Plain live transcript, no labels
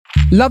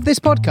Love this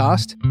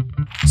podcast?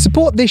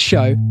 Support this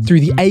show through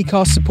the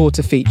Acast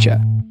supporter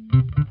feature.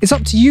 It's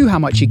up to you how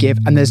much you give,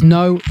 and there's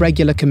no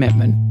regular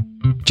commitment.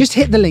 Just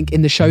hit the link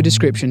in the show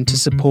description to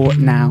support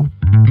now.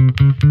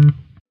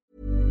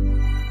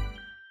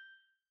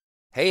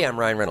 Hey, I'm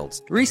Ryan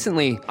Reynolds.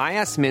 Recently, I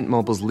asked Mint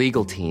Mobile's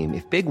legal team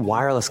if big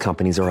wireless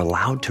companies are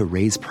allowed to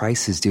raise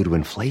prices due to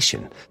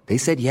inflation. They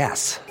said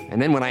yes.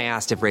 And then when I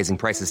asked if raising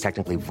prices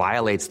technically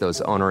violates those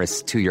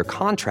onerous two-year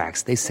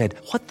contracts, they said,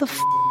 "What the f***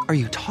 are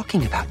you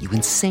talking about, you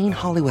insane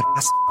Hollywood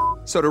ass?"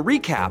 So to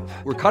recap,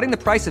 we're cutting the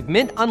price of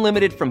Mint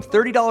Unlimited from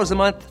 $30 a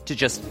month to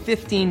just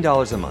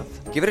 $15 a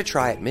month. Give it a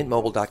try at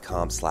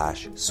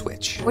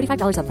mintmobile.com/switch.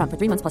 $45 up front for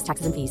 3 months plus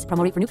taxes and fees.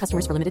 Promo rate for new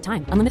customers for limited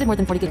time. Unlimited more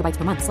than 40 gigabytes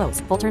per month. Slows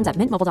full terms at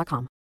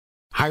mintmobile.com.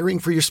 Hiring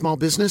for your small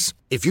business?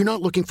 If you're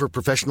not looking for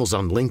professionals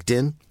on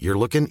LinkedIn, you're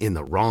looking in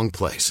the wrong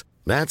place.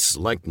 That's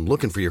like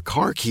looking for your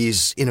car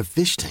keys in a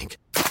fish tank.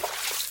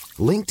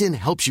 LinkedIn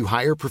helps you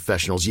hire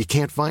professionals you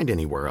can't find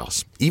anywhere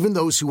else, even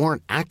those who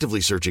aren't actively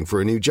searching for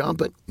a new job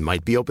but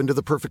might be open to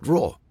the perfect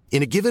role.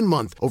 In a given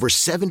month, over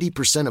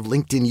 70% of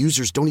LinkedIn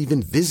users don't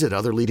even visit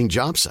other leading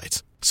job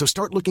sites. So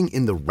start looking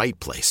in the right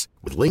place.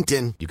 With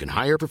LinkedIn, you can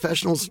hire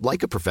professionals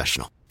like a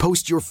professional.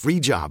 Post your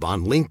free job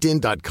on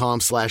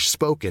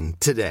linkedin.com/spoken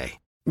today.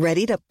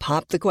 Ready to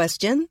pop the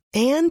question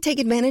and take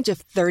advantage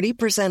of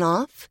 30%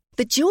 off?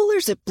 The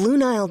jewelers at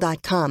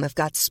BlueNile.com have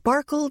got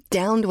sparkle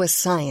down to a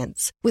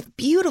science with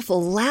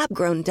beautiful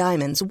lab-grown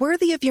diamonds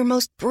worthy of your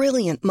most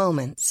brilliant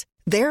moments.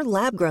 Their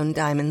lab-grown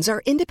diamonds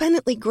are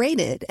independently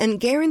graded and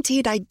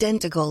guaranteed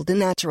identical to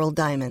natural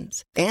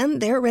diamonds. And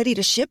they're ready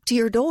to ship to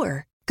your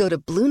door. Go to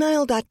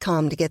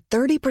BlueNile.com to get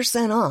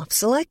 30% off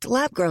select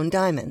lab-grown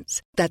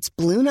diamonds. That's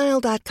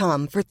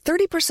BlueNile.com for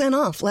 30%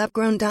 off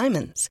lab-grown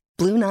diamonds.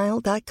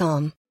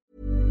 BlueNile.com.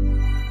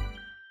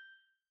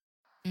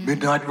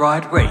 Midnight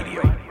Riot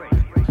Radio.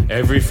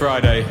 Every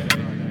Friday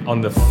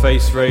on the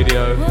Face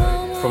Radio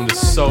from the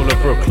soul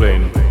of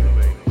Brooklyn.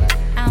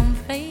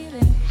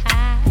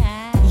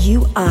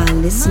 You are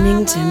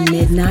listening to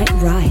Midnight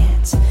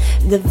Riot,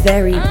 the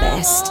very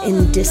best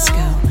in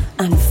disco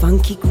and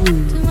funky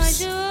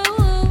grooves.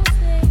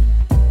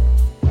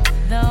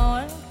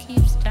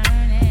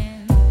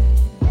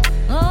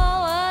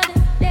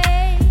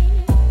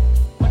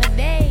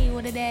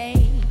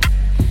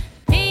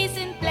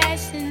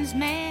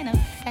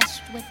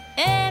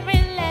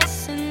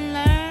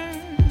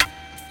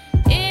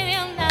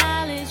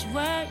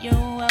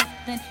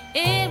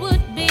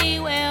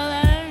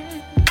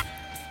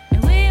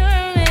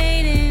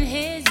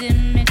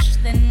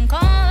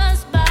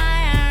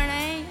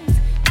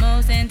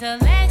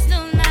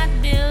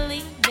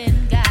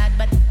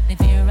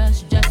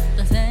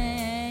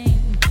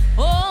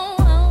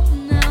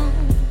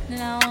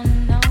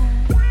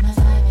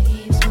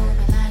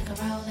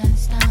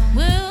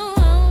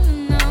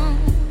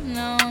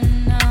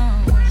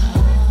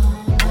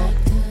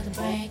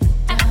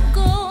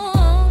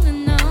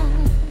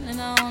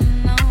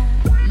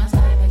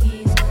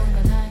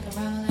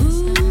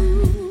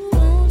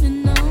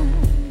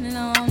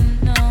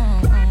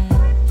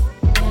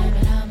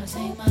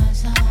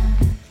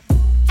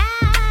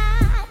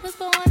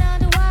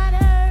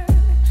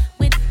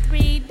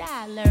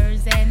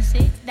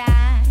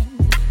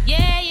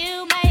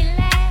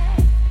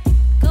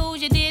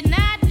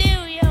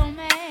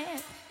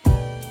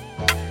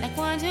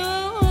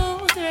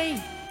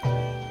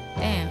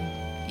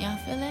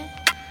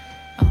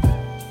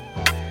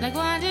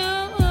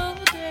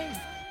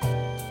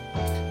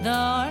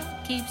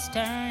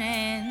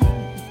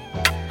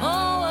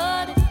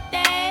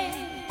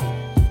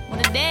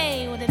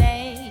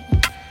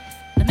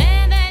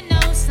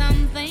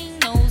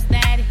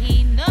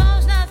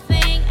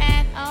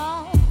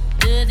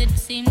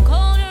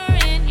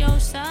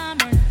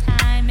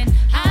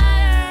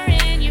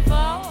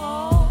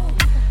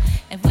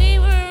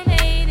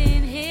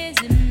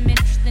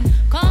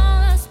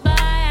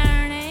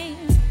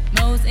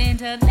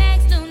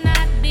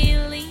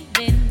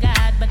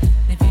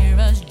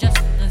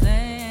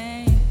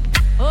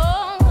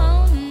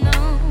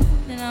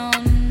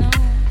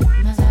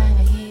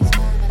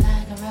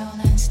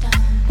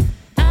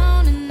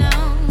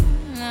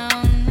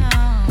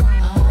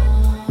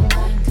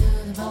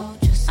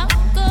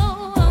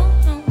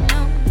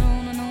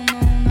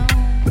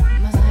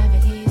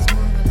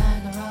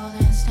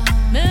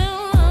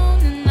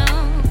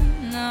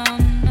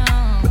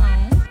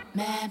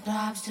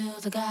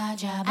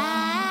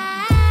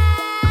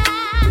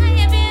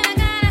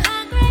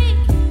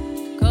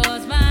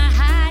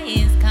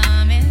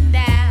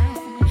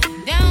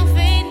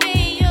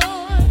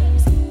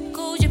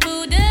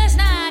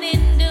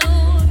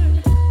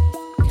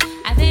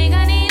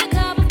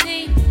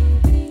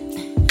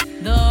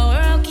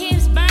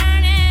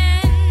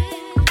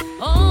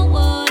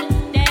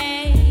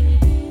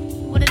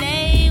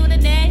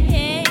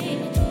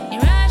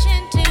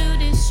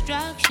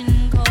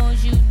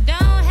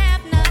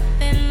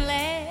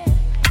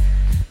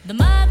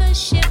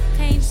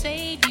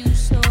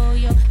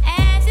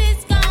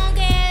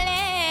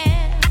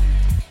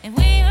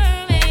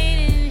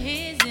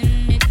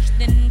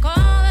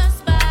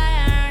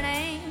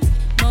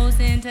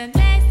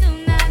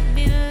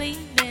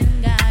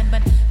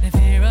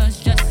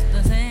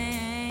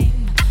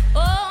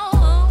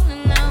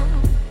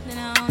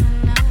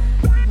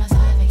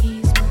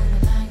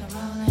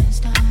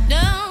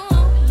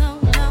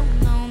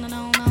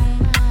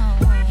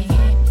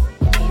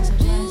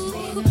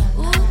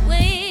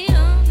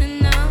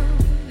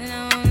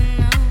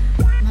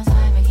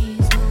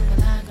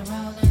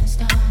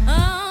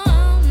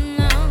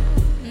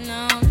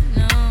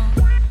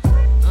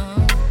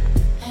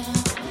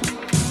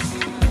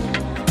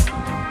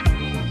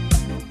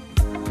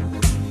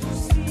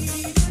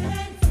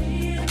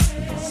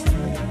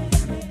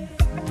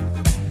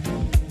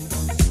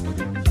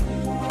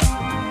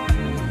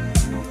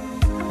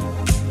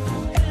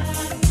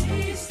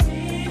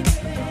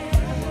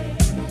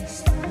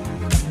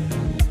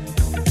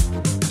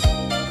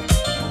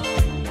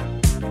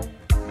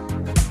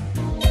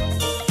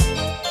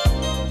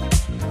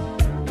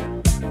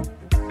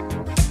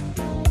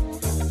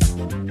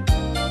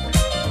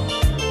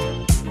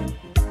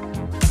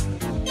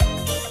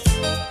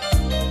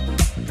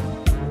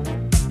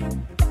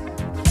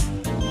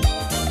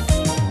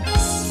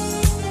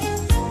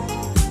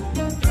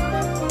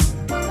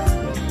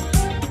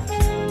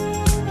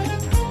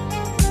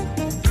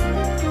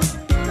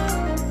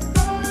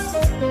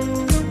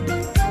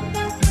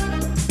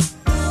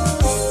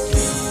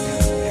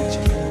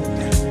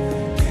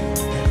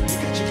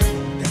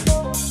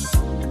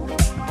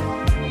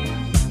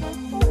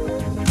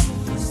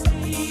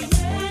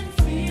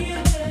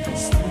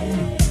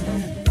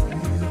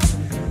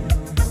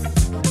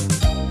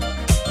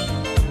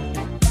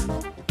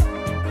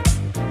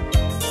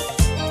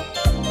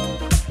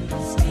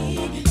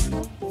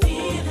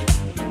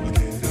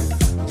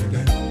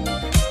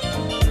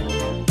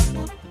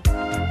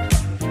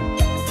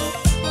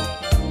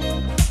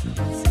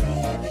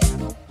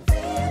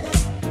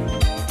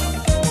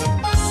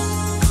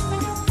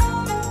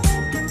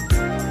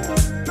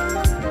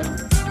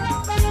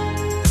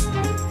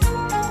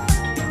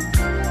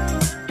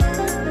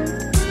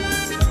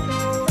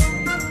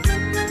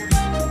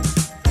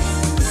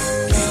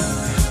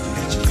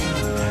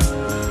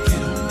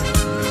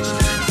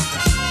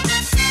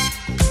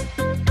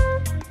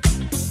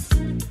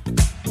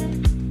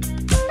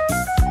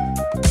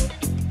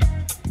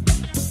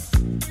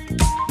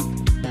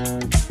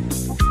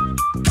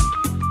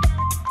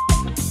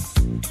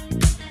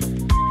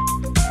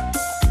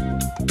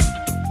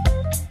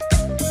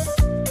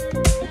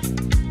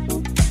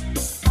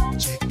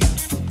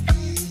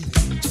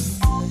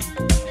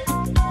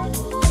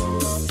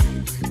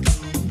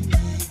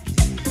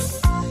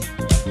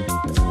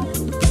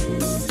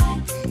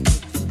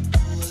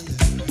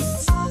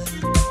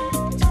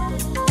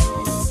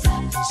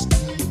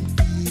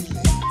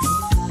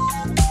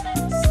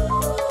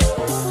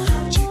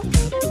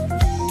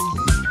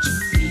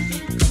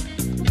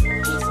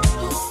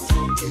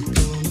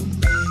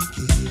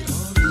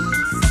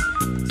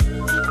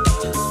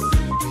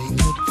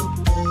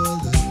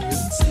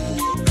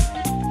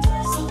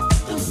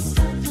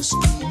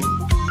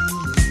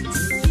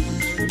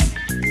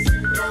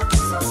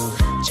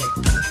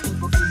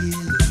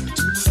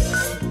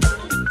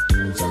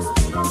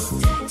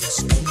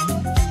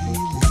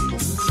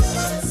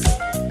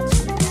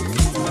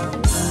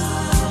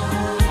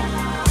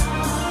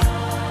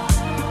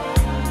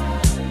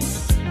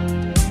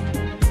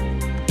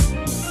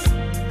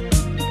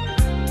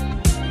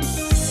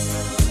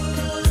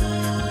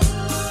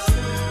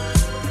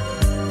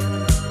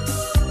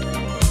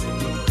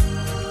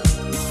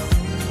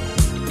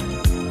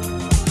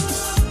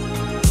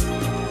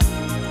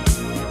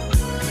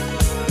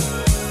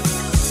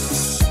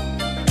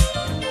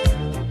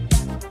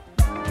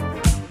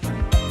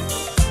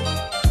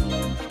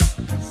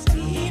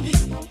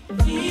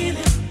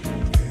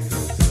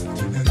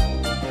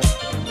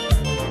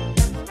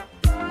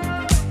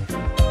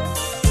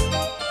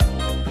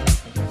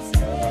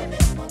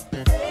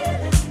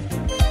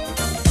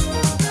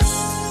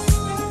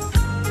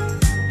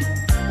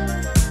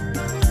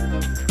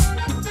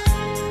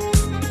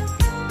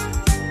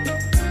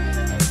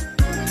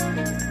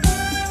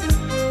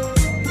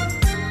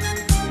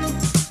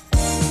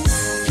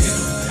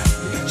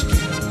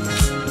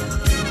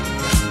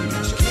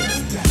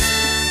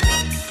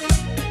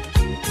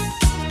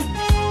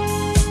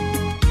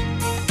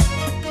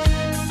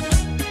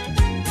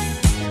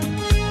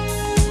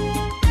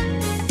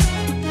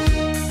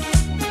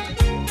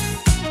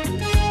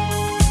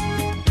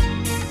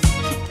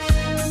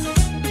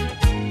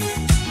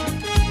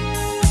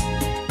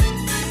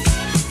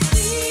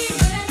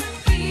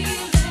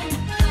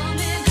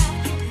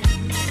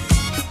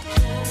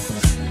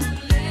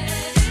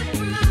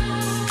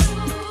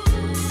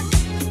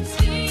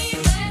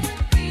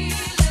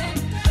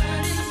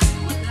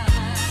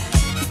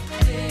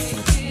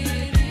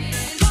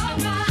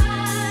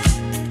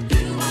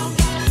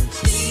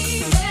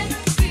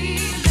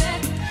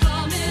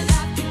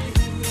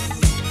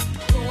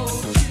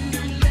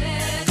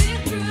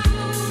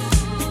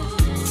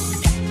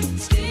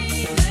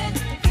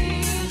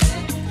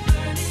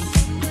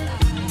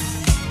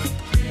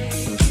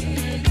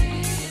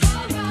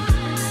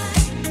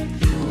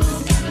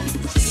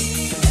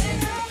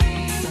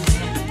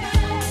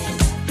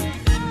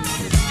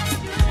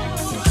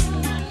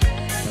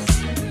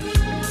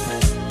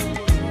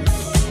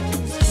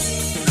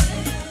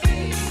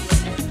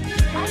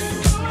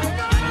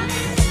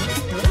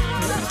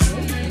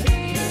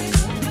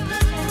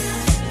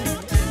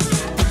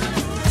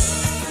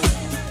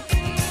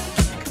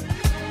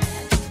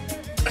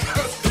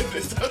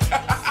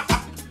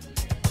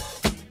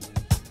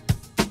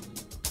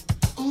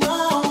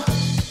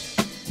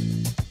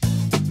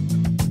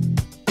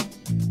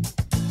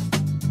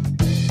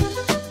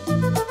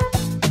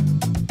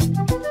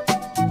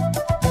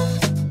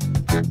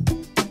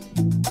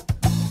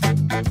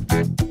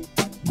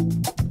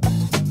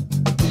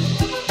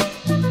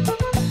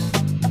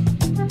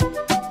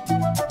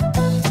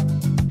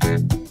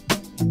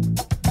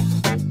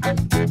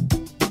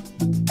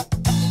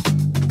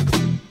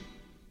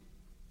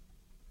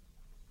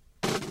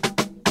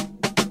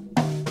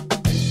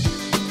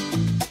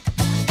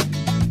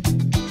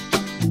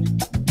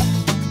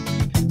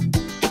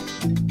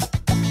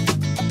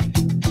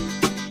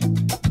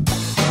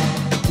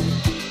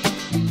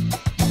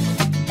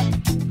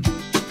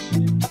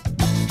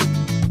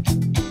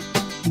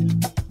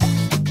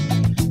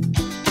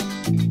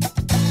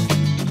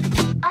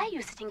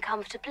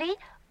 comfortably?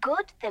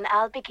 Good, then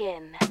I'll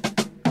begin.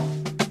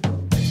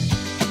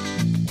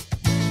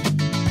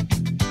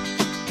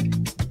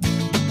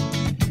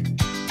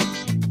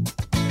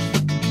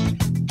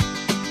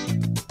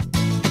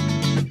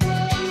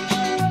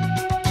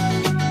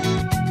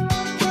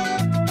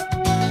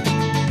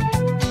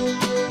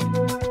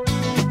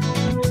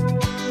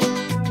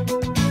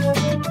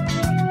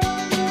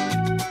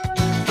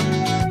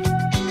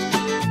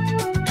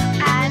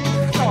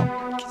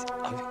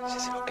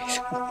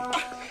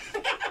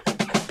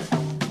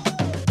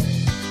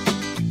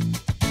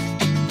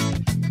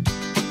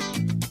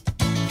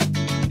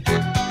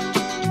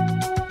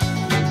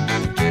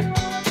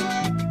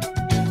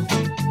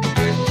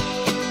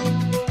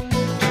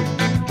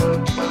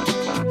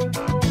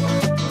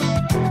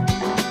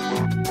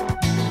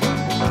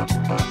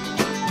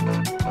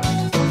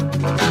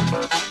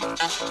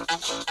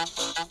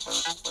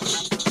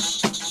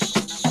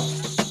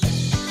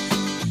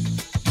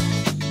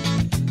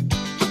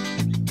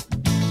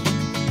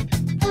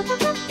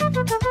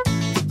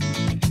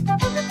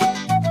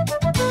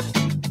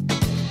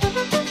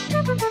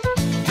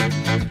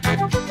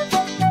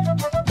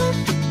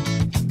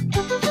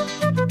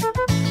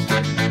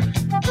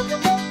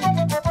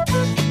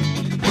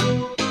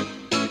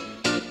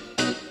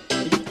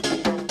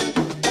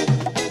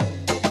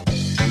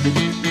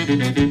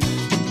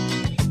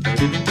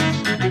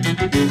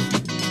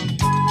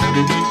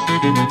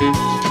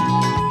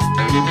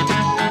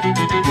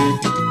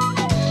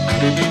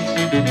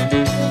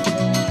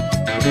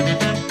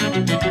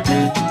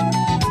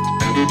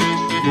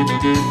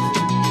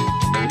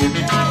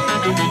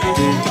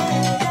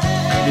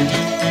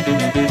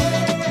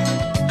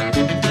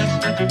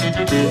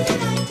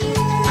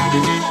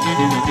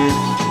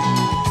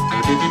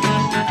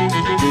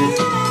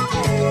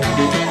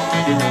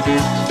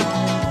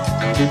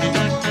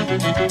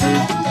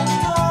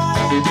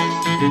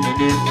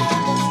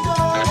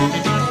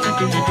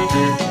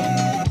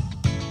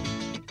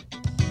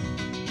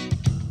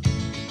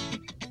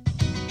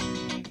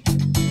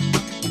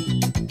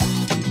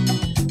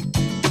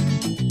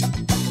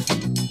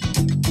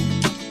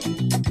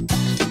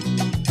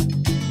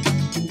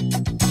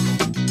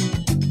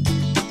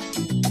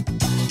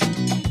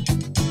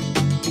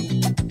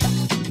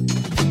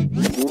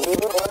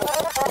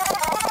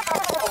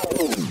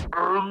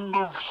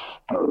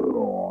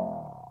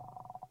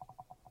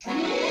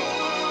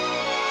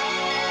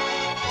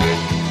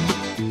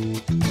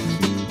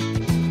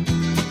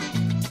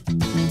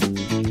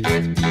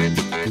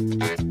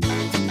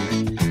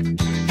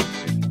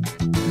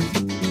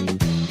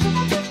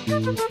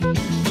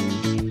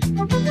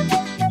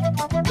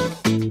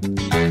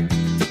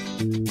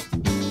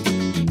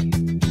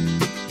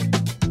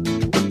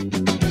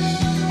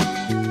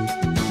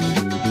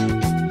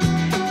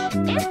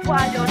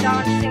 While you're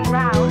dancing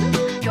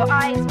round, your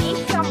eyes meet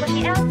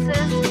somebody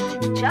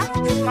else's. Just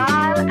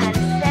smile and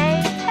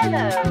say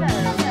hello.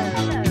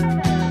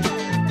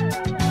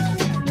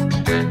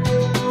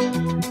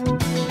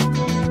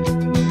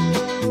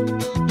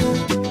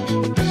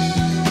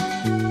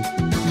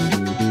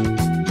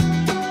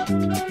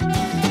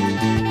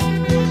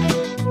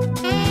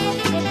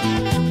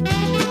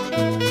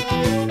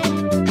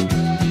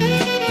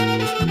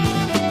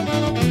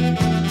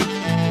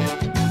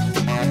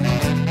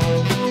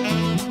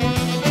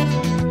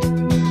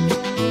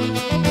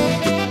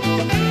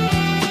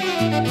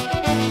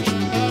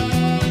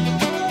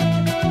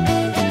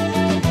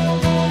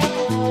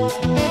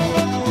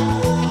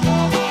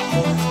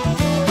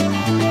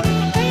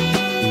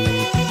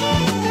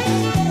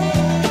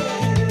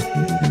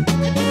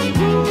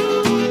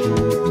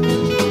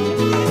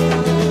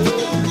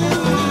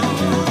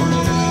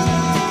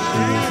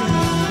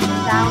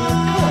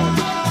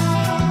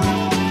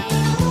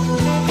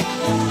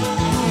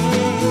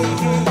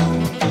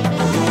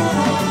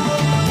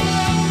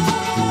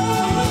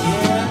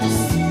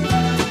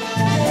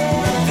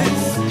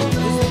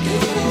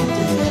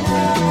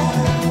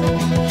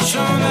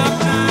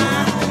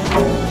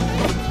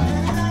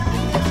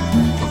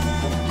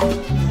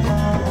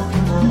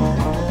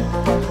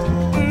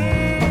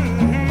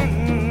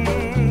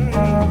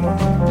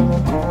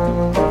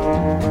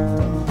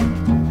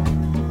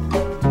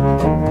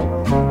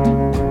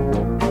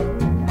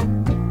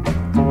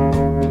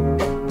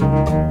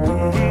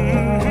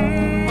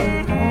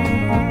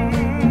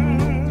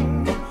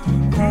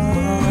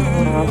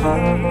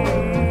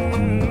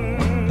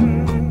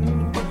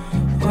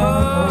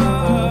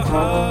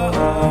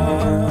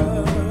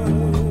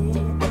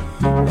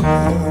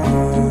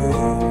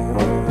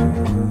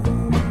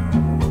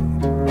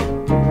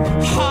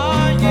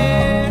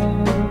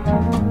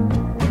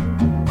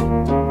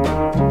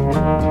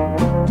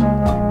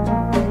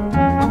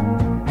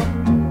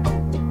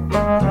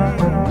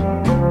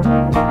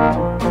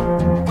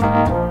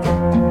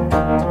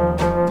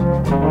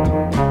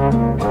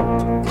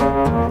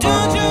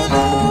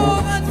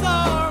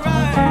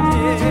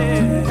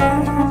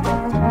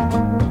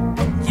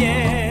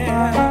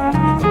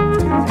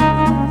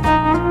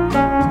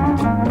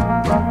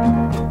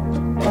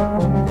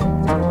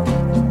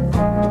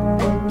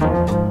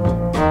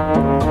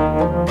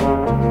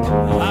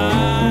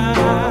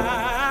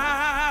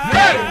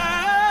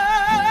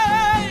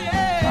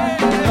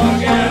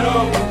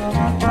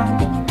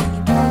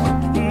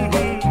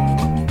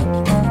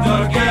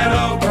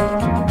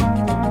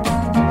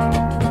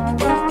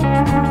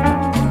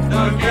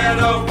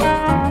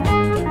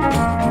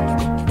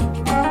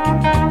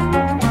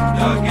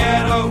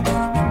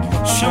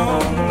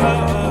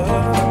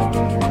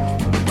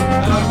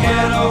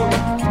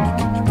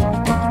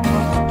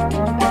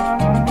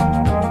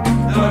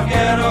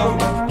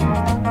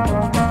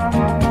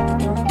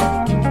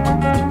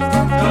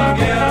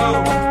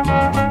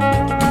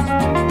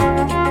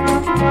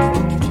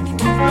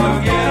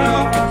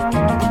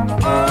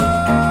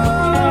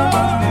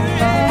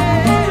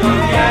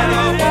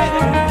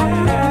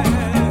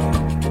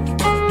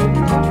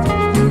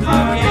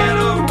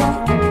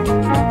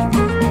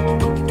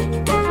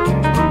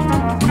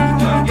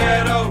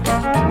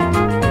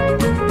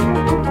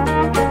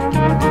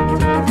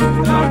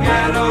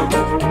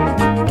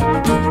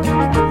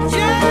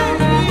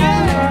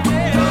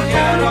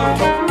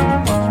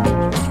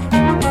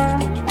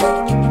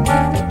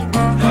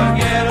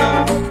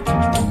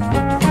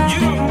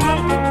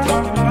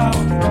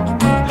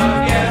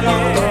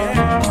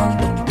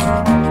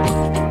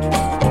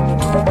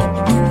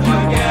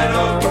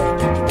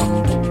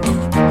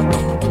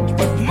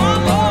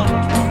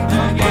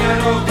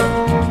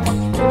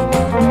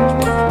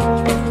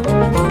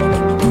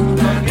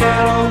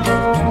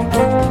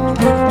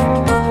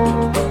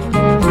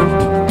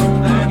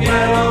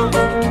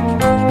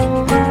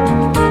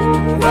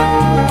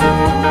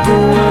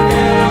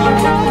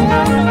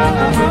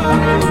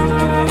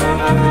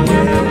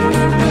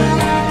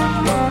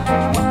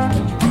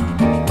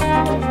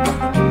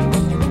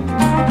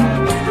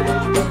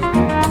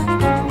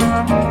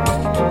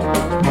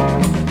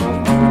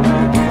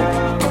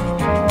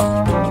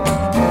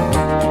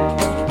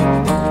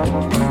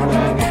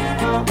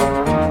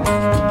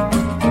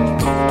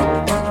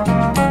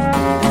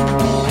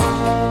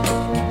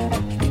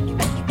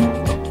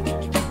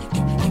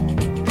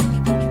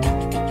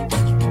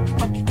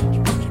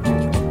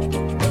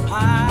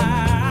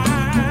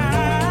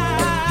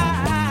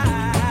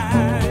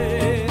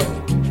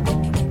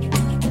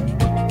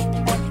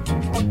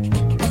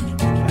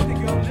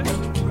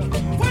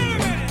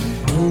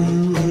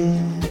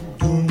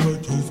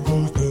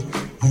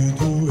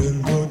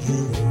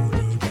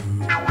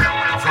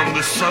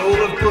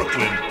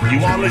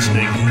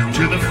 listening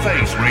to The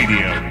Face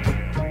Radio.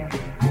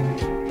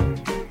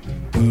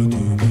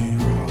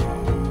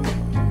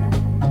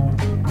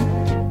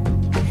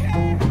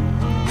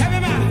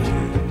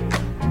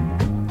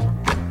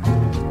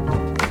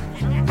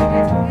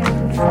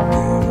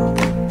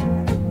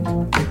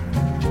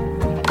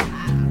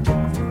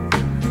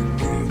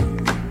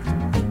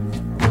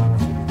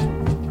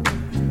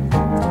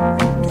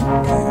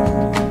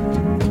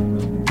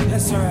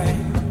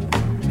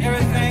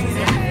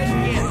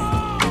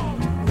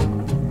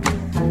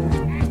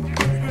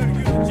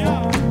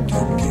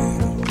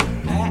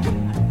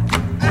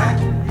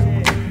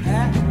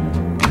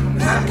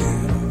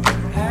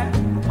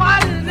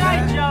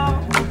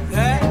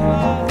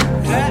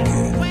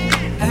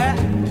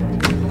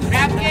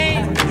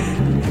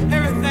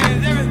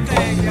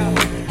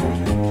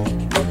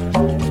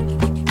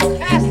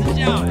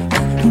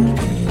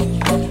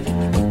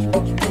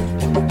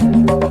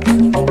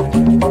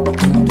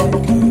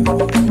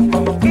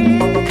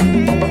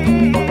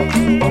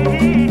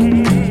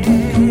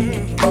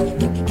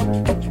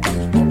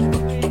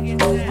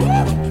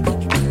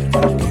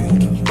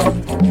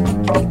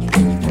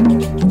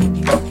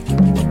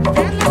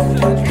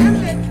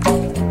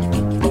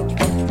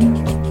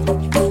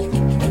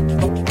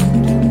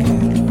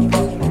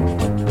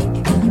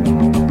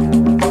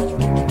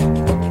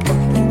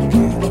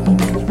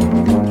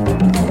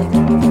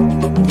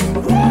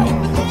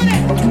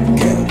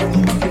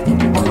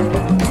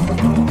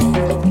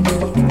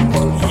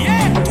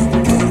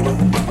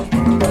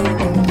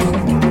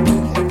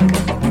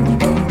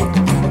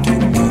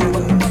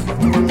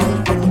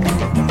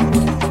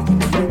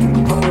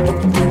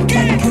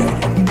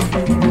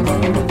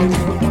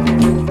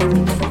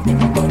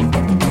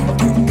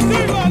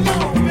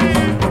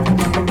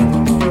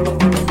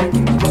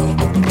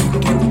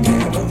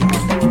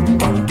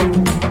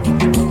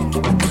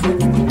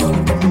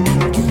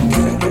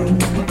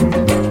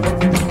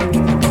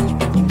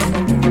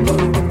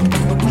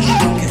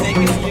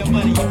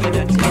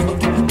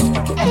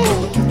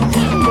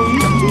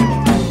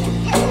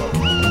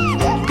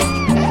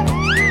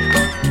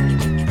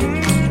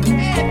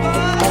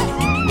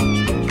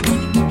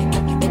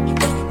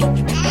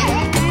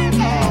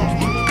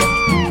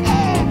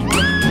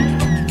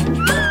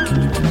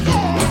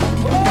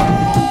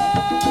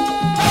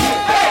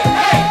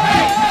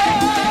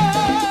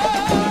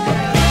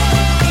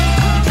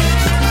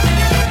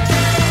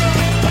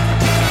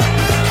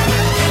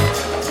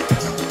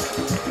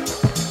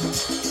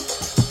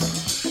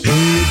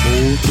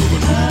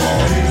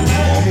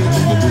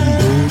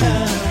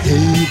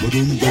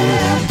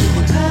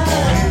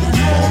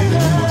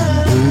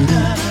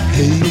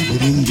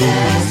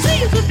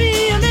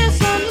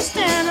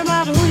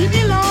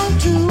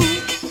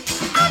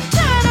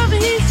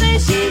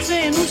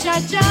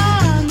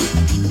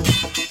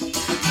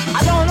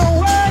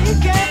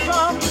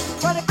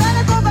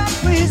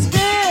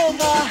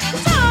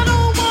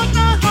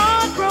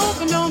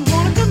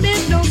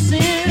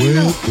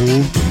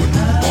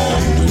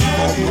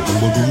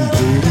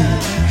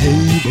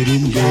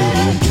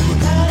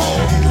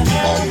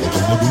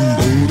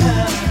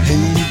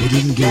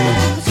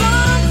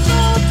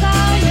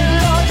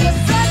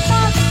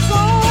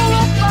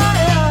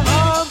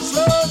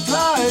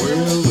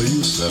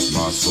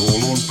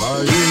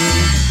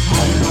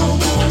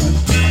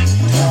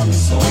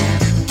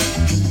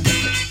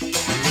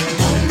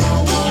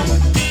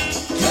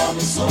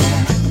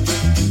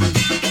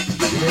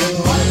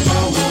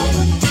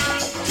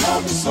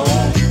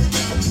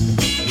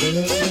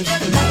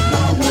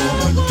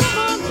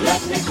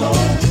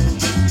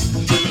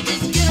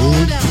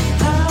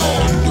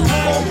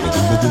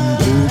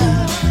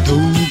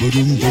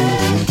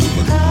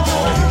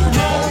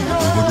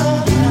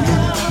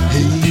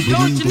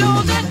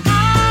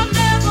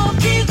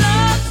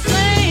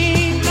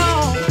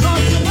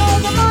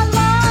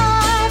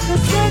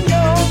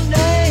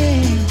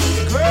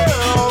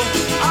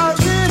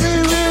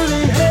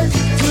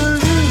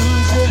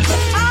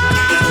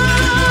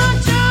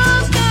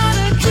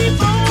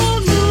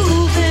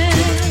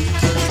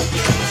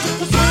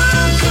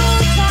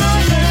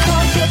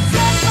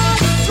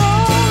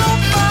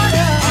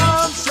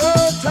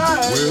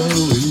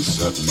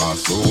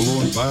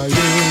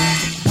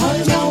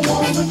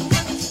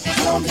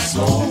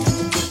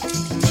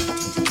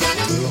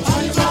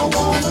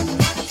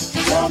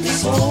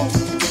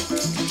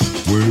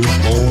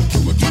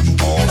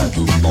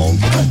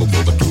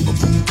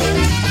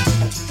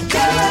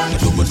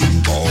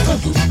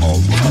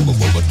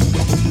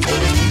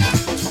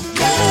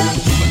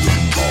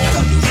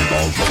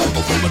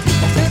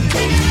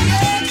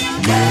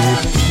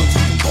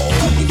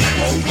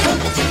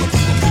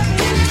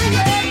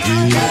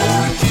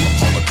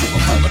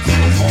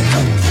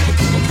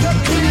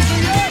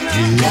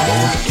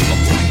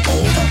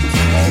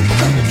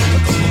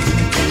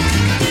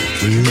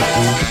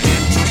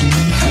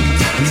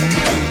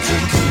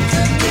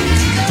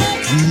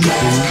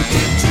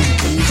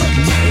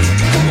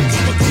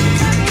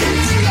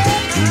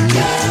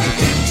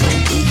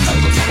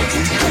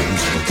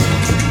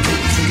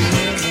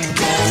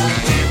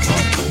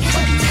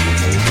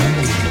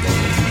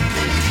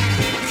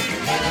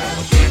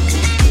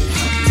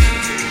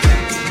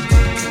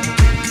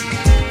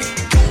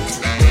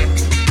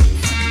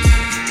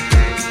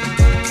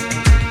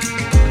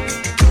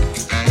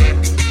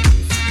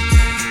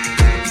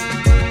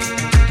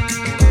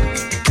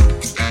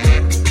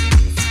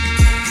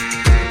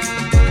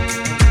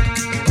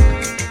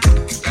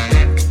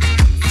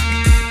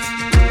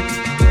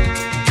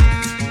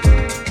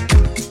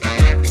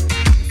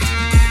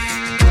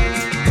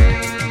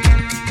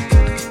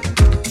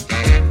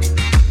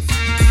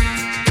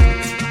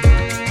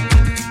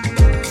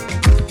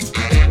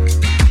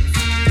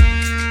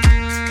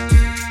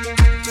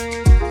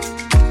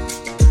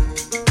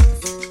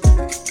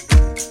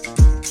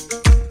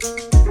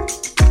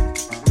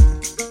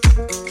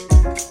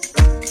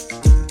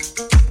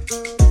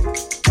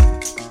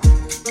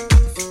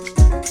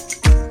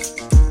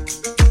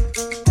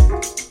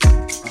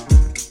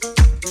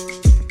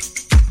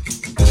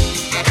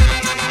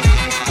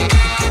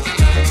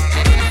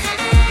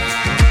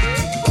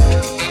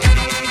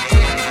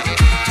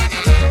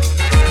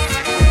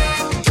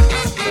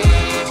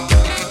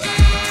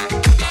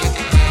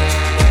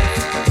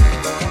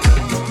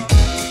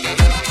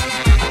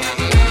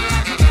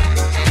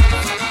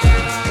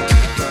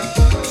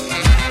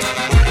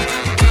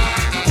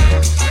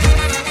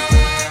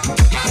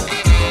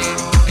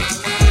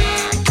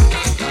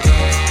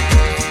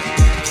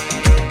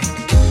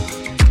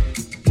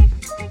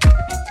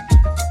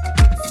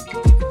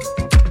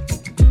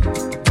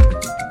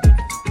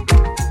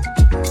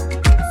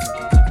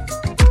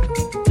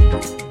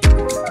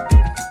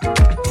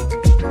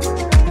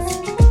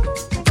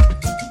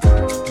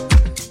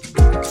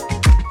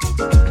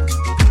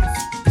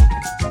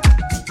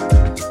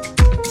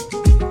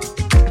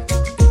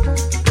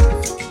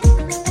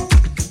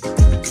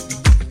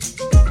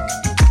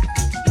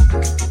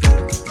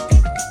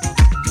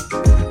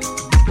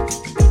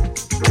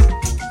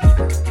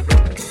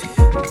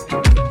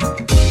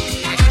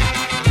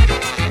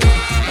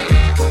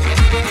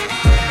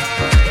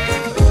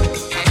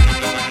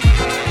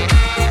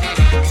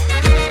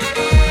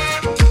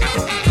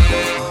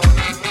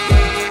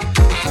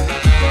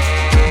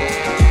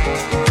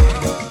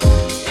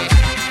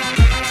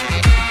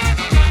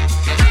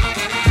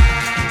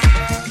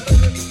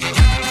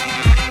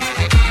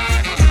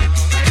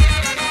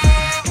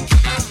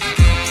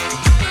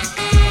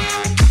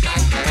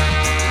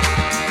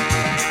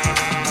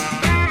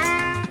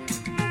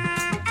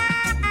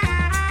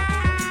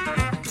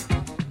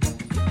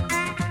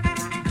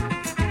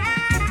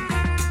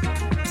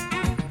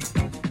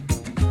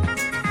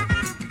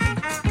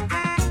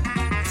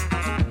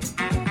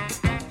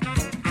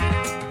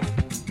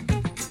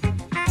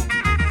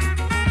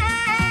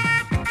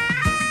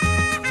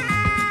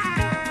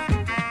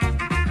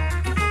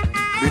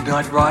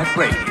 Midnight Riot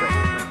Radio.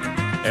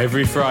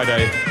 Every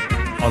Friday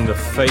on the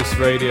Face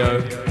Radio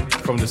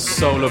from the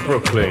soul of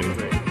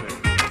Brooklyn.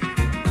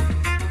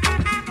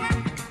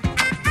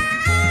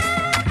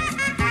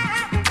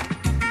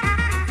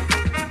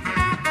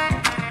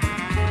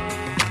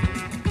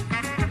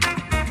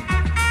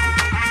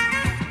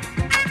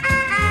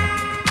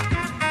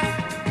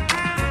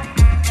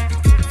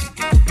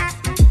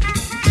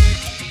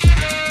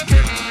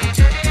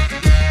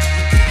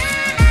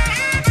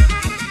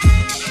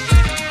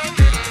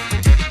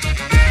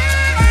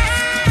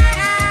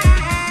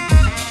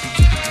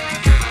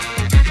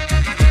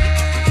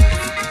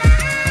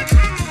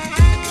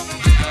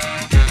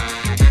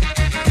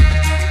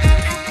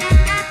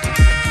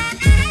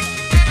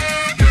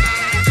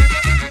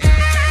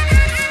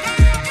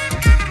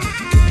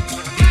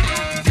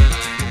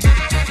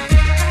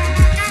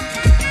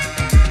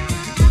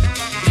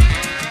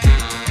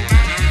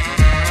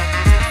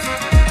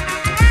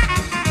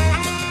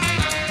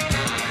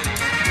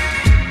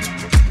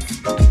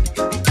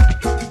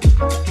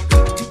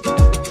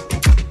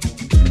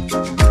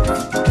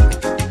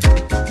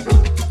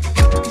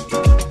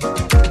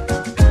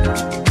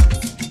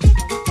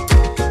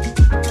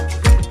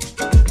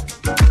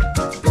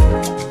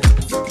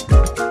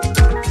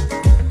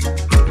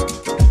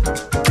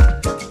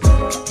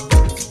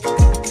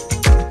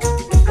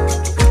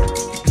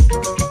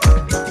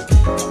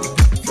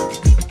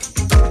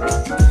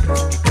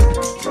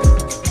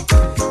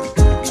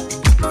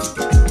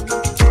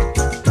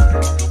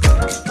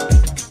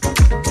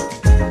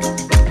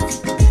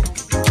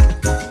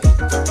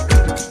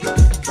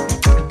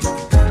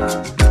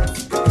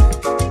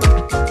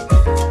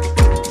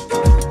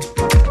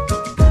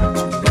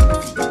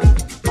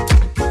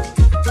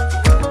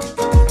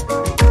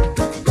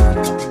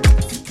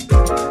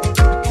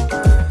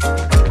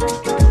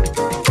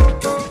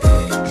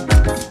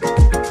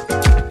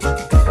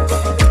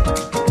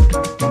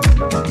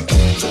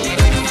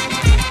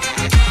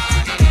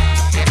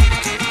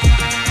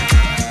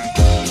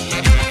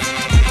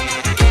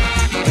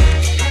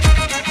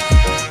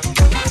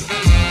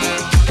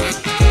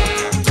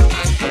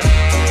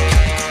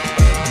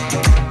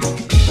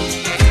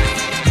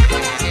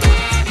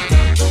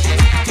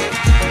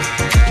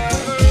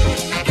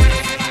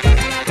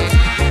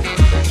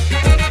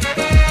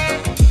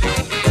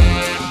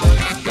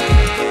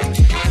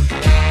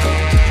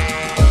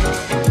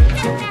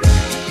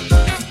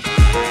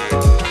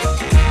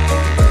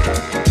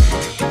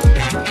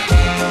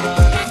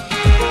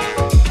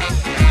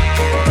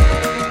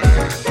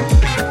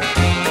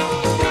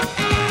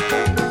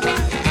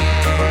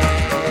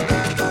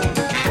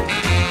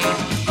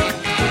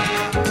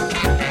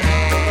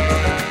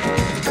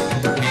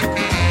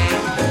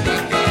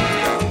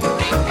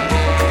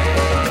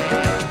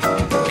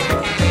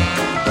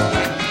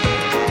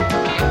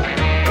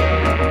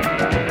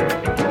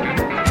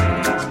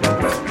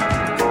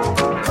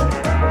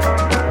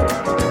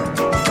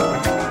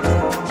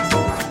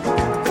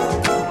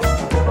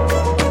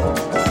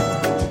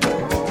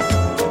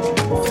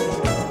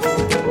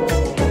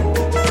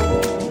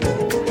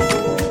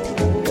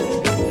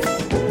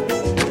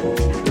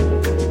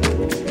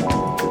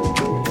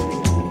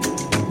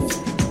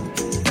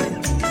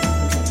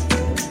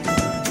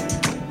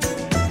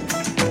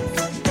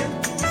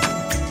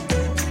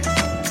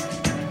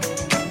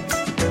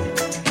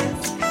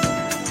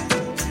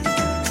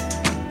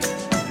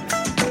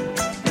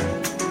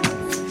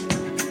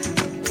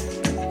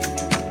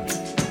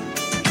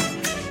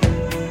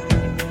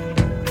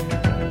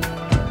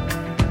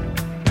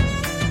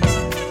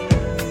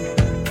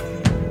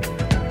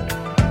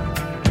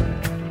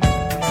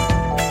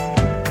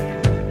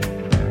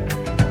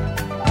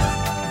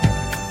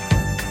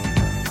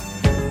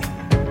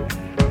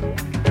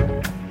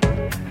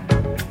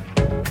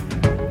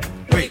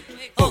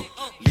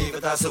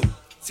 da su,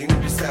 se non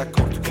ti stai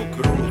accorto con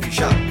crono di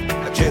sciacca,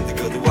 la gente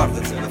che ti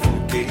guarda se ne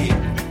fotte lì,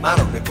 ma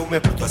non è come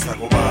butta sta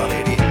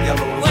comare lì, e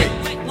allora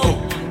vedi,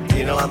 oh,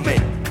 tieni la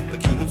mente, per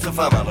chi non si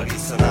fa male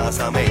rissa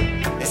nasa a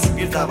me, e si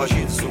pierde la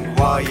pazienza su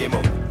guai e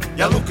mo,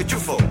 e allora che ci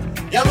fa,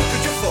 e allora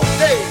che ci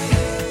fa, ehi!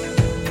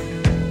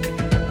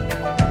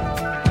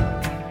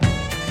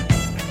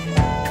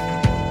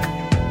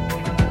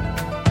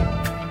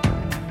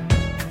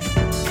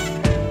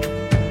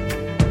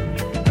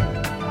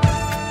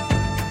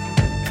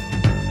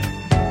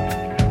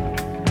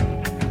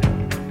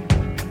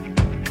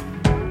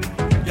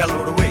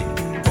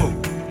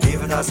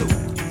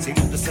 Se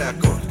non ti sei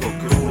accorto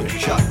con crono di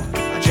sciacca,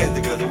 la gente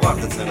che ti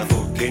guarda se ne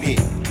fotte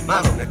niente,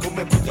 ma non è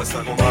come butta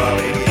sta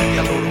comare lì, e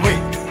allora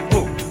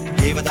oh,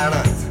 lieva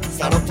dananza,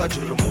 stanotte a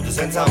giorno muto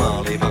senza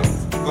male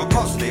panza, con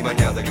cose di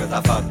magnate che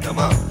t'ha fatta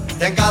male,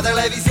 tenga la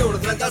televisione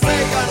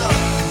 36 canali,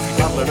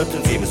 si parlano tutti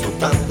insieme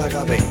soltanto a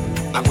capire,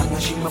 ma quando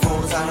scimma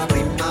fuori sarà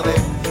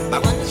primavera, ma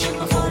quando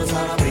scimma fuori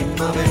sarà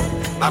primavera,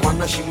 ma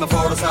quando scimma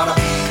fuori sarà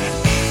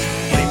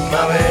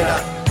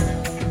primavera,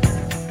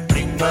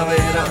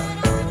 primavera.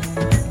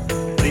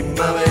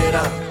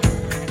 Primavera,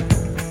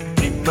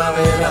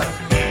 primavera.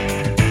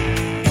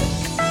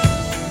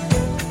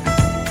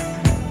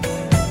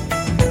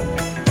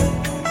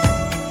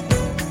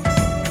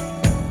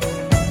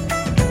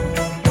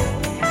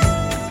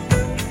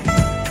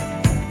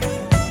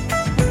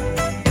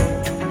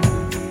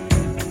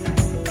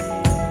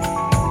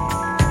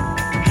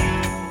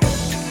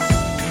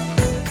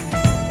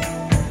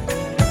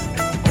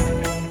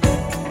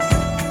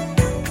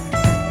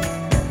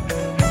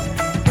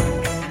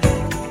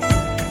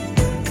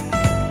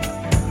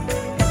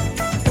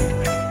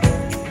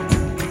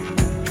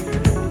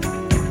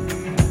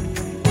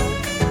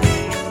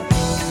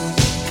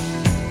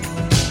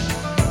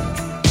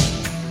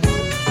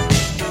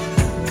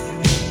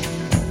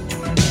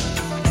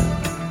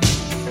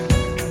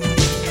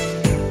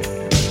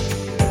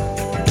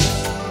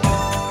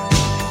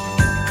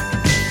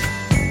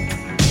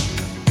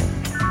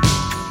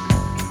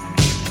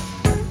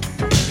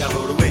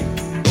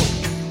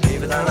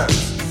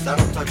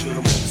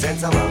 giuro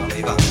senza male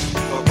va.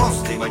 Con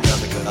costi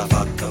mangiate che l'ha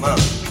fatta ma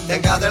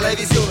tenga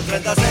televisione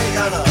 36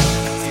 canali.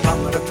 Si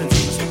parlano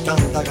attenzione su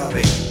 80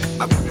 cave.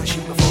 Ma quando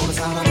cimma fuori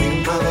sarà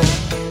primavera.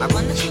 Ma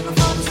quando cimma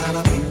fuori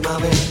sarà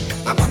primavera.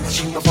 Ma quando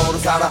cimma fuori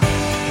sarà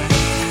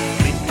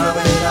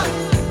primavera.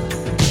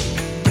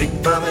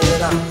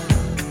 Primavera.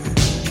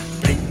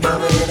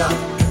 Primavera.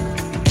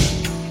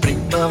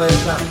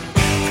 Primavera.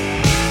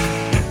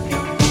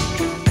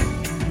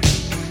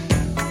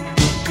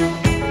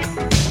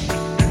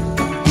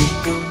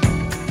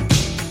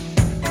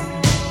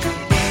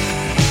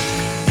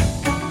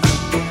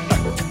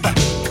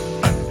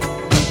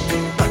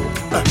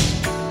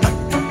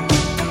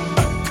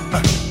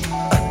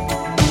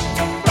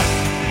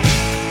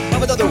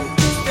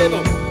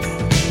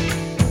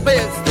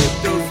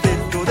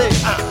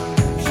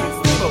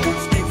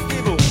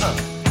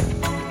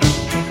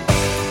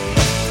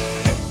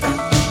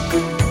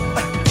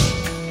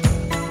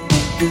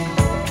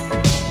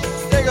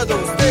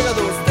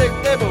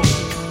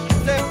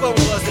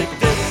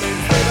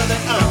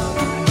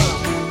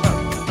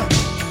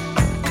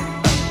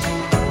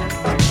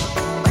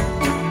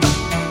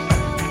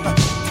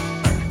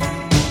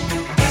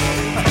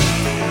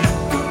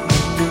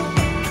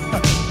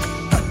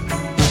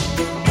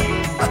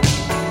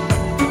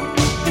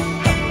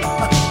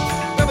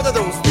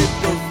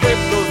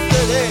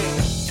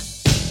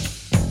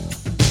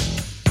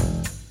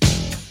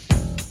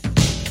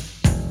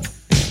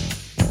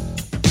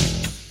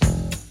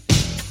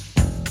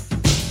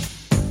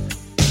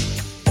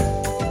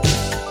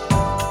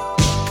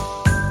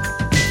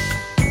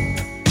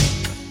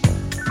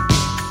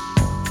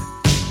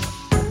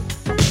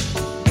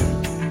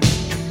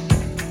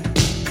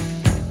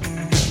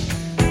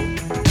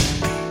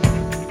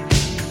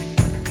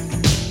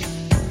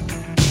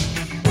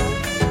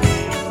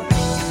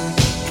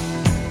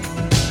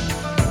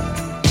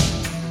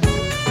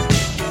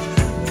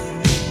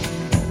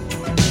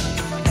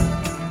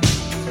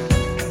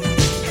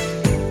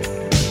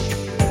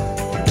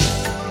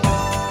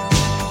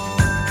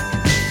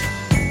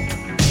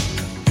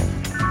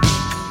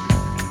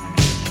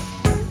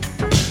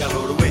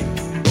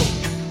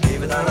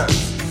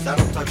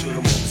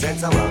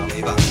 Senza male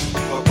va,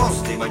 con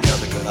costi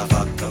mangiate che l'ha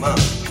fatta ma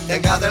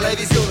tenga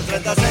televisione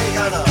 36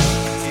 canali.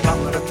 Si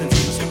parlano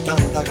attenzione su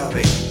 80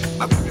 cave.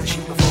 Ma quando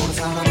cimma fuori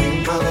sarà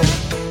primavera.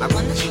 Ma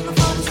quando cimma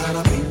fuori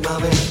sarà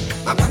primavera.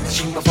 Ma quando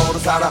cimma fuori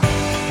sarà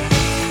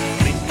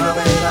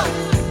primavera.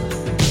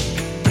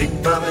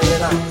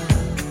 Primavera.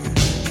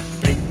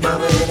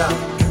 Primavera.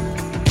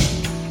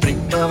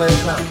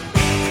 Primavera.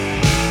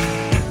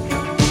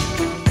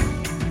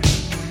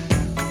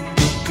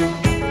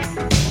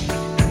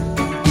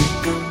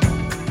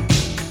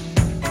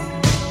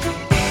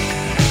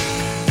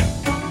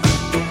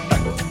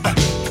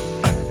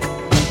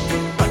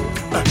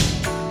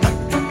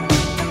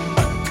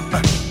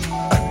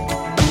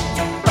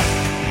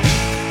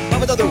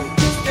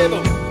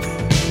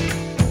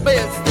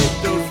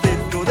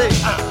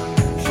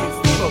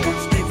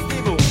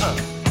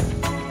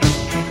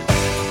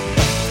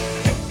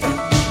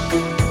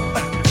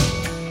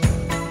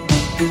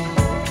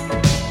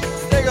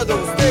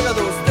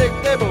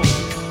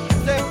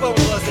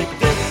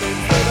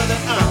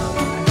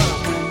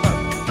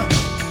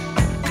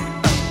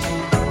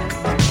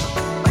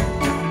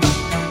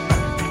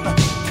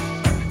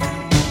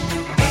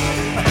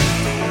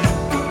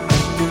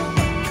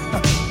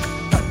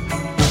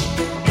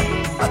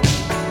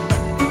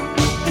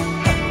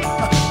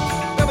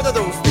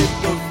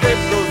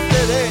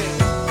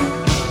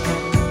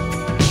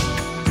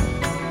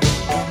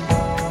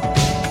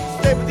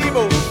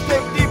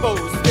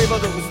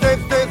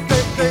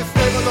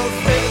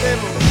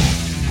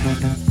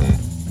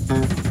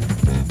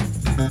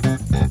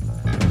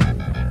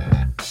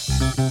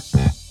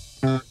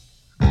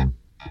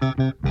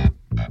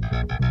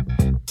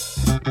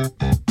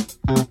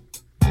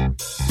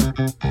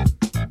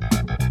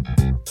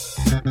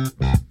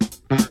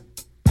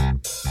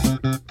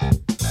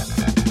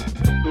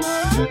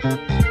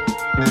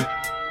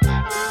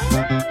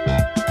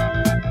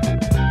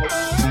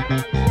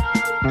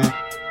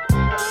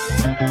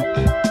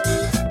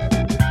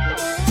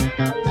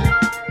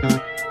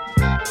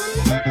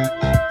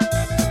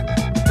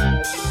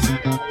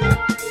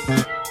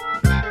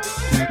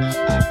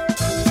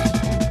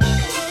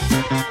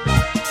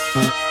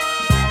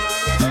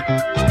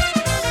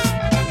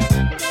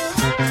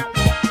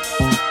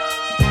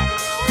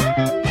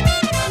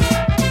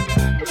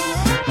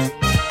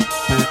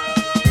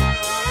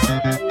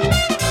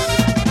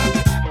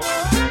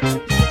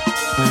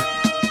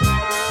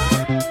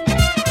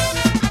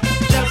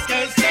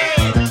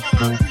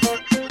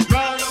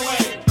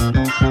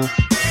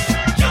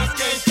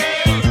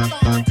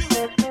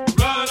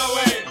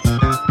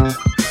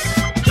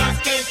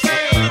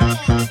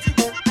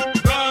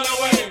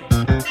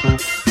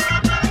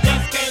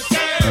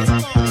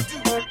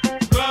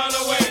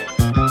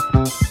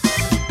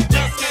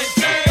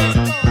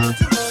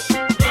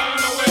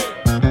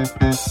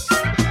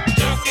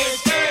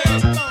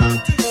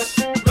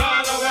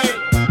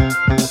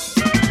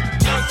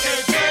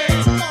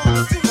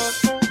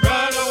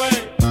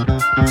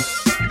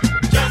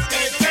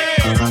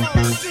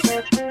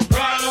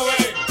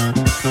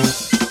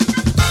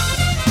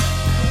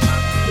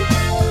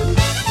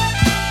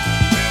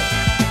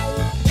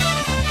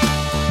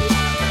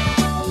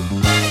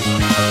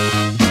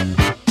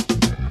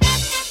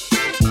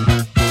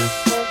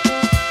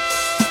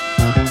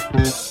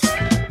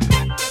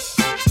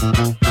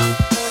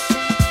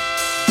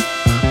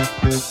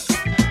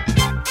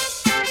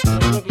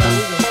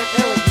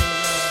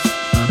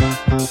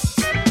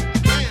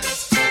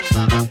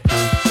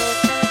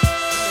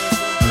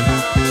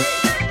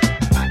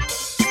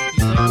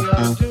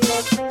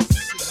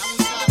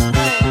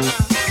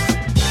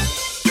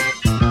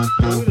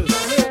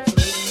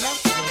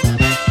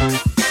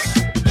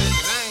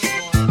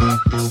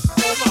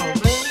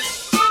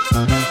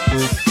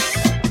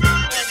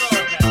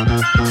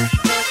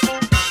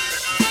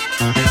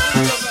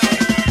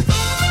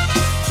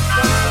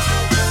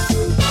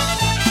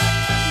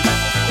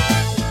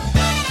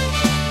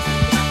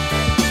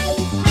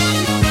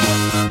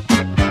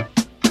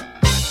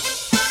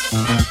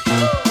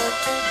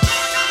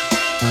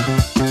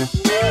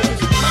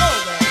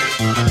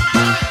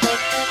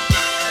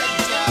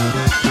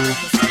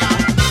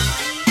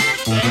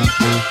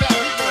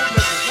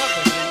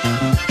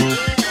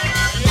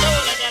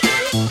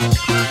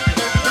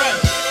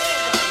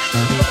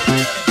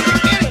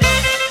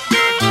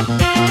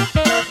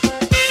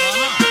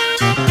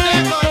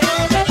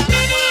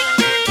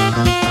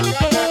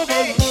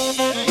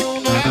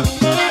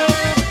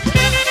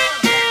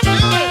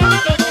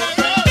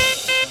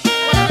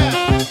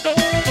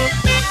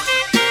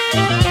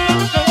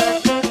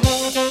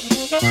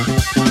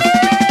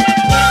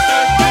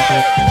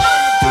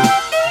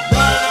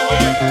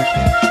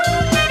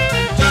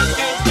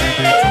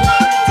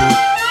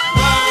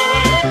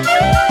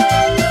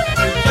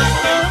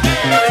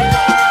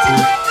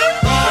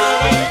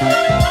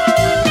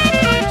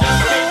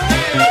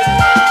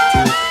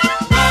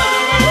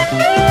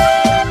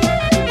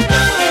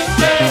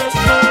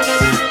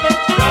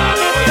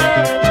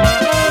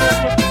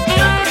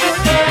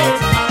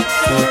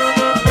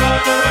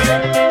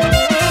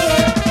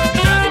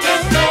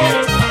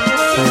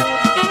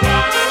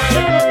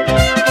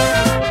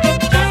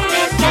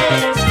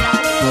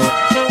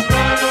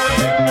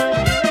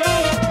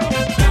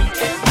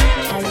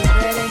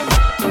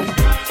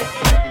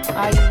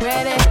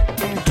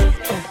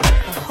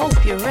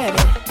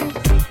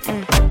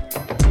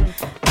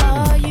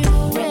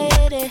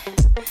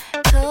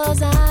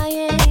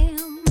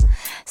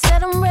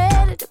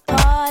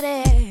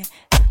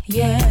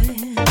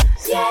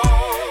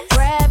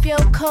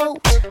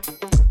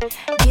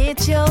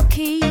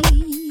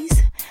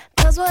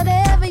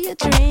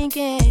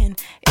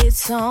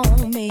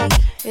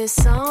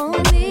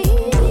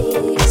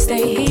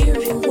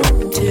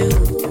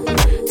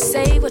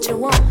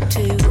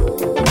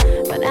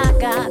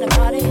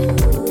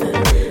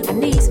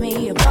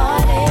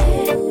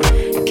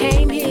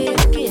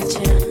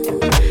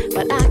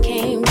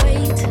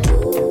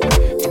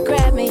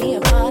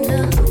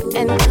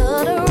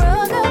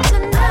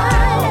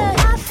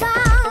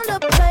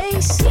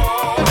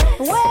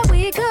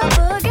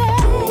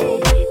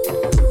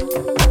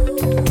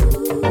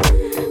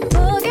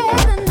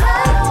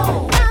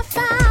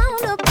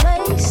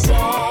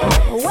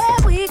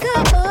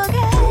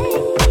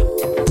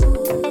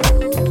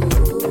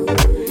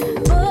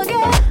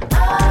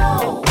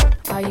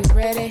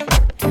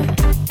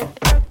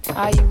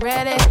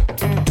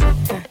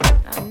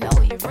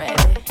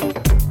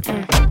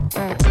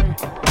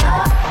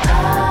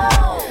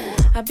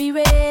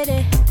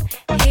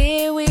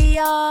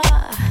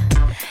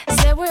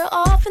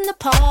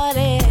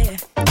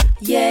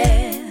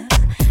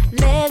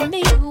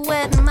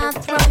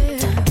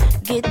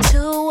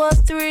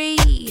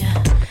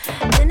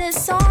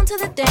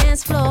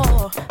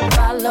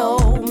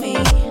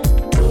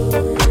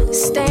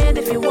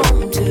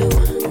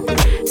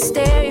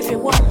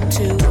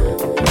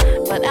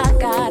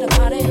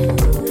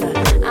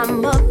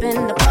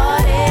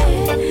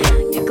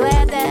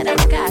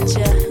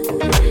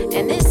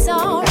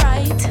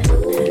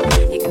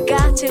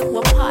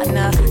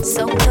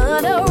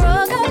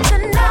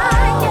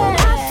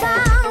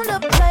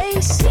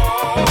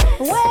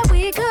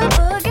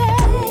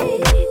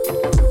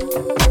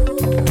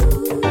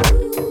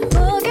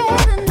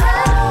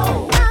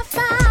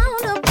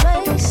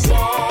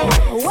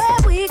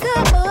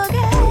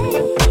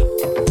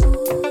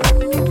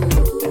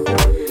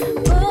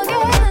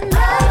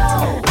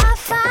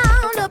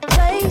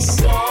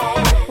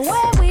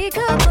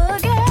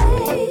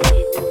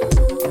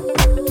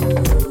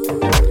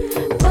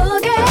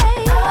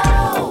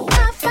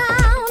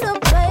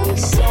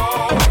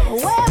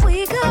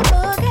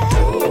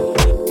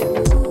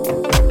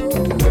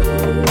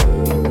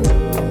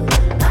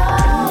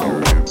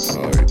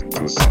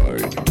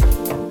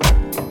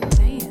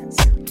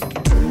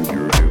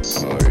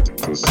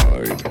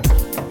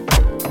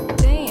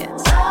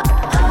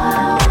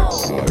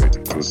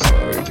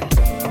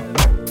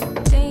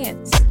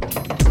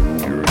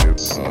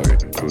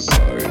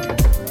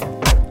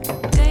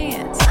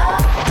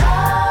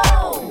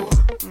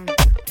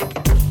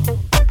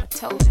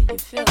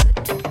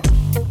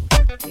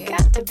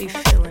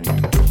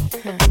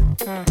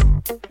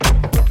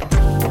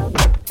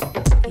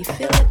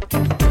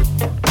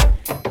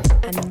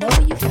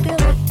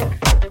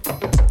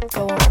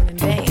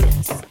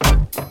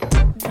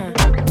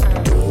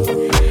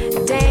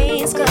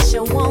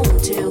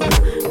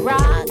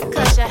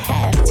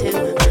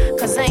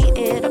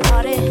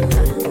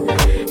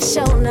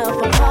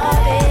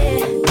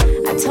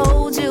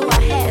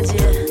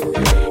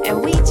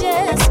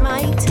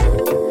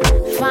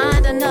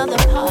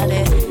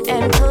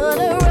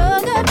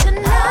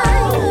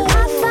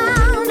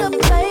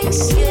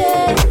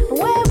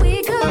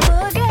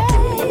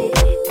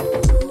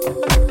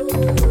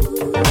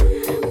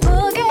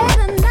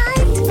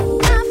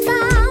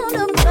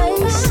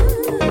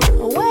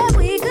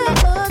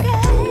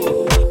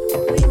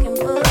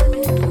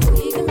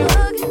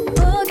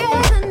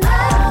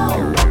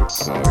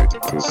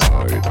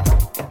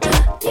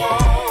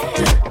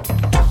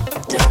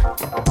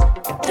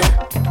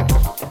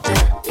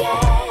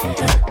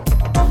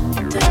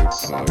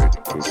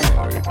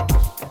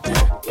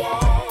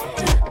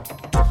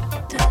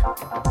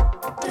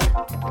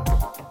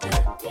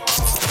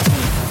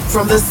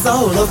 From the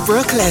soul of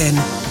Brooklyn,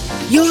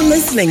 you're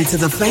listening to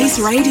The Face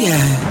Radio.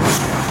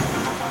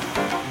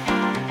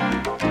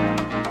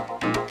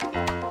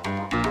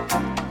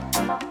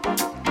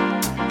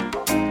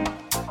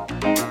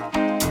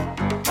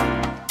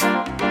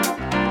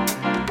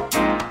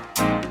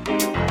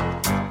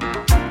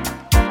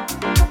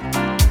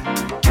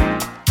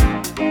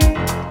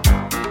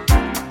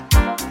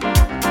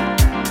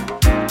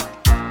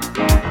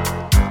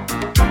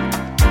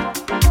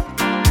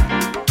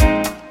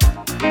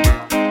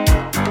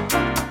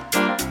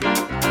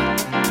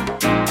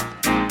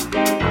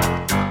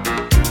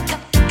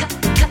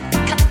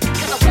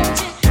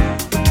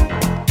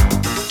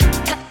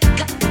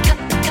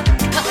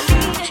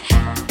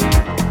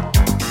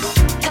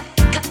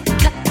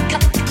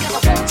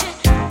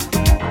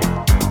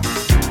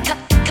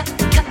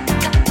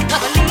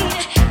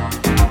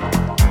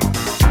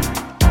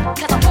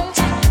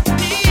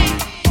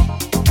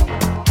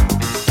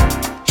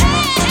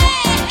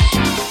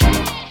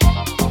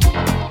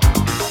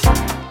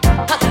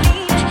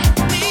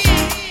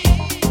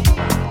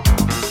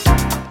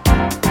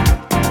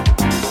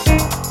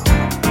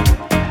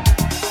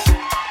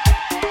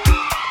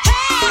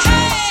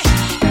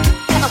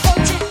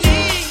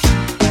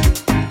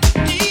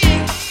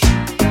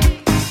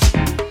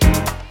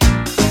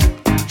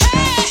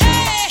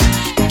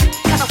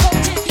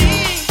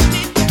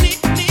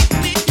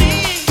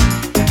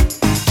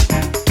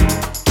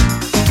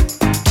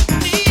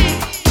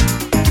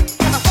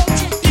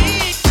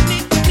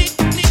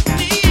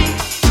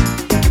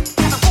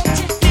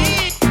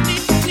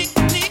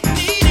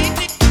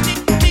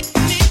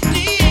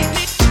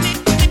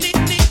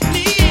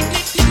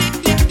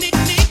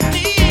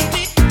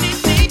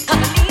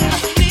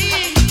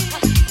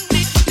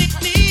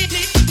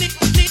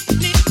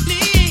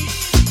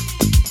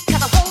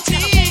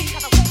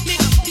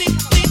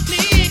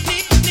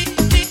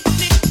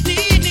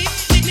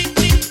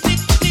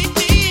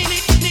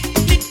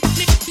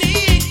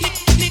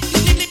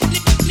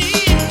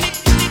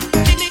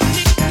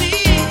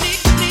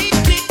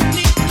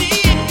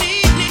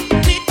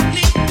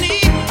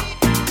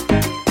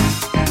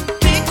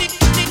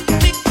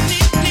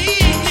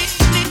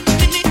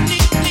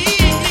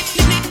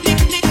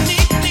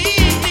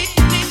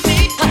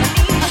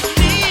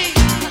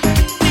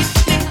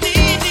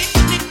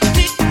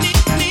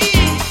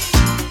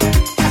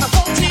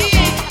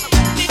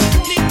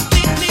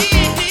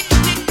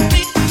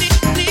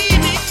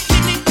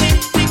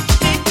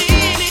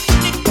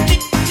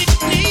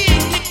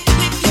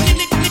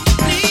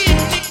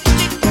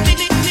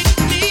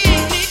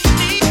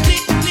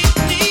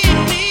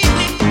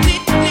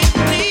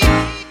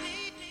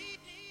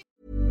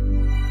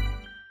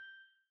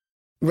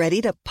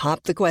 Ready to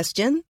pop the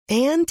question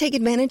and take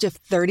advantage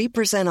of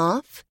 30%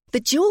 off? The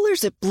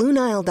jewelers at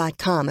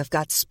BlueNile.com have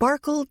got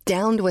sparkle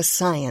down to a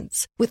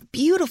science with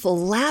beautiful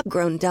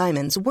lab-grown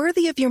diamonds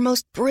worthy of your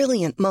most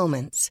brilliant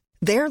moments.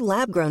 Their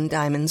lab-grown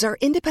diamonds are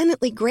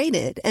independently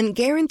graded and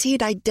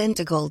guaranteed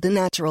identical to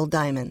natural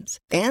diamonds.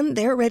 And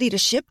they're ready to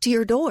ship to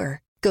your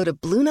door. Go to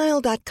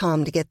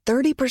BlueNile.com to get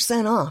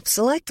 30% off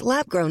select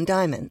lab-grown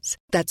diamonds.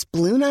 That's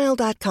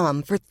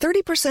BlueNile.com for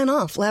 30%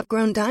 off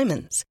lab-grown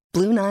diamonds.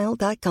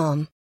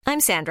 BlueNile.com. I'm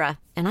Sandra,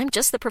 and I'm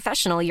just the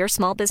professional your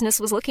small business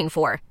was looking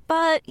for.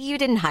 But you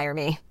didn't hire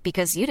me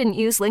because you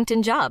didn't use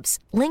LinkedIn Jobs.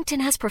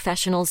 LinkedIn has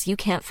professionals you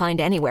can't find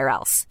anywhere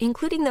else,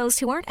 including those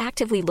who aren't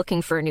actively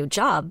looking for a new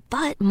job,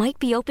 but might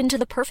be open to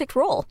the perfect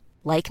role,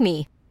 like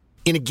me.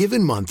 In a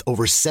given month,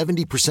 over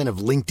 70% of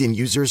LinkedIn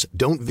users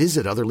don't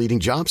visit other leading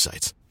job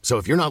sites. So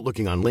if you're not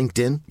looking on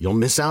LinkedIn,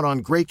 you'll miss out on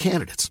great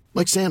candidates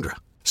like Sandra.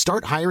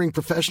 Start hiring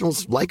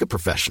professionals like a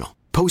professional.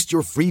 Post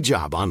your free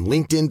job on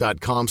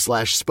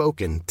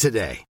linkedin.com/spoken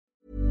today.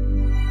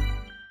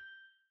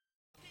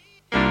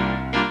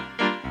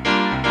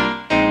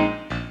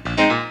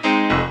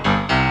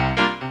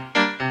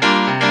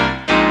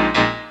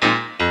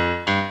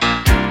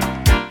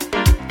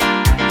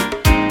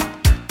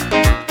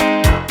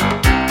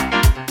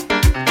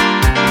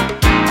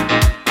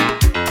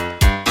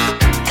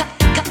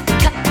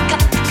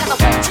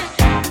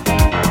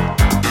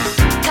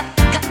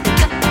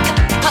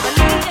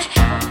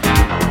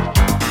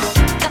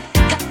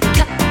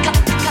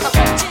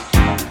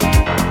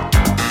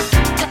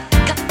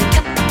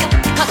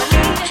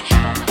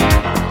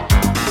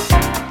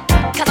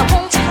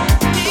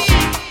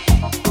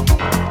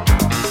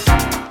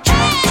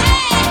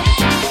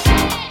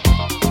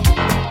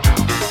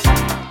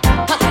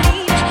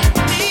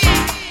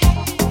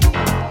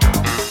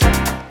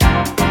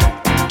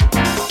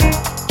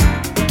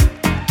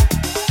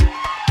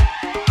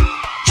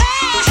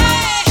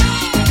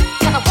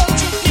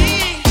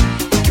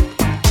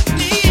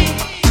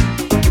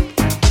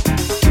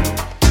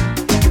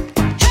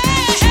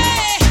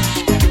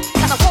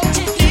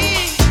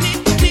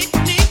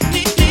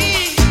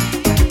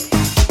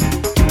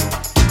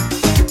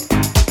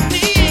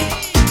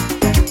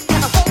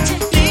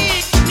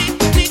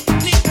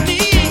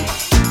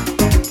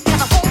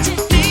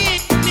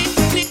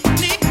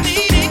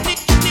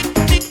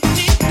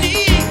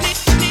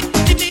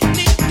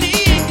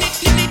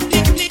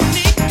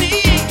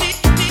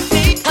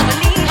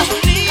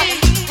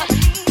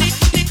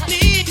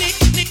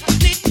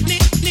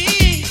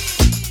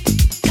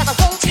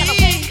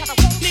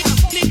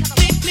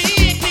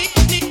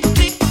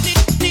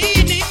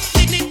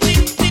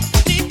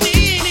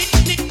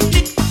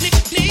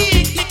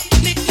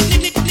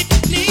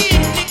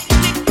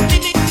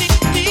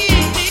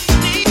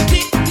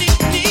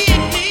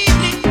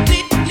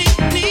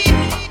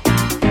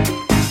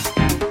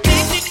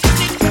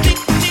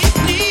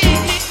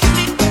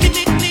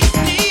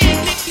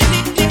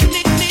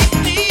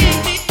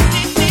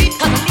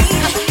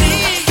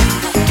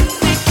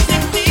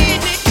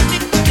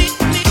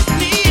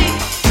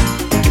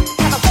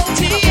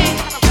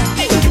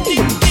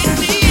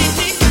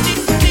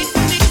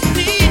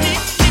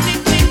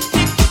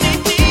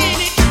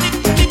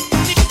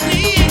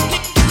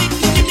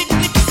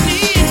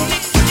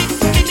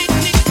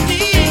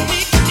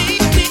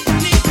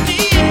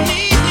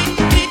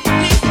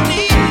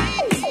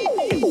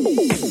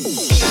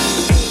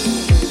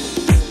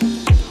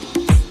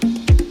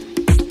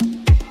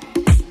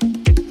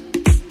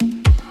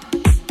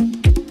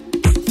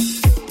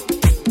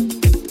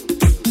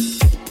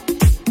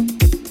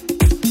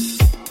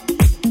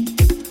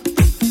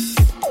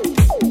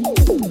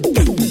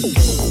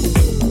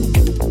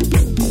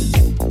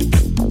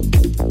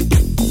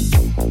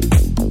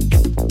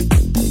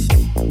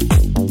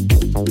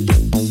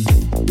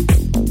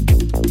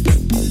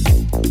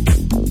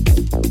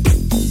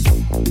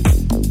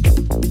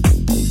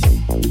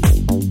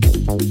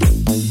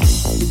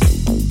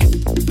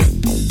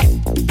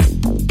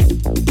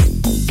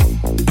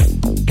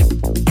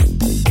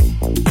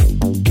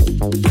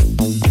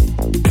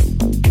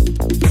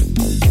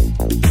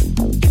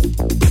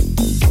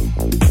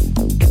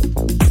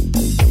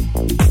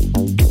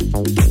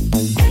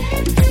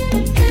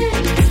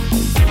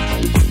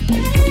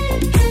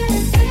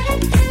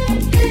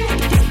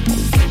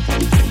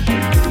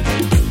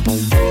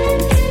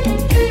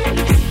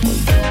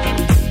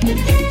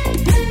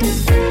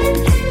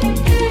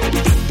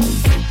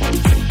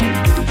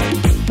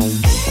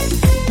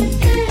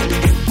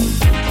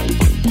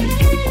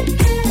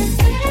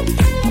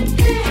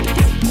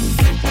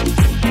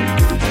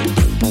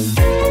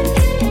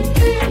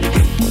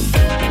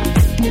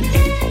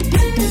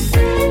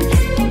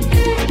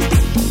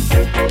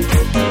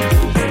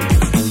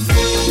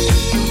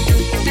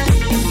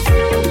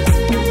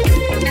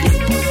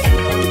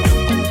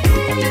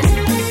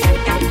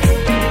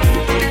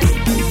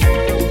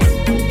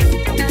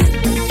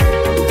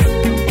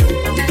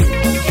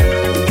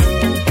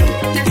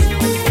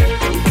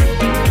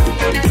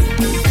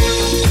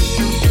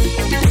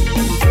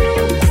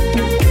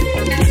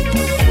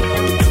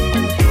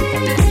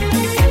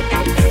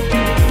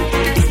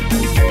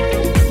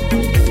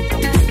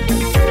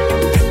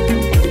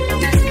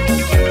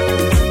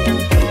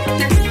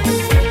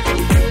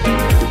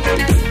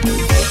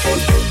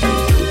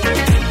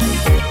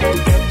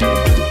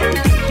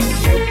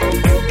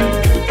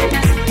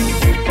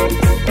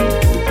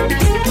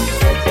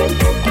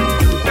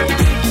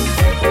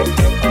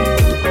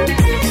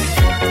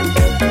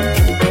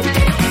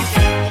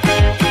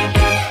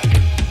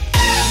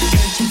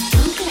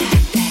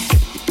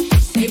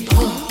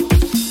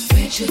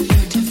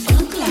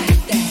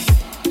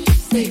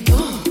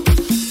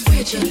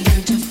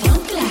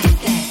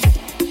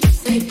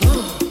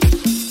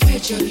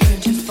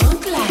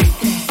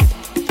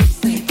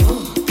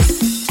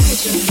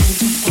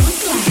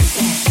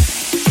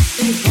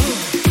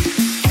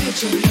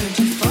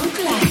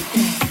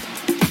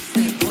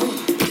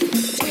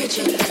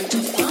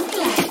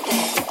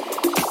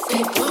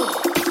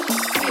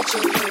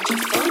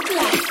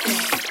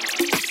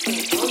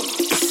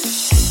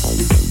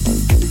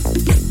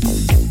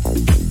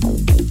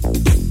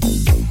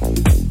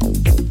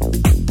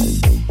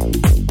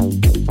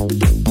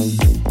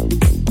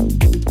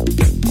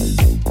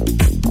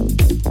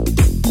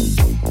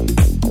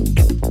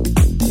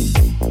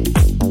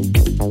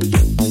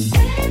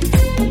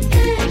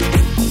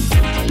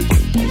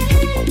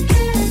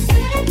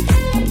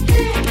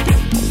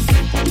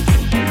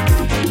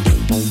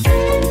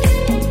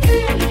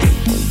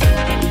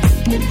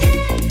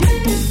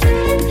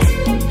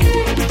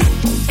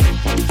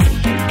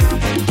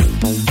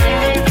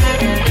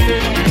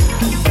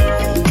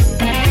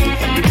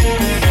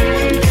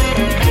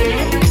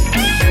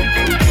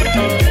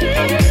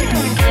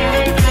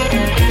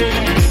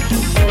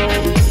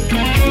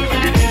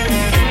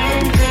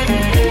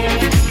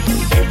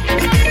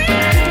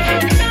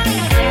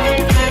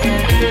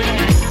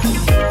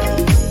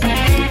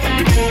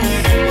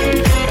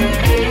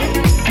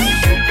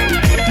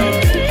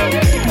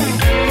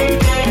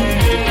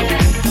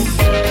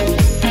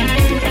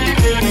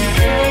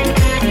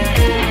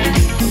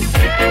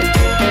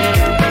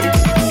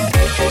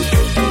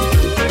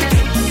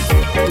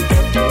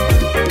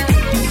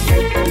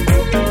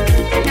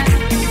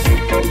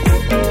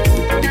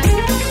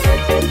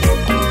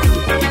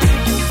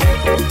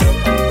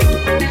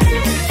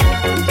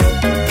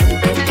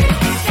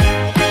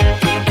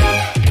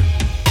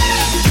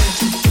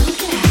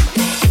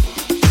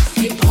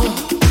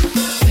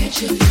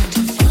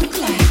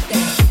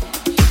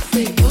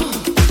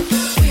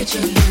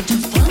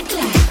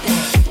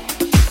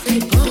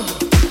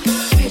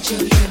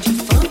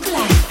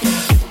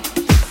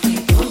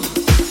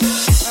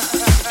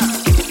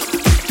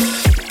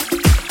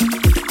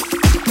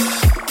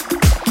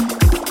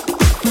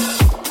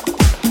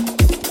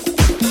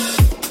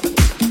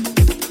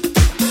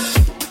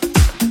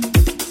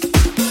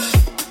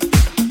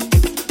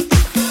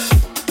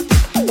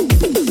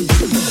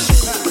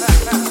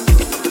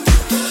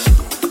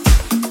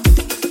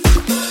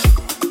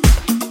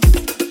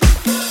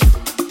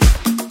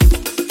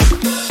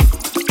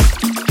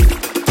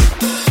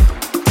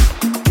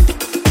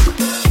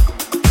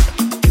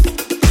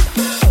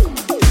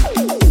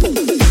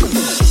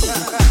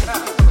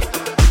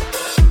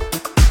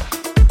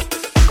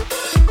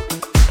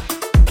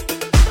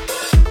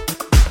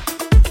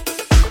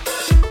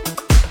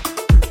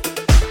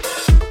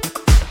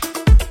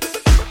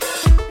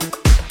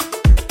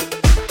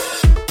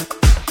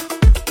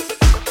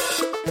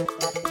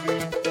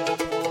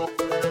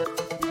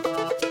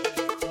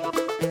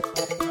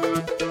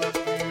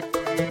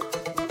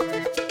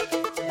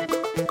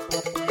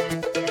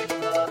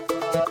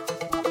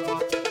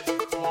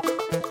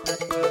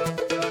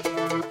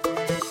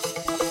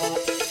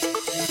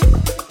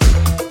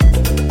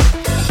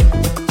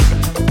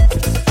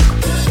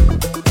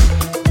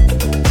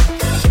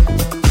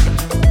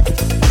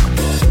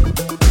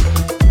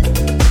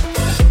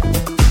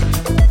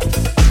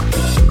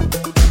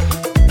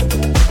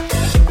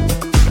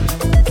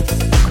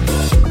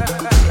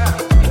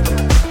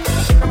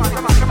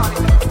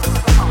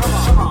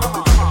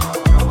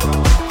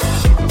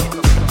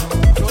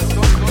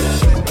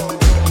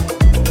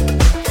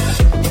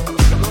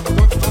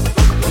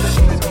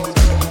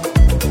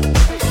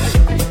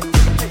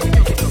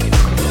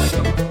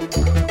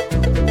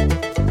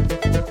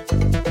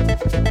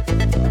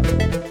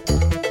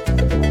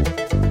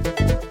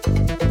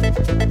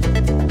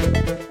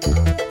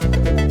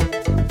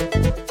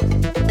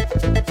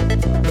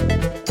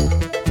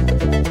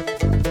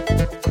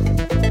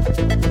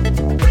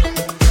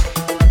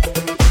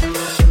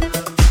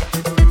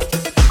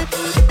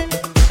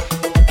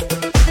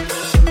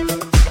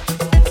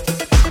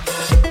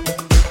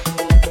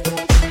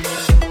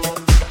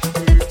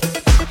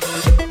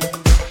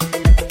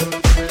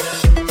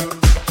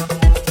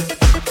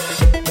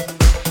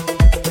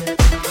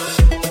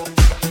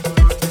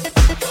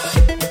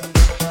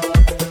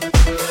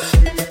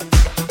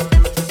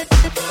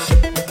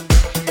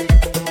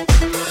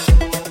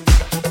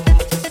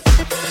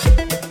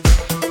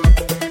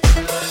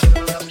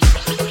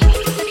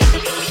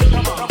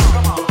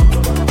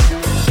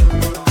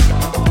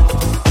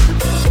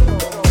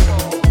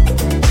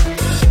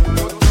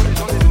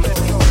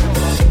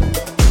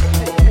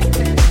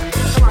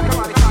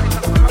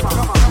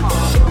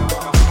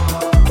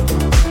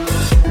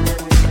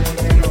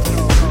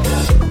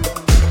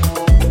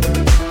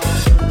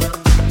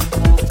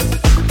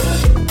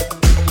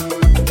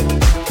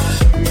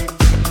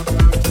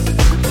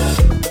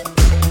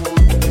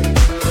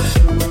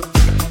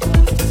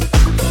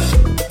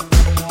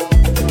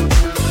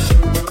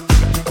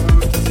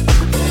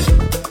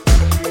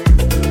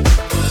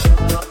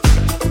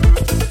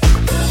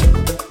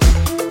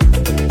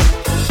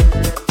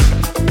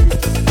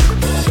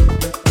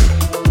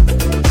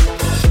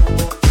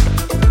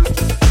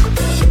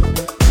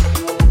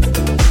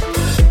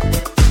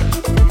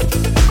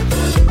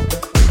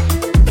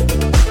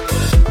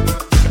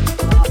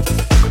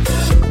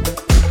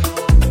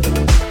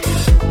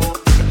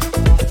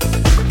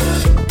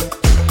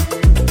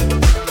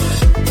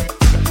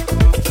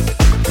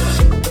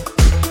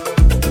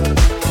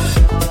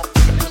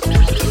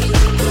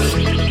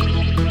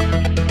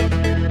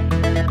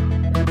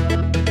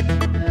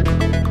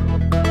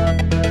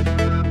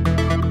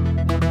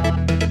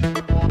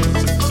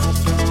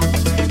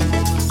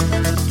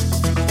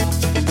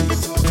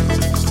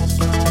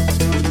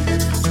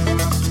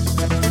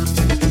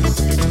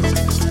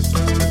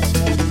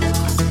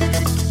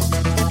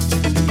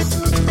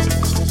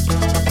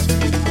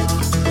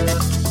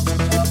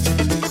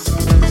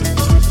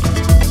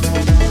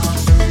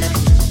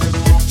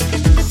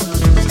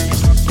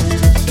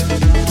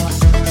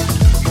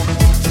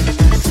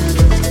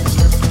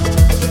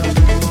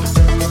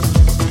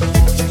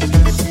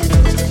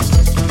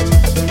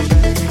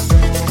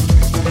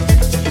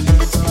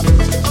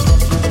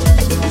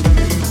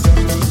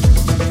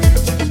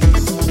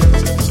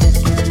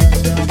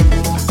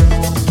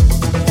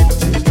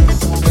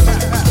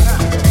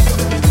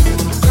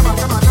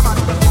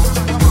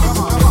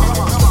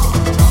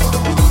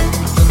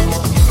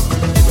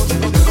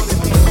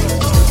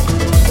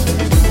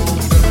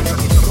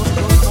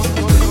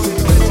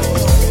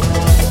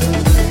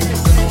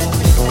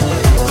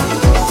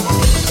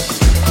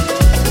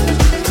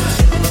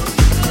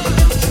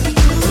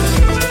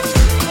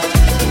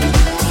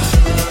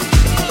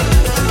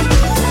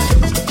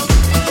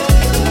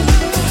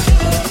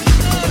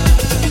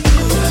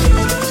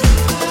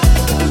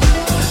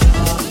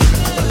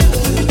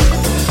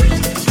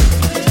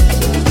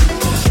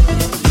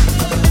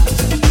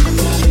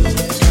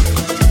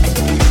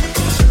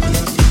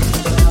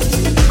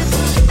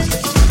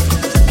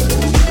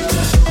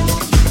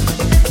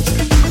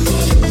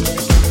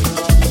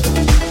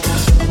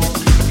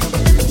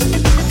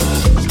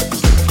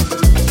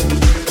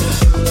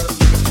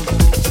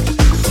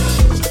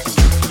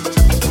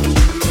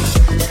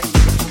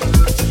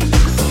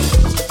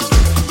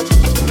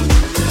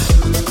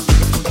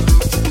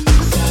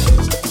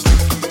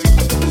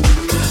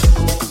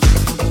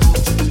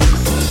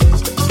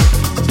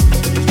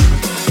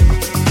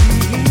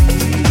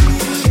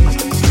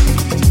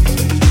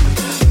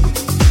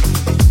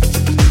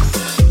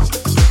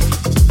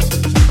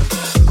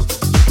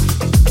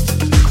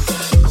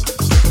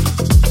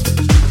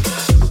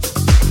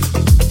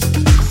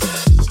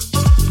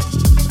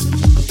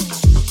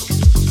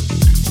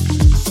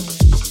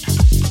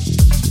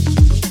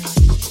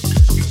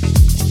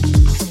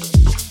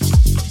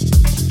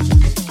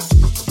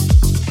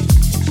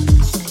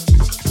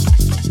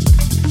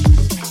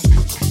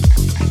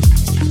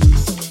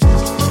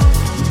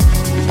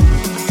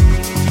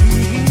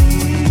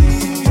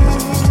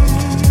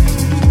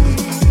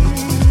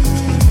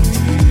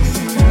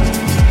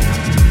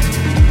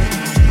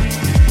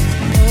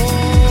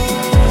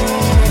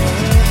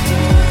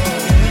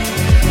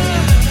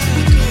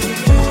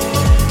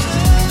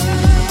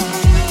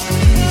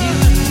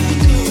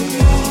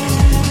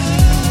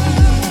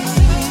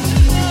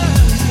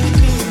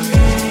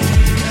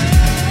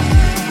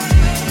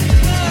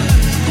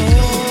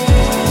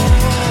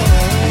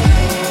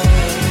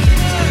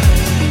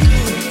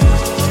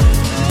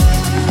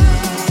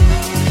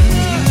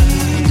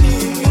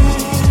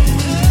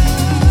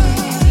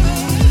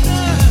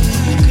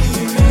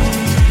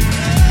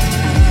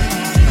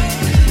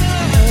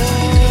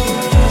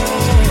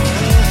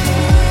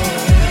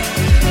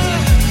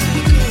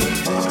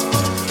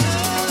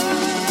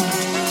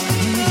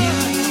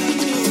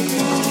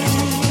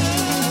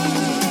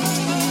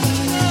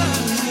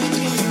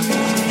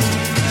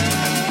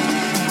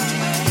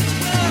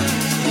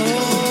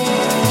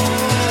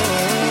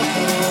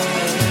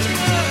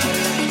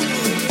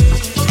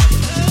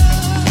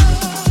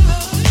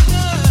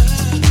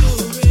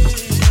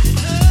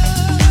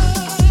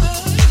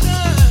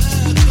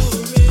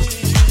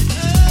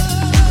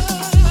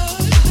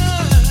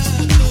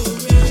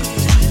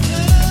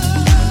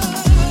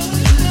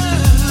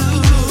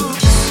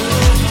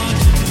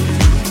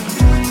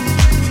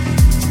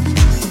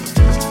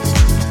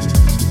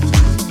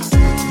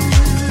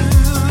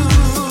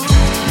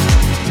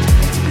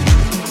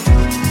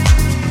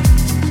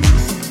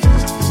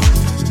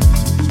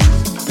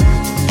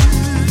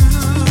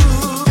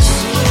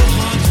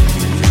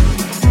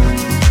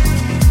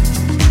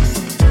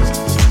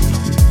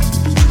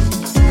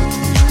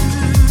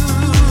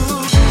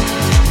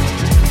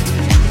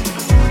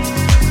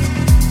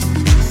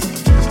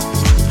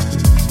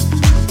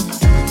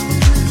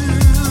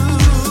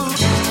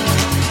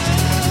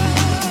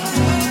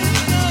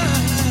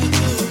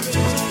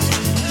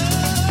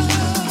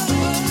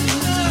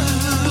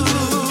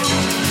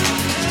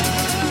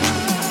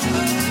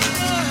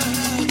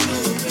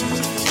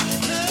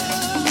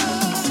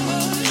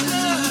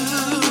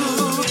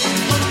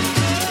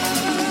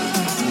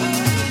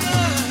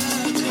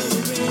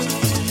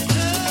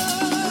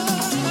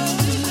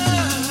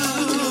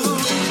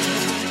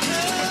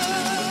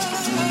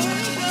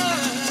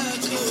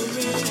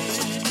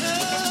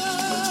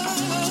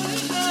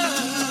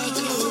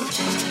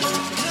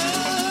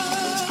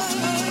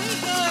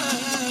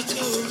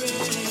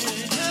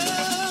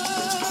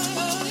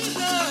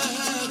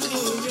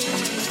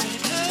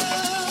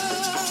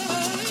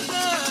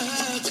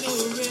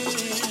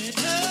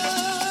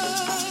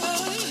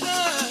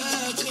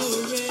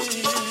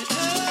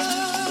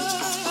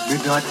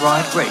 Midnight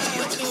Riot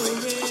Radio.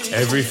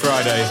 Every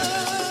Friday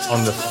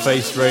on the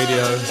Face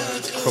Radio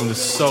from the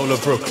soul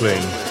of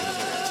Brooklyn.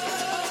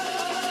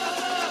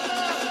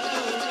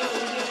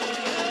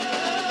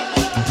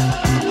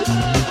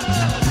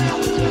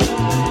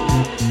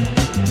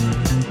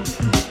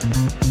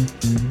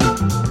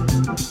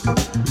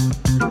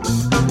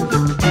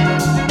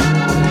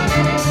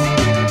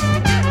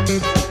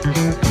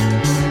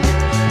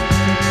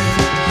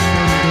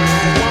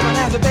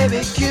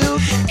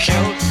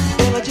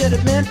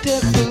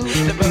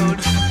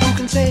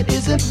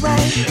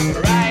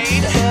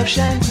 Love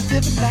shines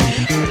a different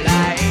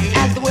light.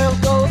 As the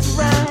world goes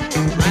around,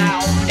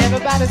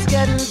 everybody's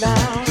getting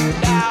down.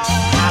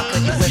 How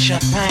could you wish her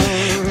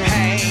pain?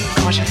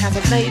 Caution has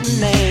a maiden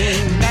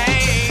name.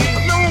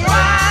 No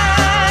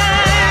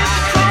wise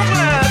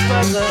comfort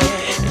for love.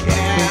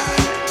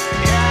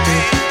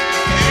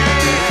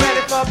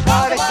 Ready for a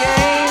party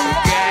game?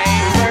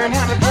 Learn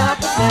how to drop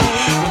the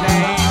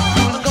name.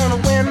 Who's gonna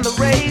win the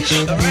race?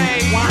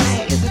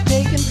 Why is it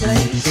taking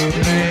place?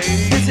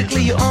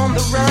 Physically you're on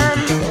the run.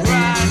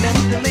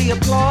 Mentally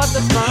applaud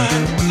the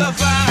fun.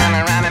 Turn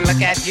around and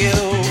look at you.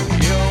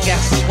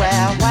 Guess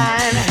where, why,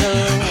 and who?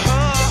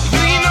 Do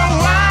you know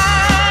why?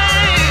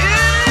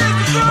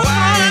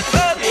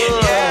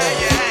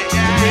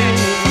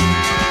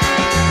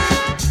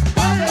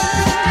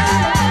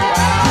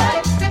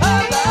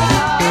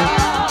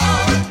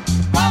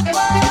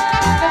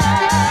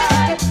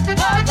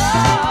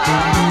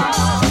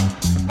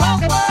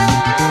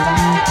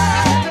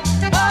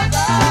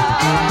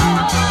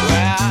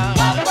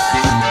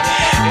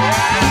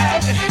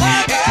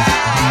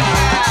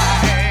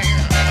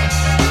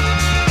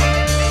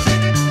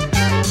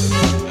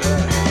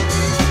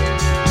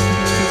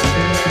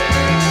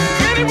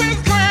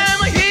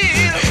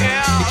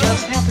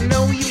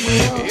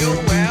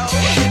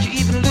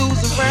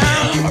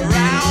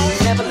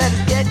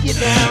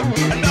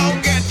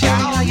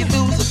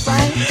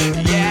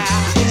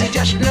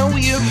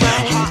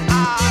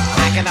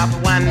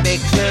 One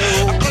big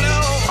clue.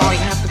 All you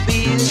have to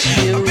be is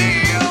you.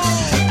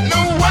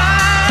 No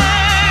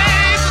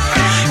wise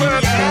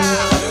expert.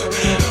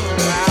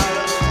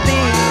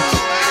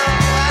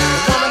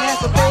 Woman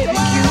has a baby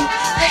cute.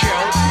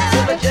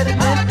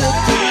 Illegitimate good.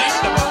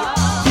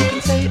 You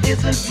can say it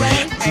isn't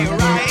right.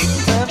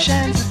 Love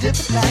shines a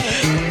different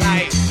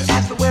light.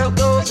 As the world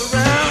goes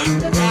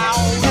around,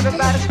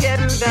 everybody's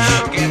getting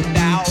down.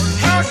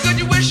 How could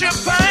you wish her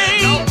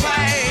pain? No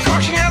pain.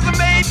 Cause she has a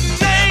maiden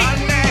name.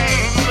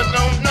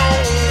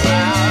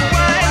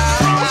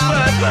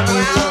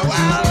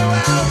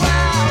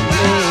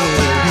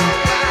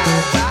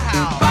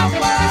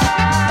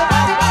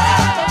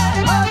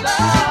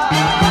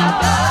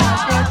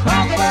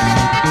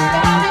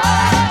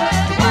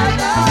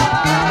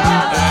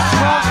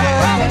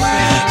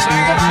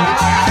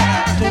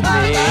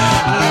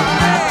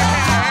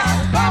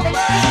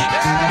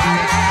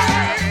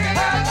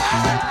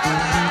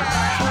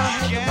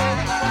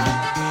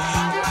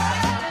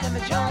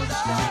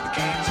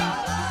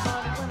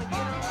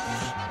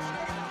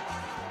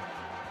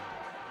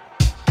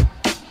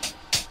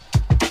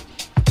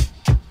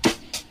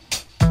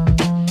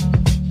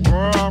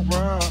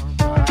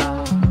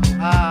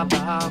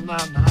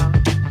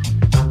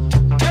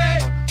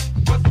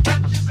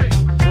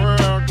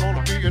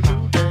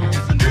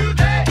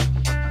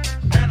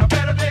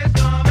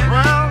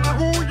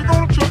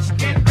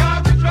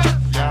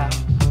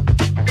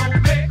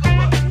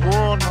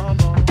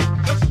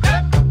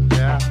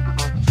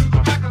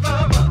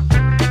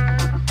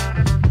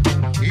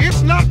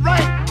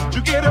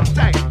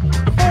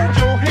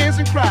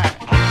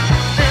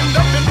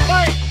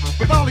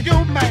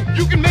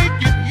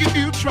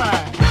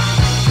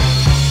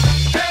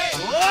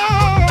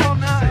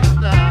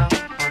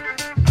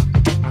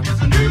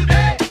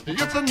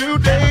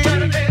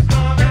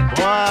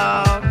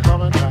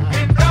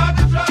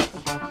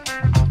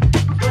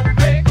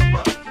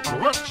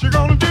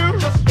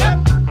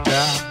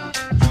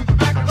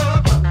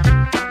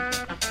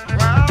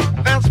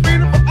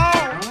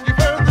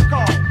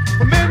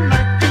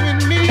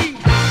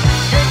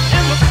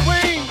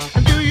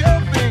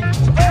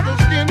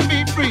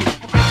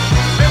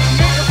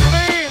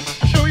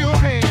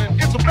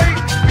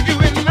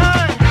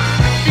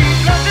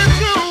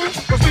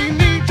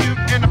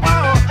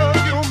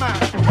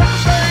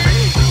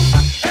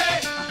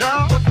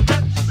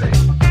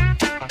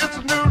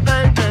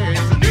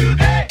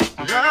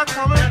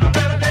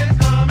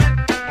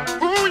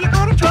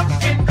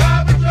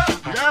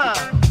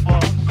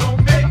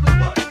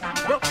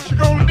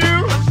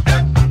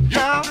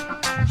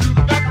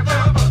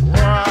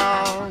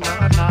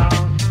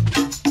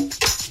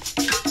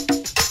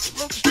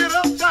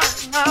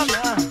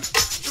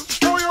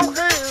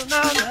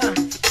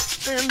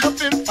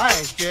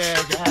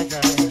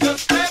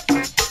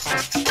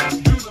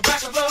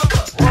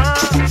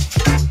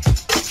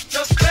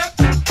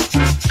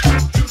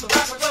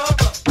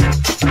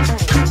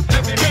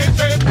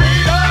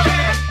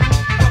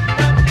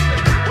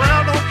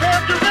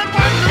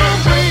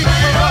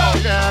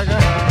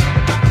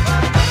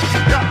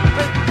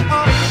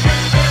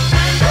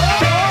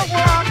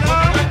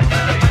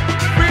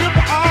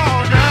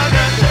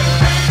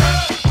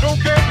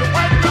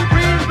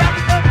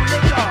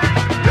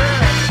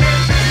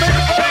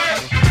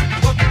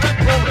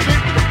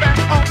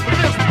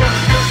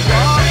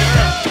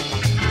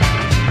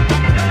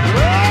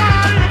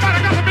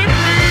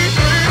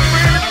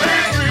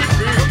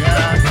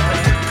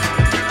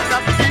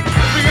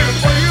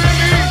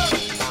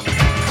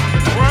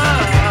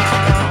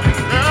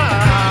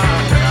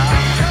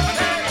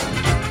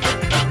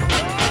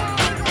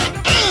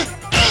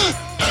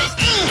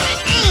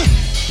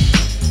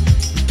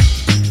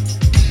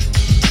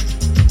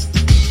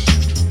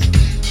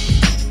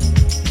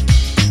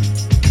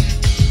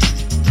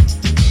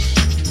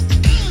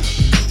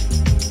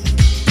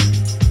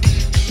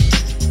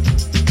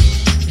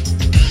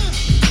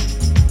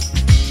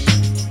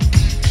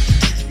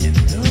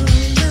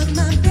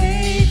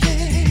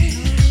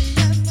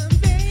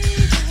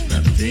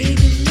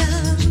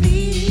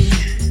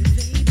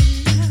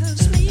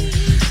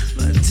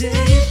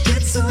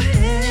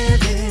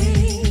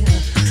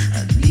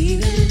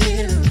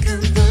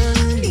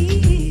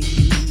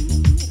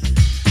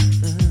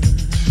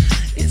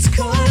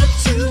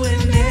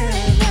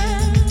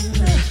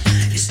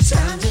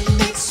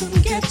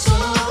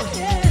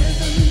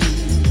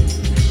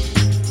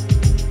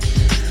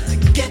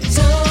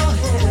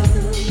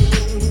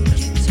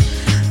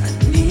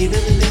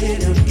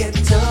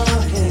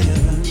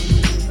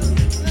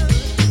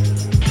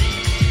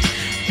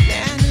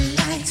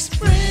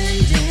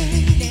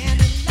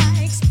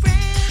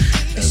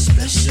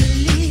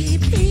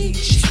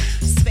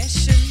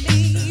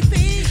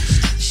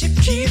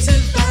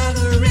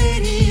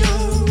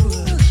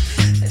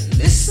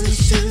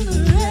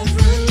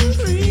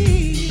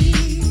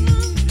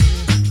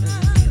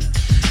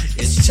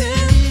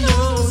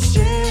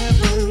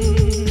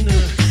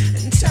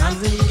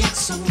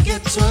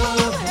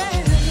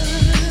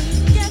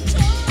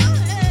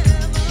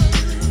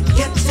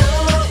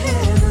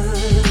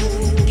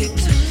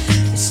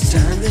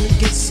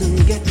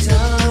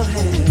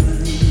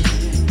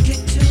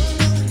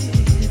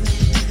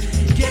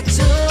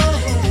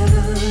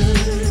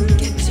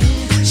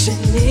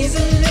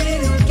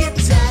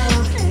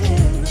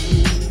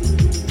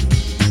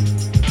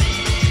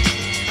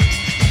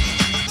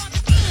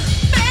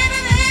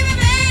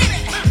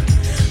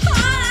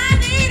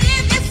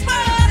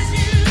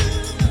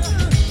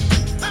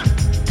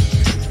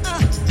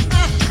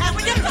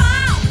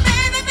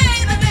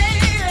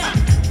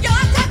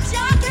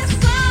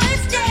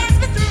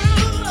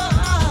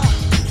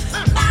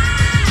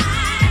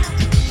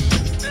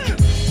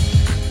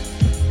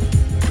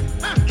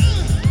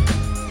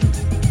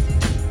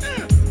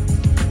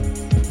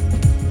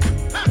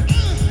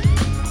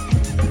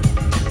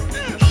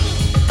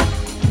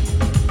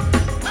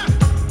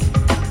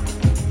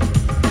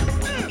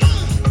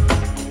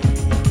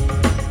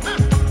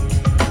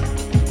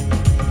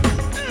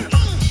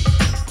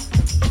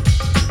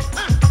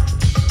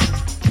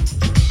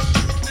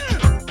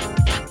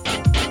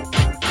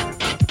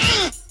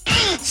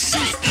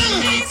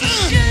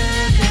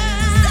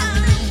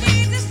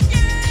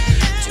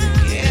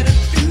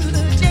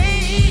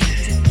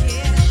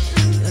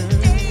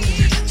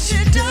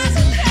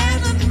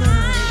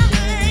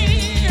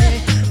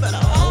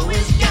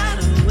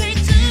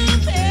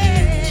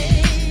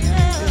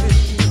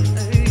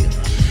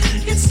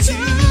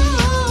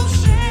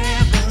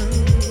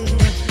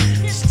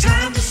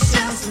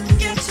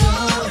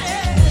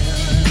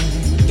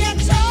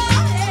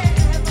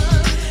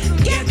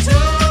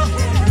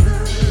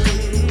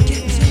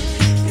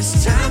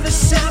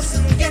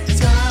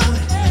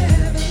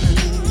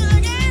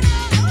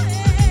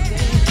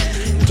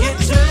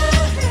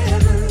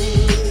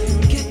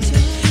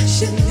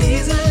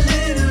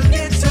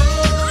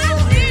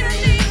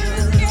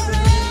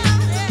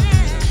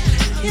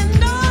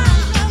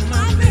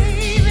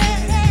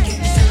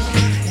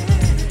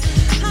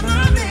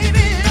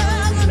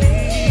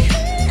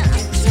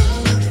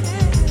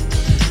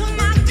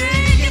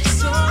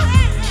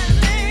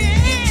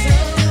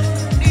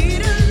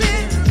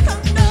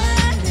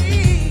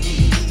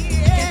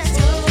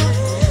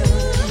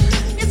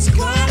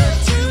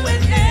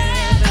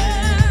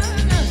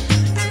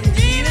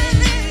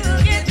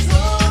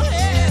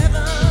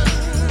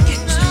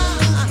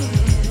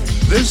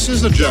 This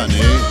is a journey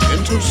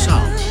into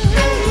sound.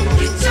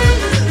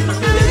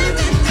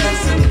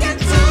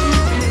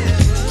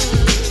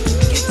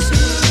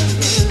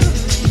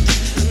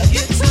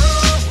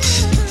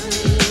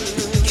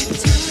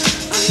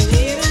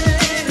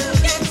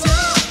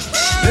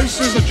 This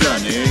is a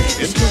journey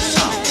into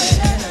sound.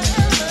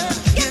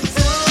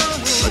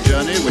 A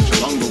journey which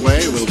along the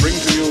way will bring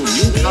to you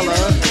new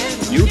color,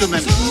 new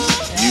dimension,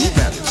 new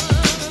value.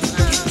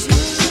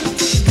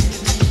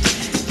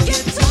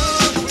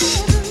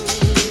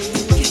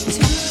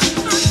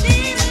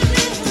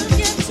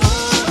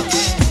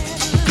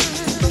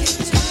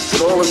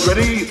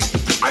 Ready?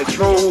 I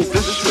throw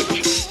this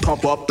switch.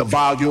 Pump up the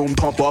volume,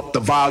 pump up the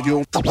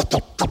volume. Pump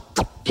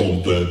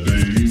that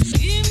bass.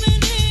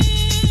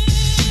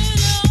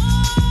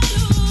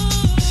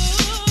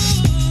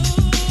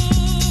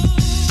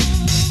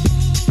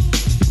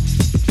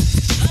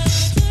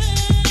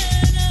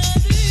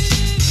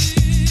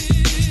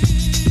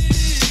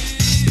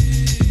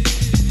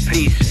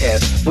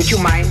 Please, would you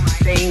mind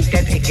saying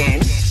that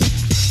again?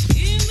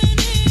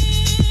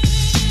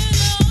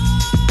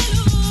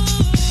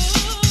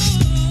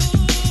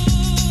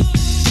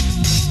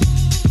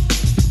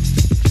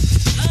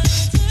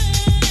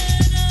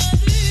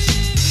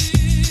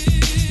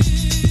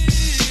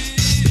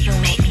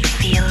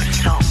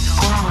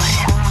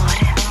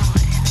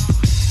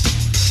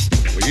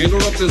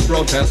 Interrupt this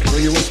broadcast to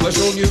bring you a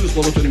special news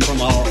bulletin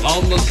from our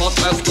on-the-spot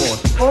passport.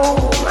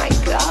 Oh my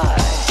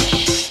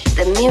gosh,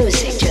 the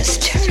music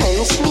just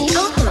turns me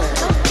on.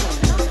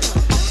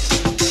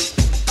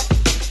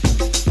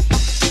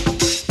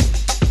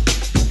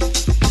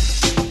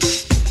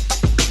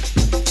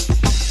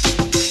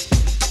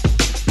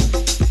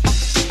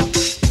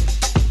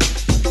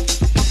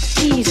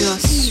 These are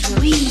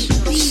sweet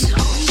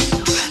souls,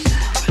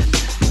 brother.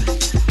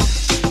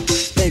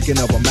 Thinking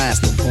of a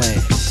master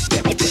plan.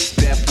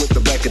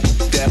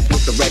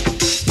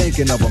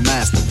 Thinking of a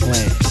master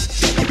plan.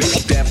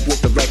 Death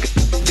with the record.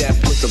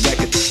 Death with the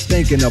record.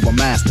 Thinking of a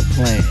master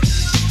plan.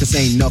 This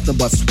ain't nothing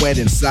but sweat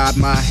inside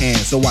my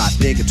hands. So I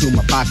dig into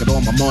my pocket,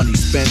 all my money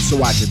spent.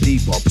 So I get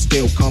deeper, but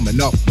still coming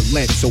up with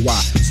lint. So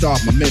I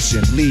start my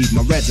mission, leave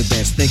my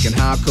residence. Thinking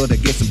how could I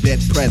get some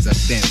dead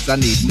presidents? I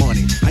need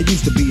money. I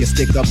used to be a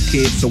stick-up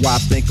kid, so I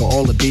think of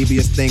all the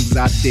devious things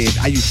I did.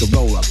 I used to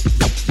roll up,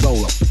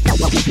 roll up,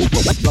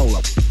 roll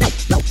up.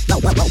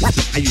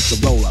 I used to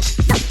roll up,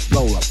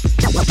 roll up,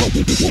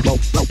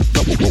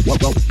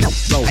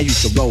 roll. I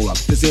used to roll up.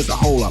 This is a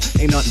hole up.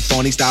 Ain't nothing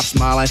funny. Stop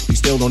smiling. We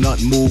still don't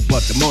nothing move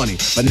but the money.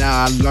 But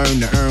now I learn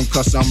to earn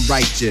 'cause I'm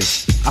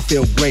righteous. I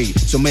feel great,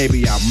 so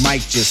maybe I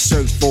might just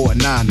search for a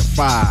 9 to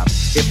 5.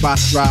 If I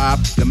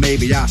strive, then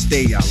maybe I'll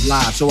stay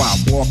alive. So I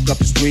walk up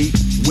the street,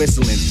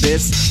 whistling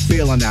this,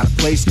 feeling out of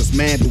place, cause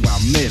man do I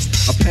miss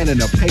a pen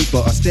and a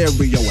paper, a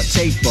stereo, a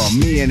taper.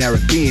 Me and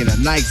Eric being a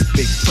nice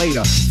big plate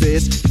of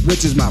fish,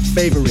 which is my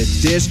favorite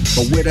dish.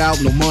 But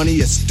without no money,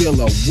 it's still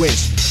a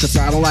wish. Cause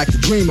I don't like to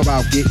dream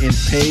about getting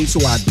paid, so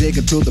I dig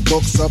into the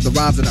books of the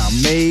rhymes that I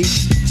made.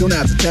 So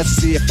now to test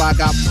to see if I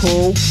got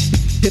pulled,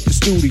 hit the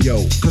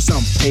studio, cause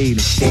I'm paid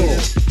in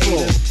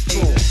full.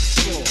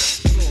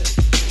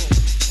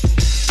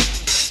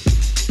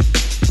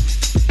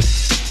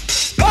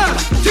 1,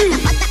 2,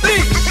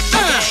 3,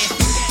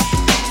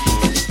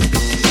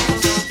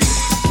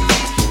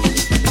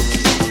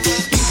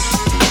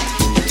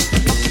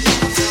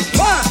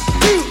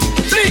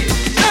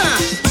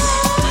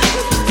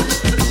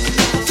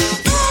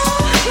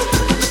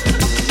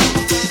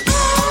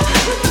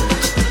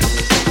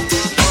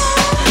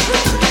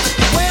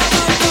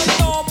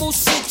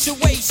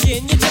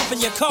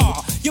 your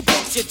car, you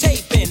put your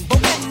tape in,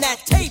 but when that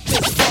tape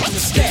is starting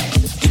to step,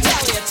 you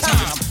tally a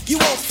time, you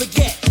won't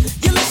forget.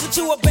 You listen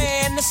to a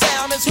band, the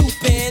sound is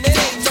hooping, it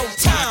ain't no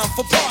time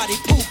for party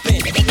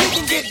pooping. You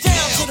can get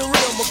down to the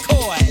real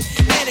McCoy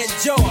and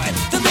enjoy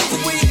the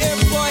music we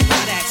employ.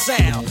 How that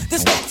sound?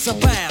 This next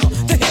abound,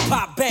 the hip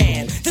hop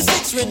band, the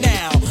six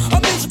renown, a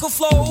musical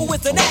flow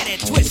with an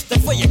added twist. And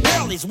for your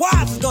girlies,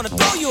 wives is gonna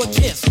throw you a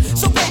kiss.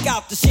 So break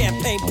out the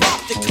champagne, pop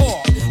the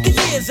cork. The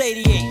year's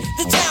 88,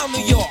 the town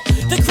New York.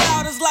 The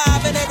crowd is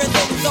live and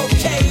everything's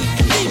okay.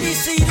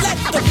 BBC, let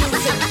the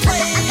music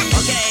play.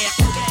 Okay.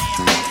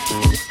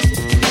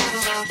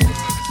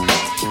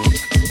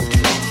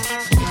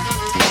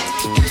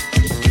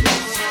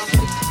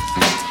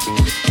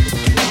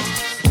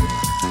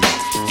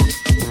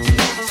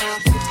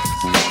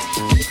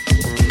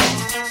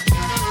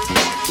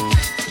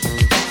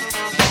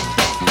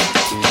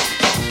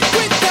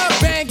 with the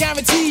band,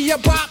 guarantee you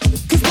bop.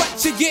 Cause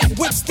what you get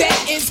with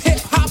that is hip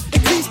hop.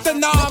 Increase the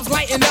knobs,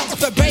 lighten up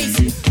the bass.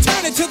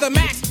 Turn it to the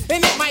max,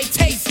 and it might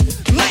taste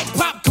like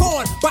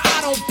popcorn, but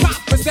I don't pop.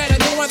 Instead of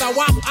doing the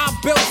wop, I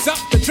built up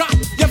the drop.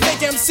 You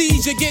fake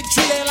MCs, you get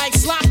treated like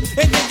slop,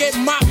 and you get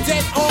mopped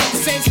dead on the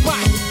same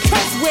spot.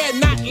 Cause we're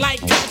not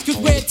like cops, cause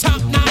we're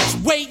top notch.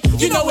 Wait,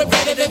 you know we're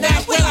better than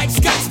that. We're like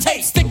Scotch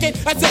tape, sticking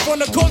as if on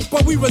the court,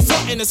 but we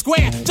resort in the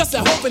square. Just a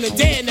hoping and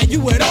daring that you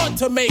would on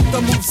to make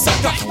the move,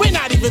 sucker. We're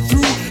not even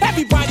through.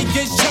 Everybody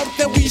gets jumped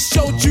and we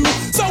showed you.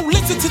 So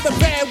listen to the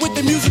band with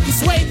the music and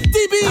sway.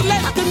 DB,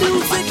 let the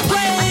music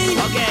play.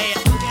 Okay.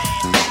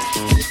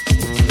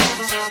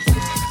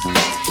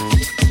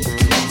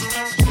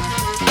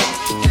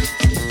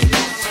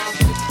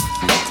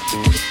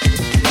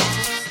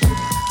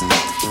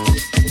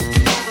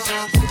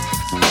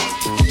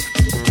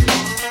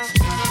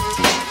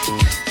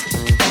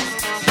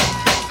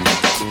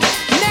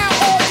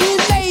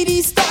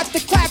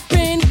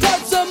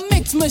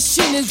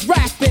 Machine is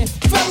rapping.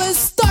 Fellas,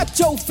 start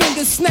your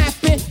fingers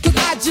snapping. Cause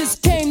I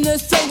just came to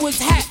say what's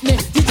happening.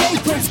 DJ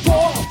Prince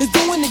Paul is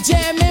doing the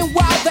jamming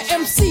while the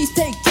MCs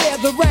take care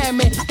of the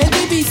ramming. And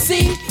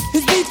DBC,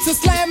 his beats are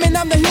slamming.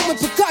 I'm the human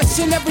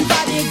percussion,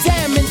 everybody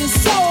examine the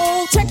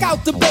soul. Check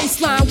out the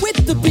bass line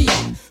with the beat,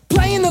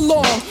 playing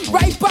along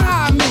right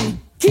behind me.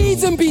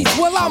 Keys and beats,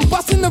 well I'm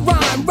busting the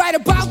rhyme. Right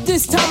about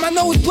this time I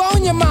know it's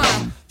blowing your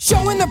mind.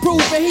 Showing the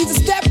proof and he's a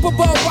step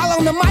above. While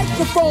on the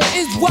microphone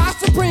is why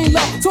supreme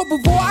love. So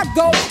before I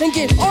go and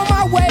get on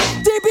my way,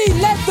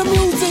 DB, let the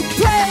music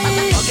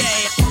play.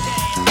 Okay.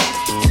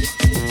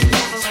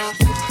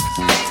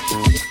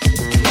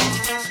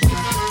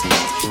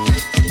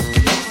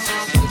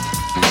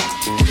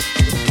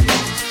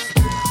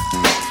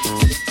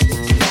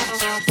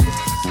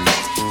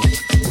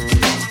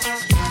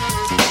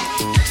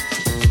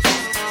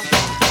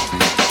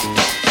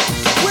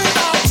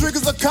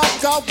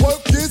 Our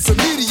work is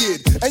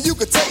immediate, and you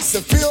can taste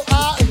and feel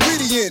our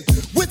ingredient.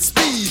 With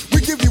speed, we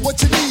give you what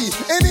you need.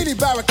 In any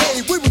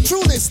barricade, we will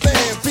truly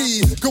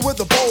stampede. Go with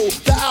the bow,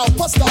 the owl,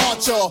 plus the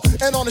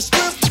archer. And on the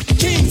strip,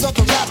 kings of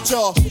the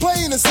rapture.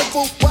 Plain and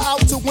simple, we're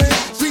out to win.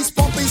 Grease,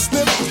 bumpy,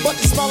 slip, but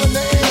it's smiling the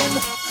end.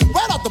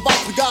 Right out the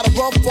box, we got a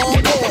rough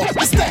encore.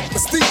 The stack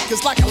mystique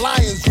is like a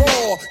lion's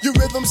roar. Your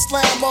rhythm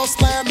slammer,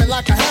 slamming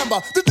like a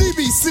hammer. The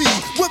DBC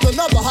with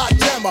another hot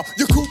jammer.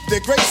 You coup de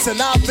grace and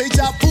our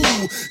deja vu.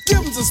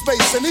 Give him some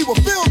space and he will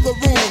fill the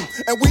room.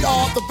 And we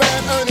are the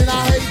band earning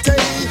our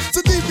heyday. So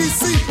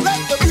DBC, let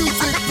the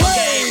music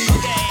play.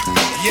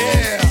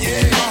 Yeah,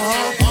 yeah,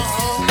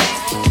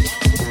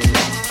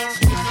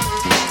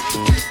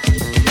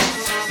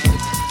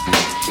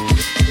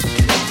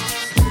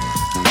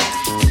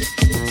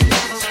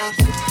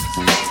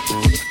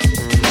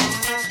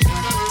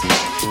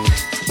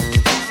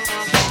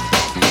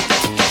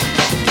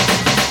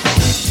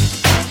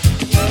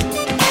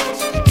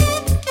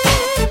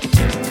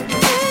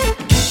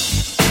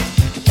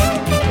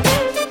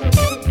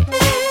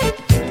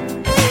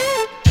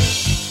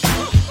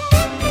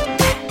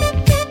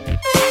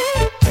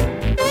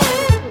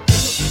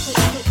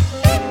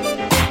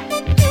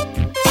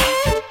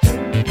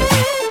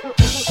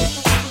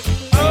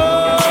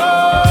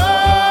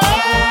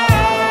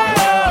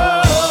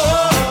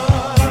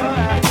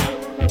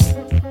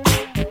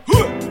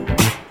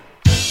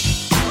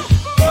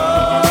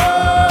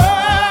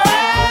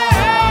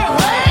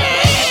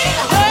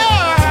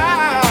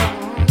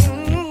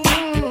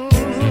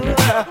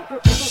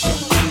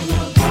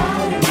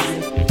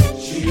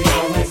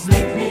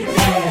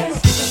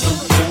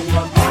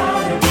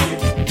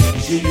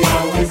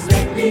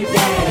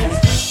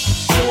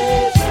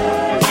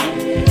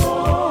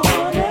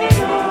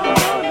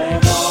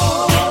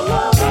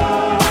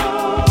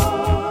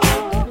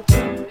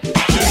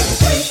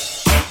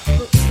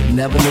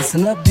 never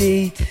missing a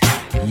beat.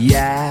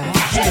 Yeah.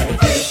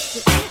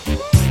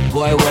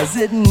 Boy, was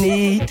it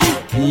neat.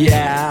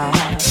 Yeah.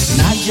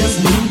 Not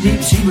just knee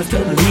deep, she was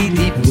totally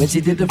deep when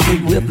she did the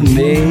freak with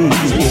me.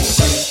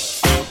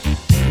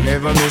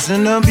 Never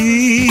missing a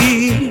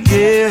beat.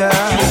 Yeah.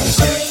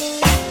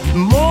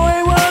 Boy,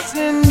 was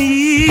it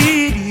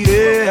neat.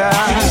 Yeah.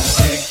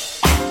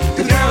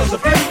 The girl's a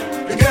freak.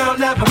 The girl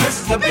never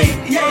misses a beat.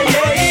 Yeah,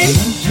 yeah.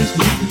 Just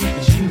knee deep,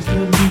 she was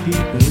totally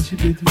deep when she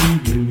did the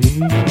freak with me.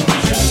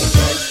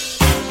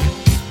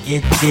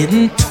 It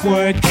didn't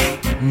work,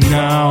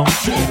 no.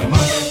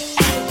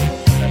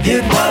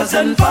 It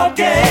wasn't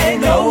funky,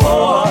 no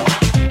more.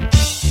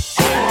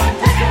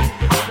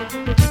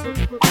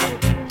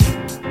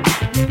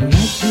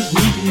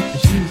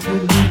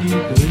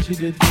 She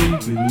did freak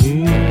with me.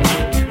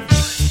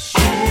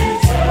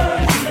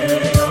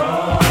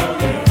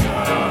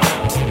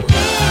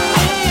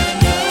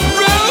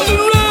 Round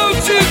and round,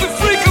 she's the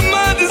freak of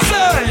my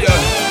desire.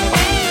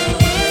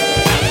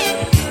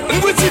 And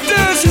when she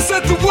does, she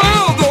set the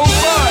world on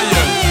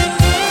fire.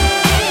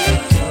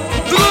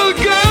 The little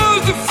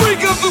girl's the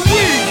freak of the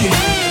week.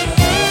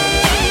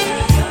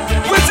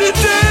 When she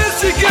does,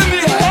 she gives me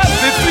a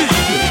happy beat.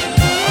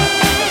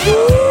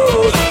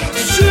 Ooh,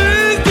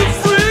 she's the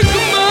freak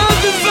of my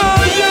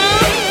desire.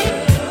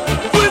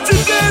 When she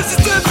does, she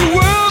set the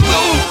world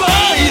on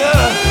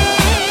fire.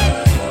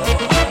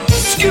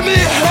 She gives me a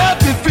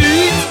happy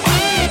beat.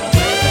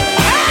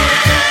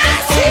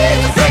 She's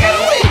the freak of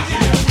the week.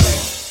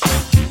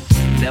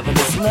 Never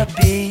missing a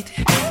beat,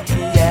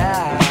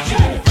 yeah.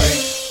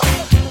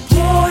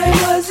 Boy,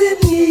 was it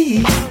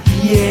neat,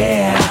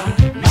 yeah.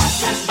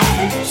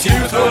 She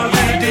was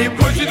totally deep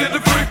when she did the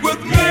freak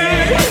with me.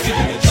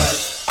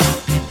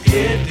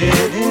 It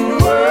didn't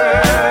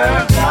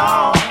work, no.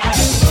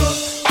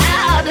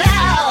 Out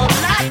loud,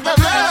 like the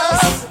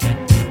blues.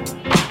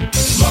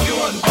 Funky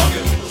one,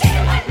 funky.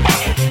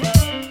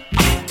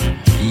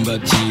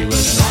 But she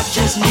was not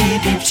just knee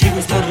deep, she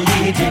was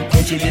totally deep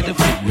when she did the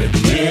freak with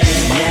me,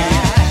 yeah.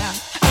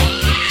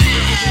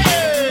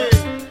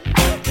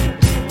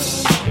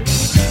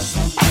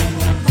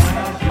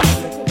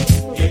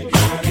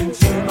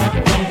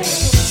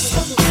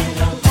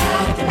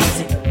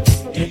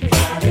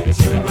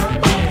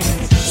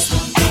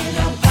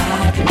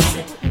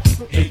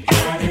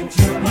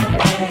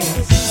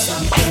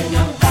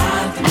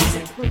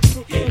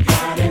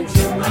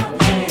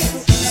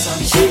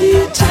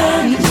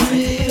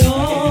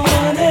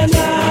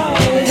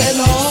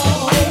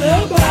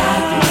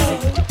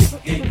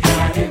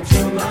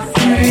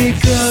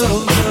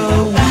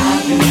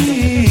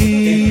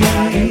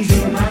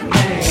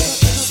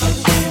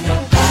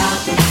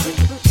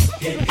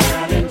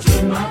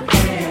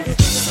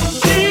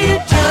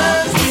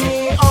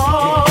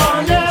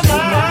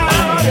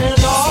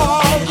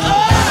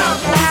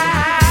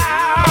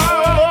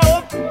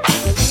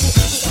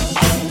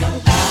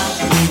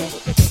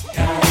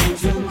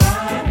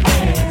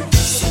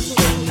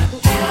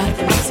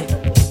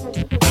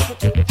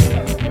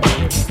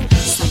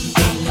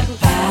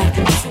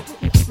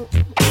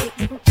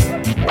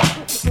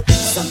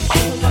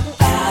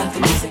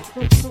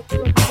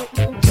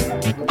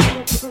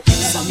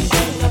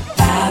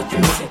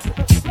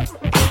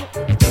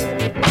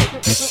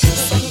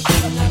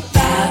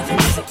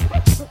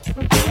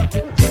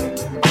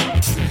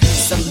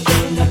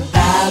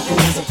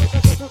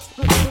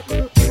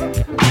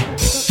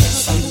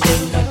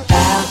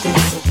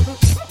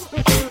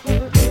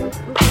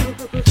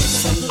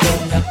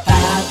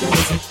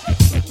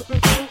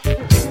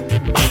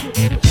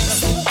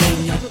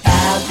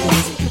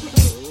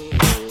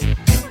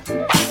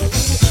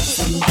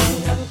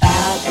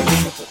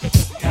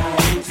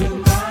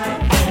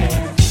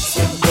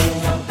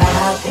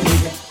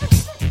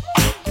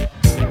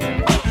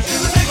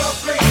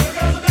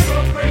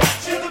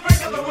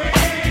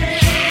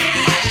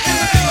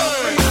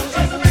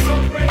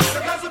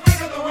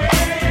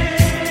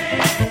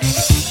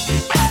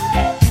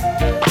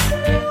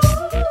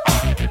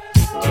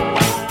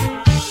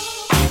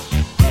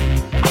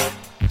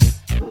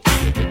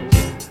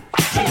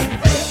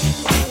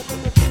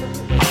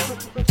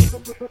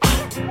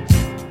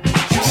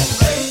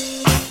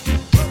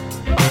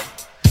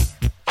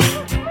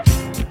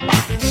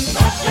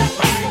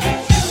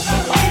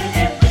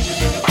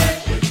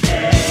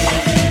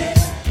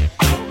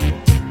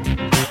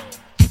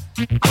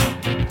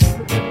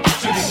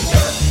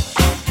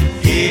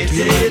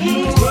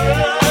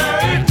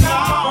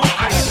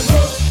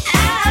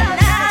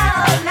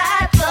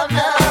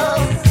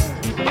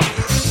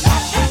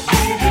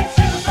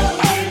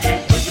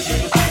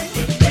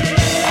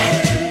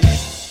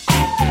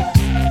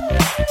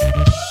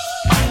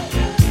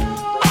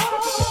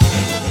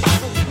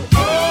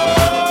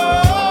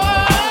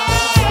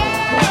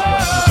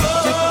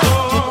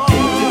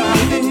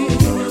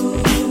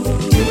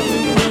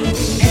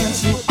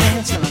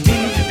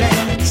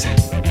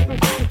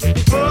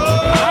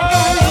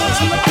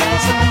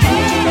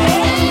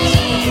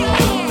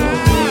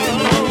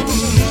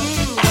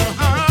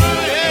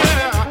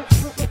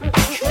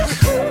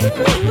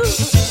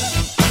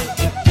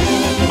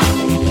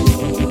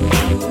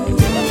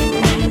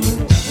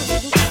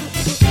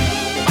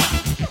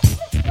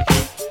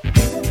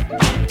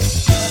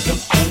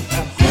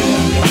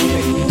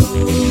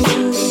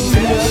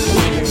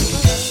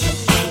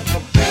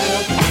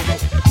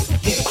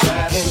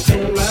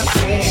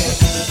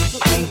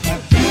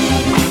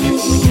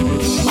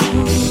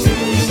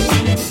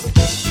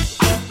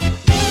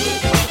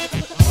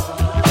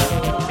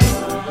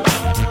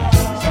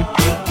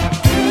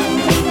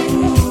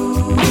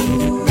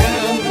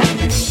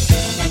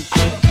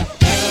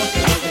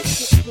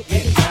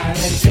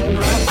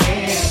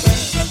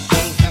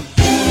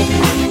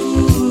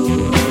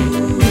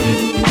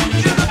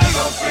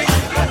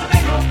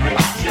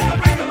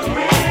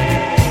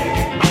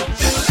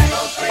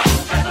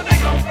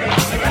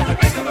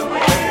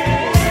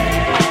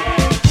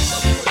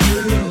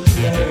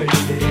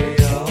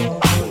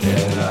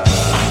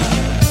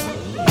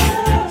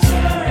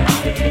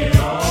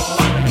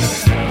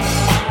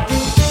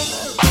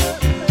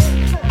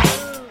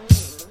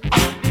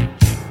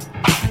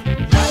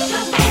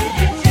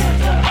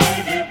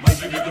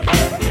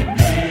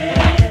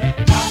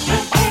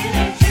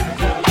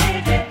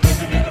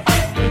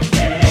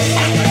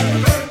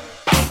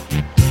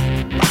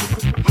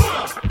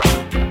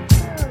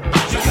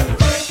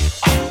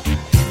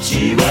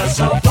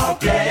 so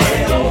funky.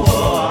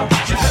 Oh,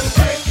 she said the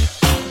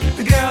freak,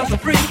 the girls are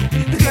free.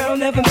 The girl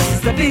never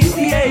misses the beat.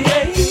 Yeah,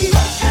 yeah.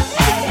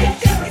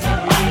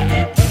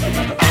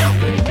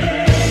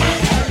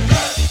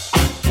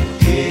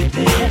 It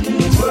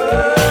didn't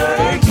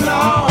work,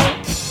 no.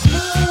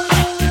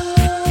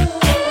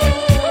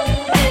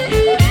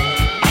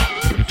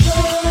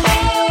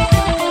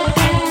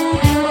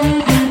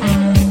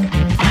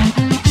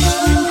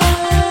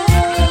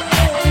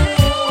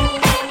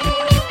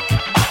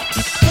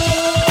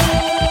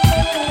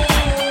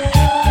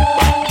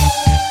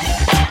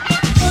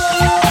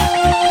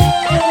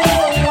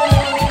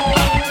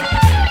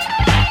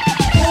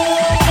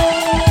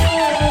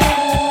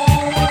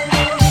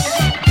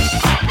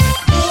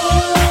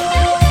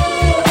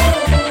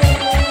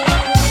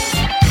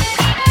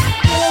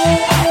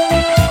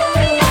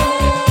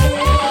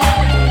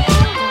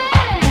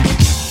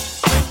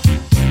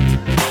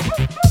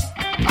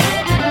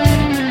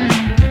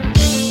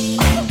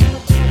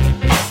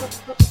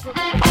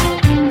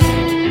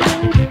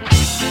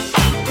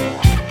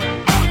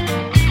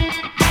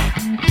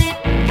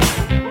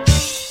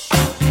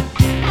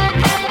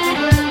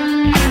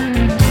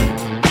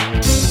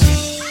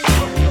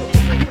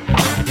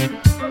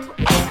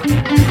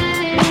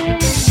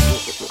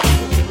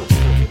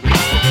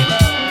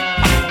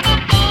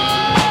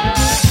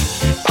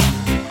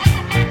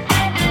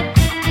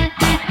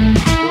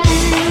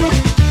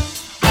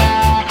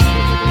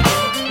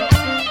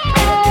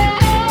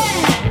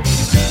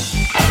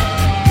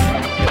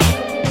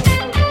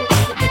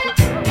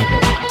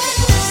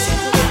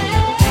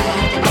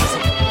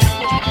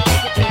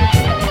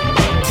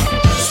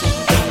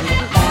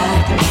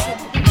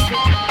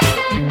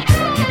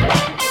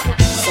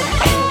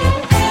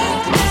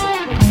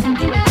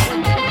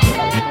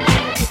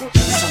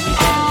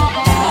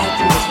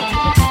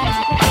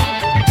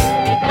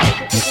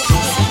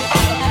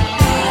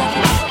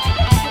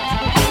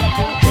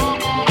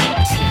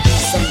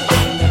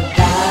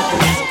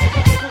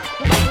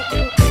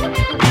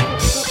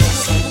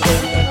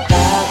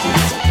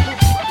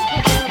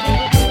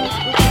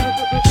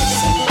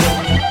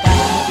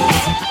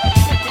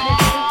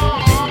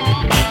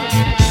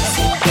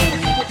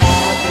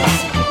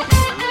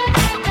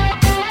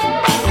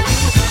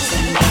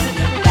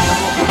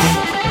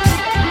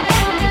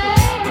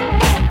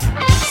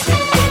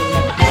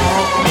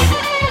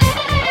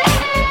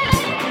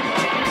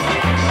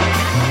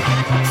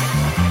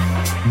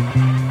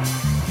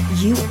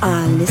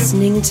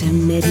 Listening to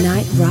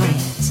Midnight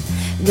Riot,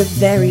 the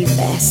very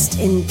best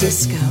in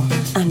disco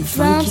and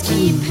funky Drums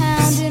keep grooves.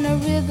 pounding a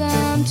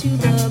rhythm to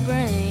the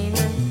brain.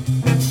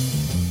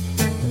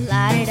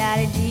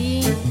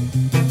 La-di-da-di-dee,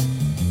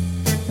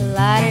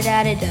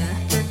 la-di-da-di-da.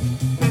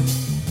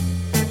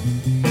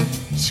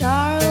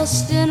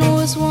 Charleston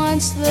was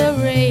once the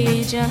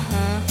rage,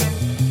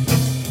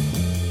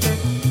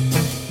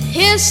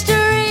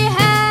 History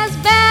has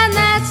banned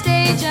that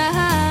stage,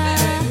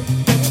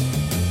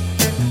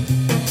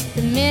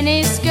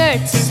 Mini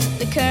skirts,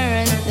 the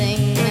current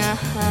thing,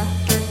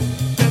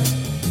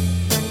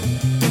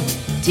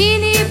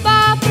 Teeny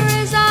bopper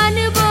is our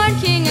newborn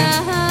king,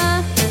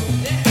 And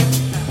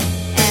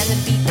the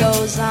beat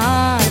goes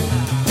on,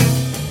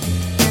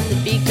 the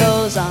beat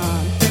goes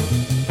on.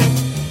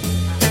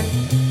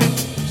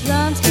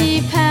 Drums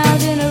keep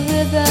pounding a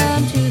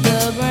rhythm to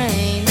the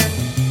brain.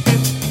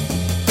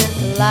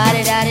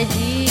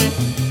 La-di-da-di-dee,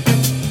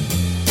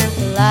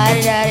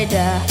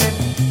 la-di-da-di-da.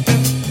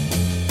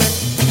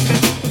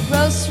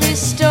 Grocery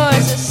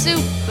stores, a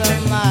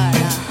supermarket,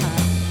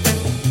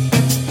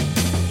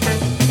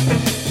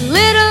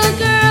 Little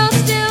girls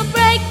still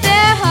break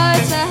their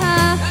hearts,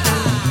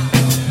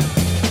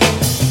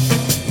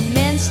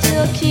 Men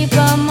still keep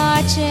on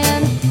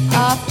marching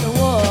off to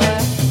war.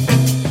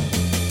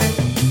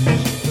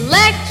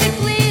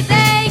 Electrically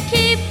they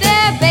keep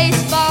their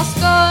baseball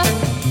score.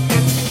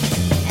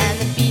 And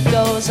the beat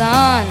goes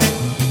on,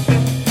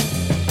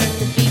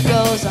 the beat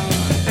goes on.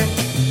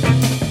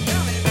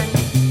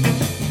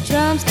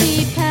 Drums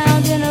keep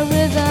pounding a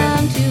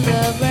rhythm to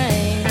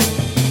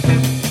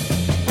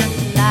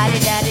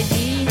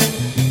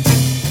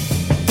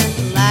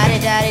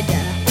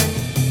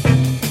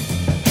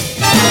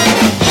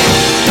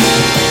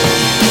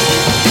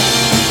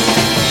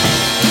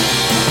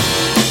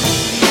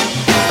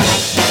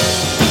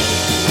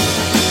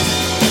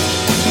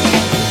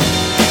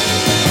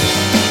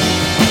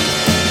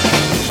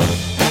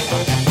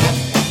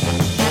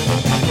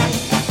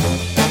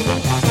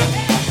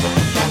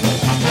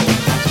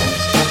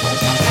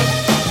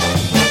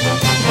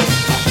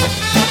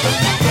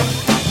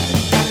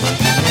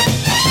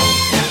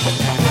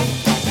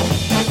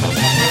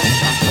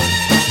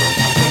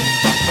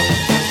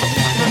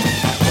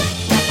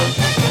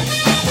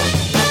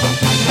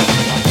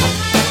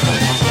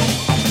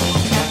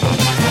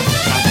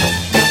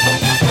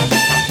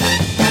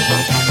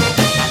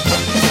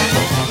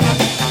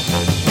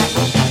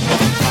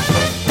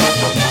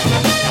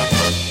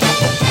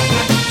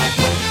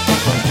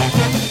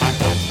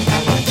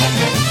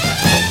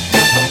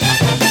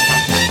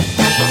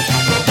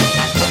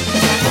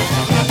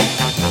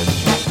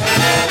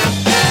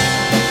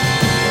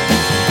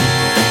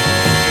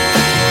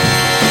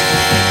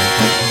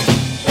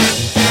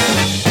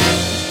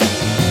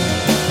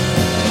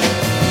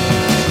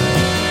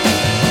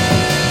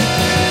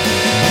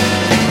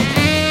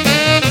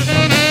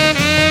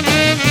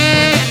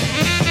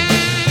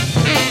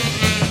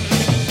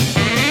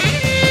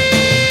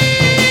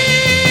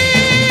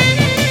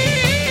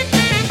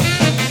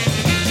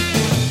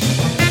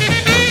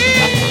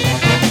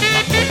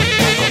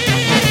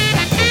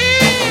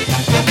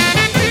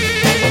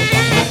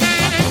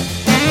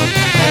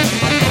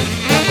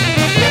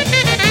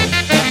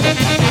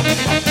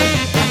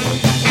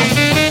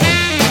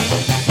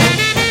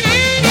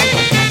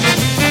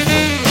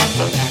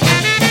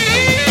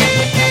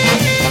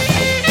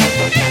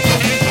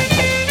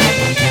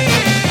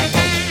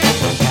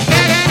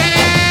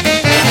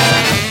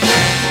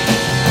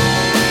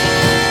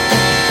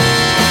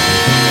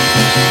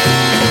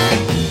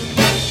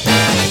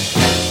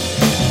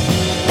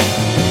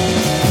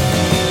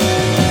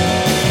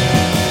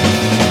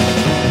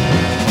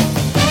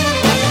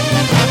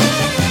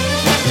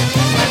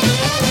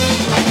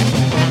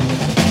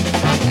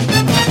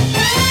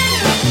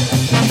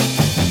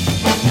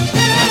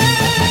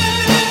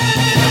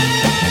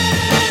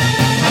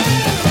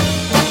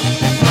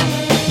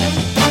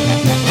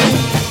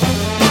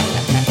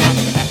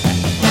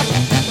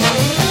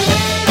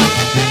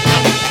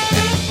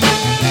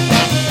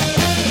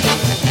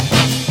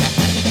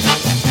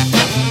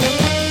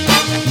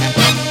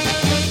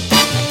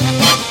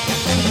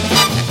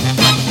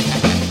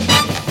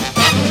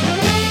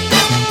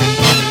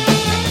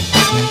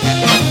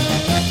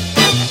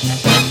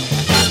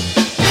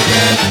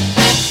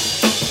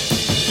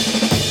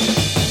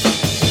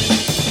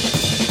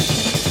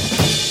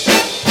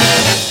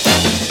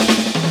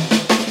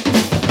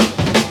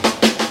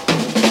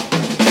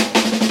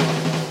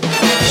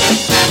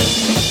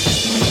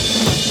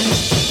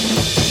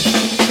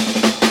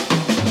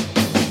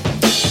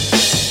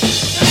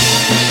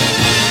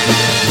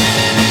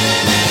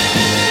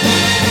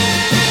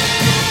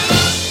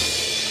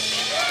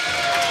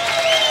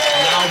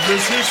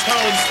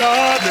how it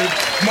started.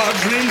 My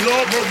dreams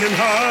are broken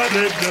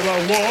hearted that I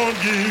want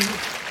you,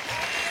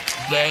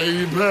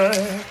 baby.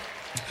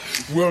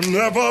 We'll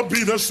never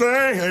be the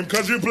same,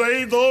 cause you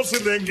played those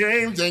silly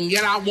games, and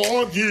yet I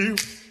want you,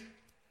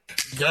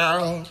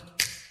 girl.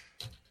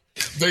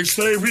 They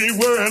say we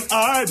were an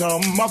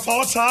item, my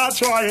thoughts I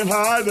try and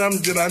hide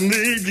them, did I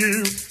need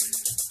you?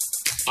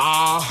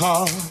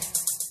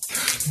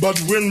 But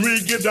when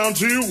we get down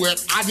to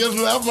it, I just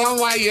love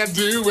the way you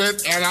do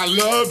it, and I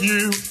love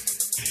you.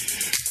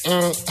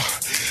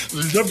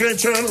 Love can't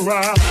turn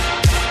around.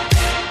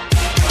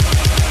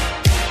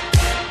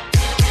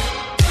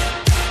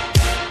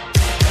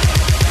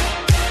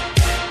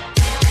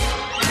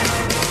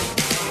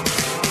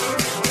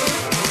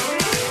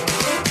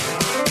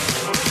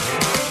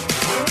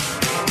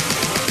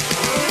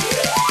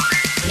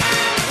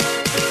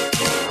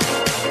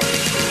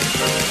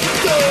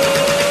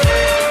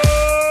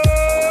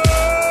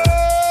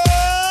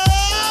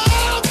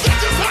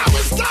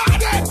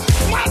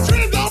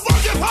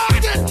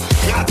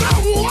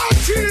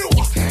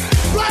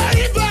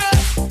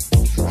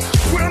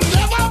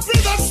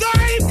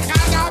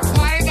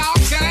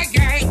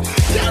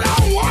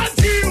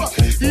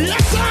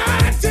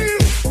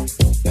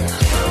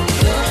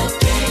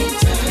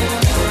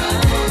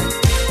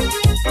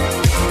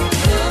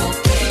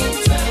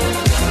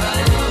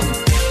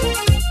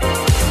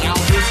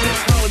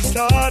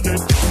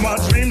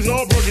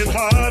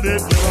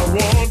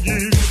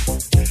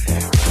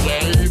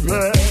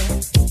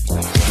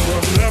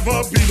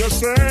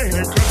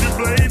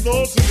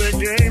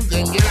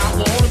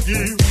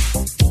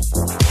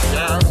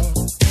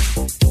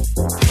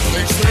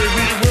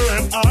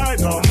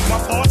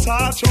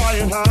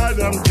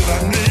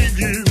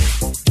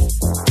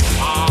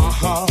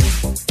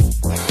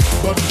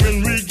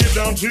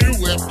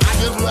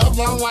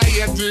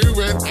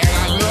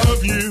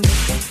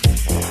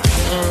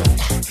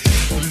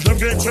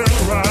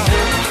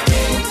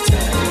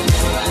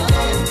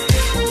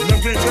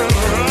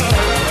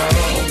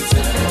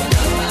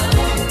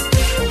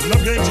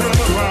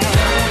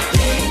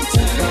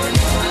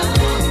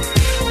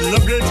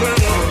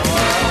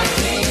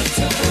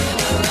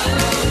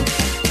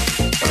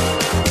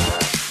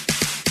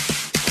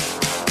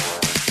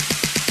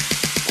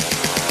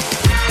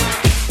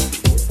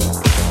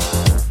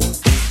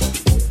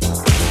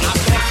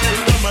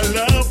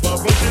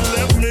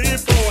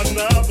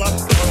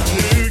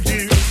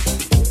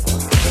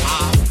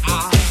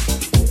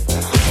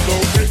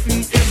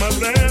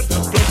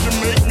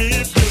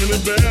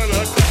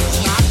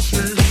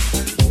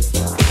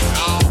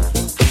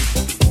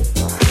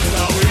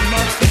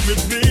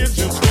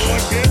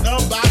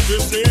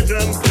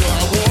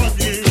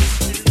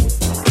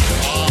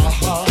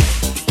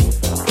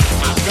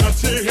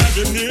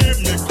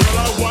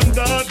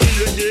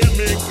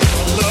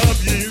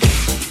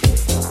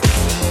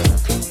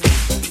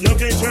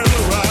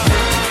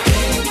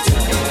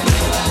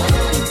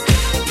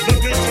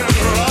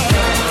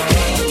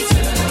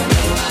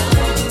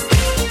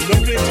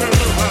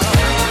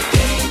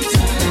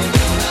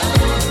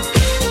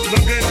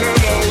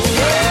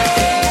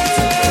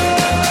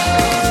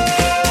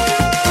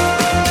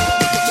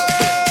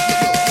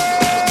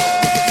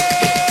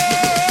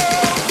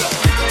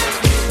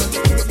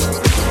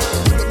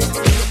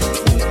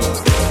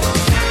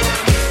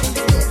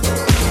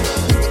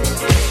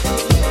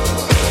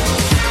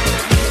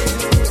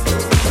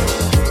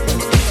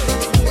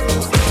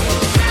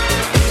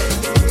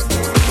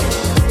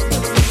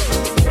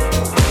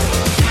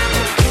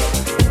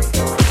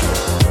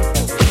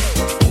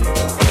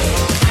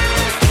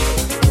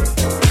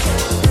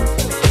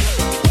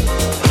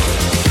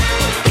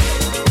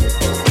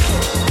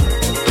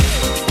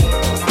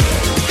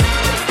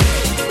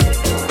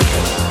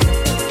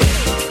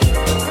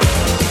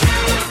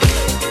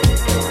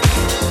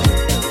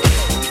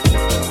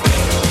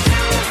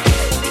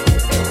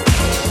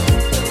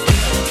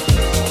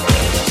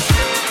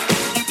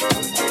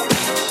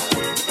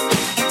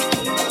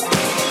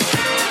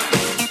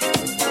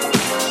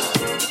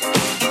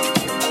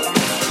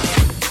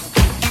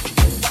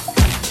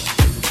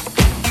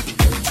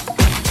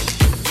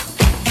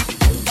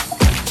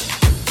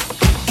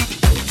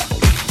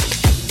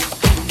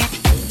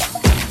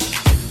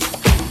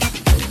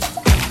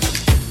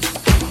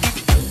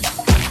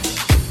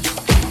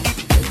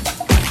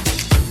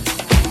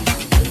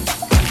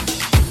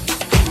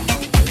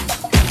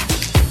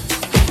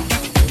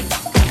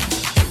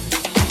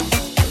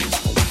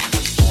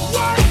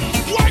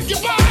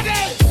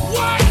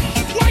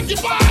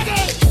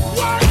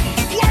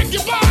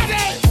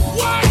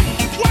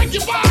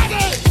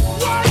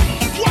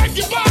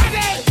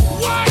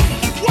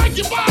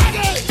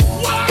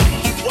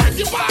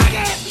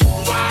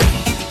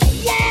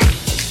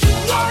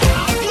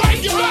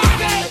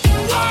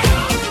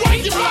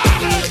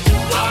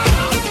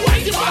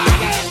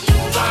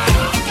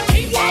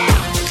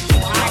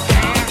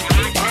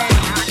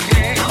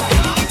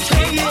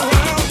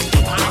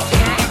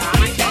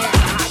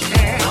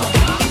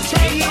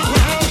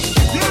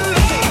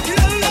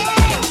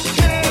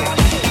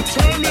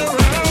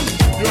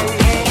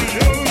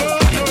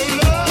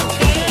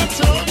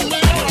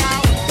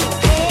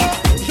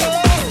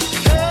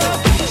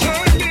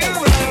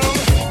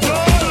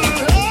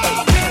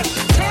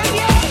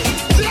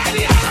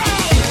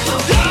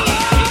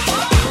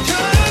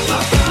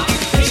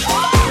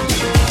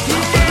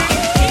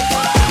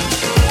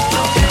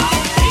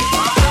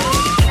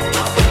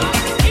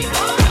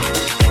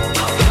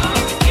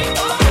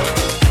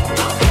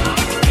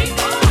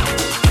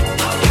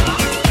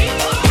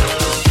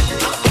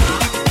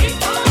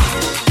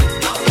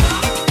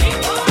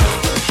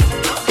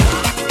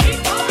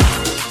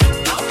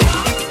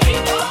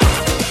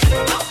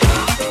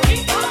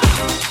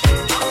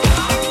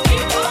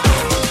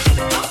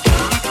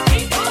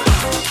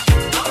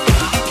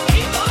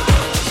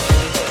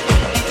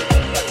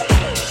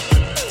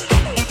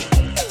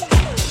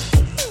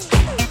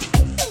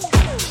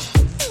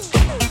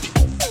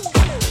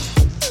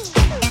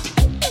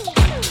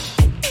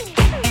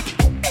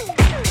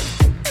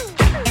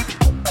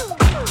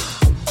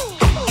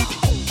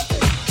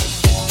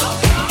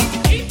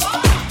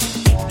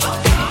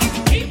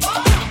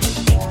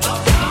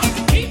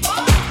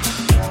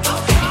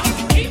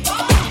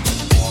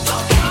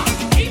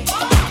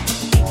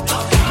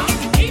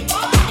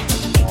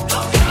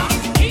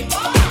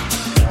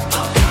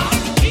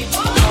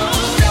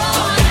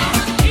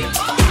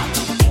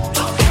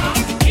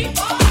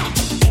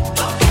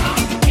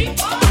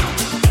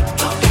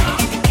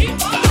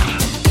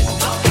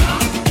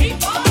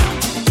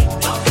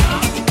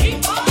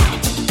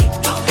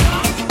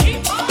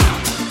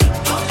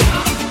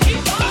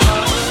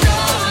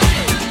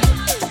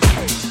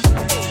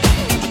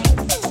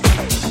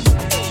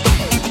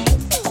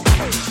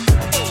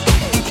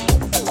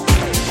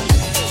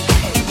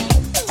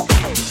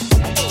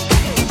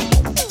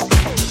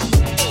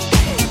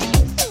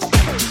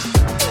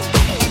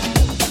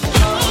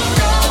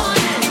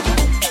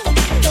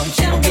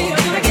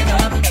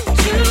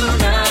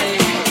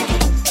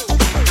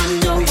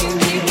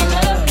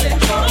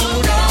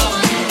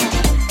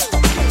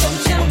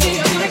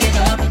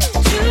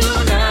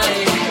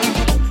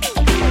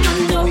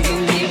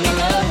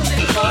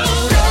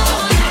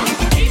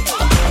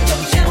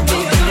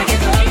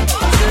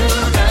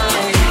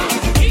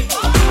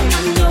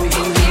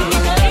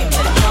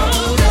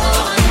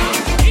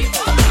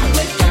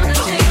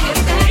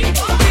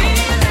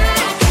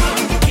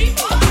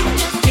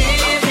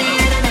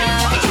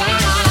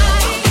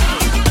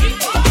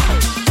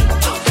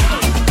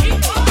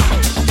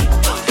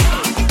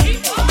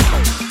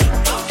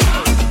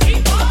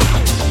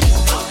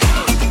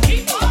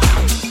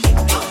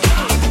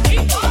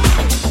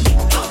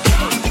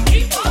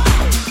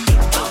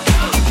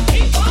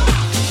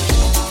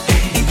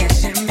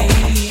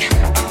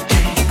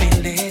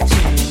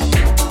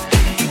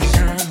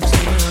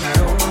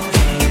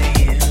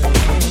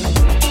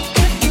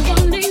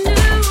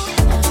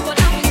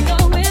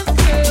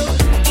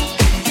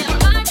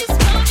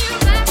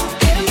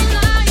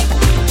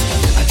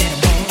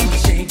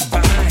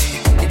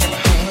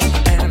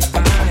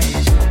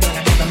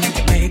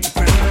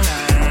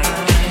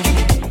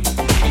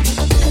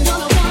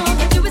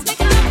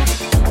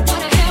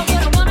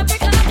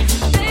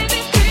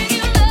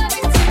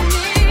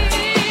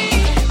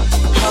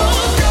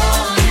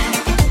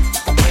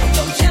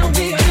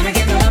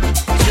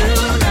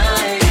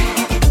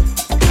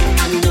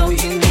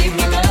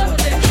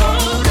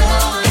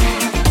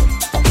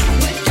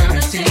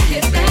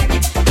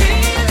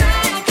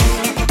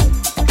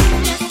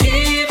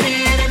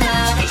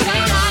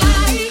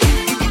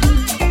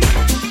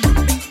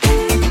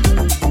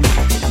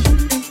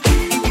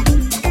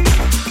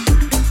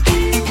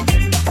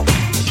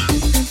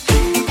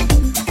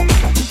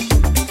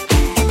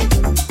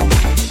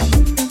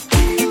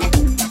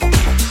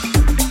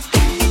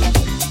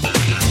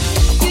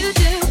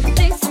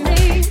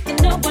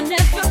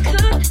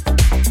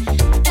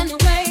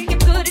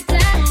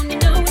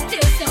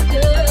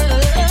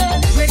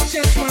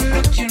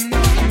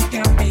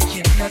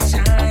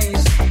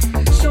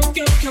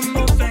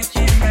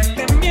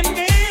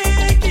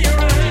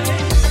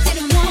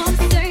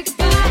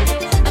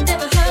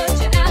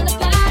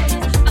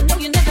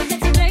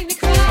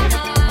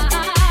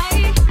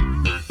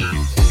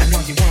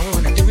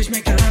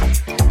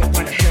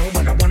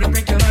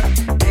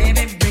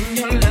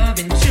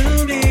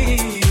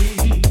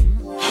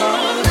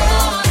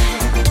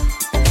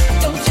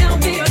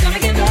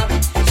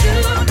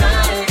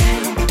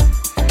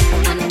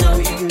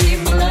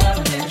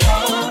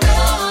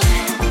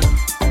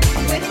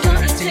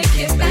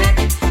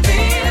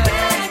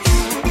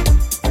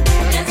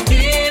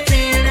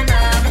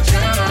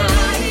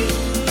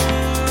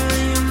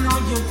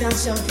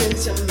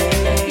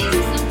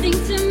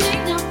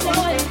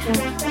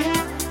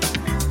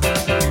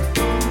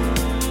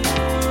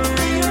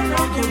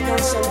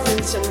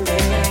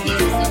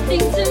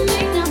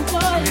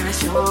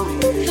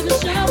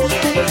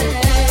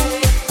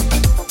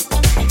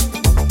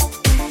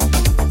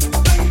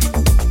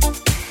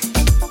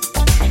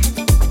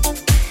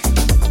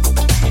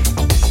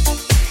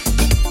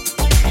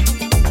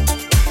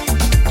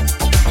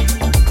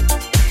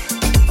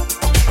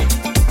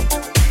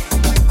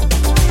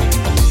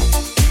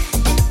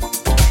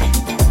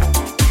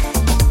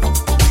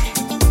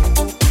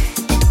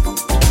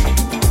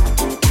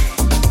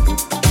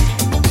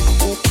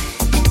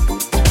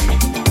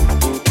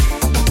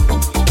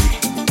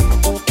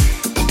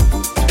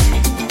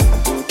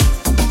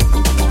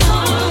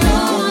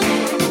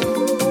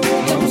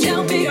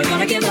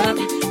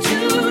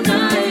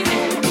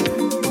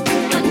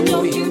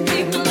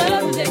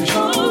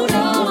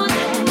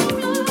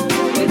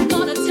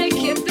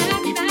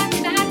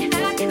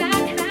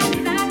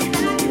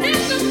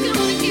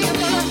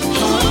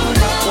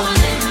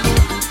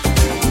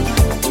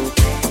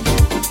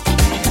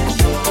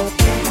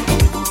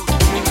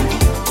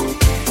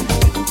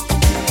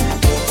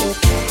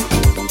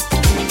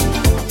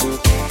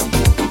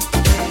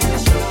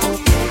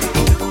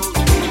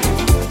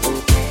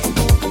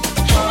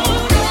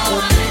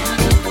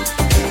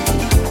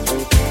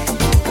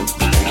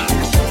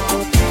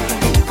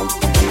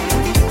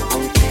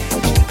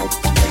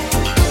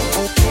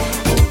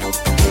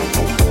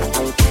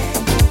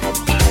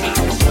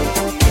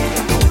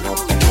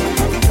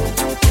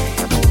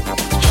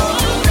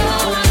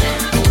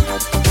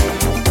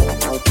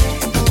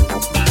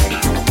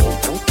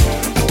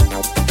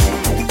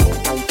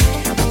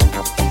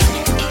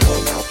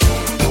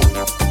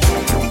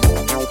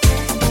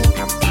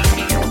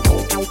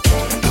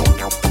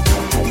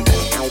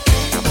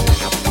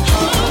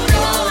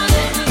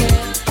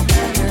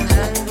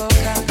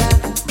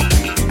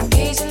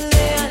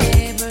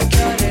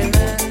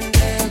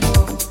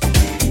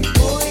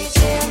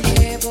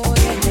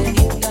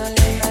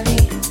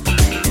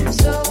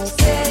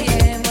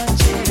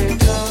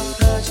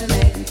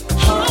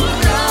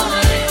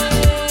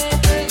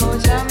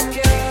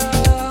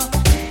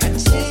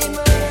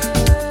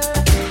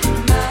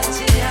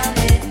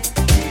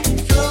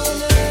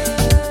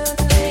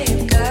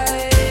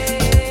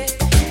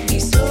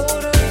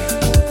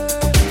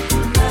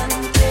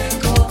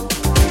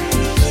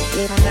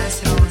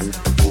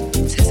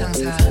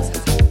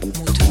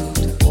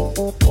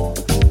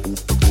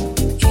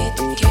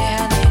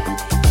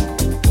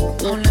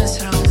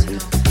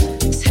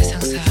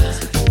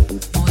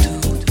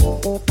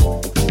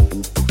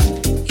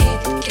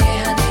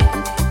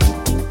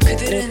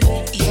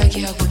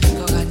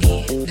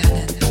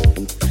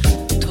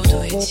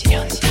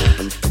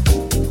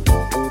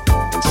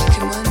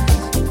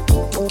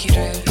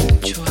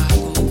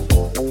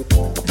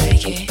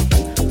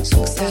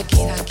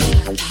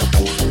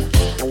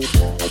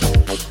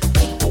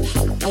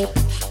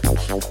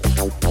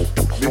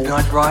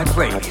 Midnight Riot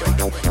Radio.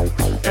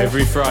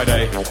 Every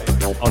Friday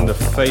on the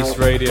Face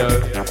Radio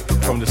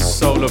from the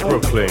soul of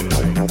Brooklyn.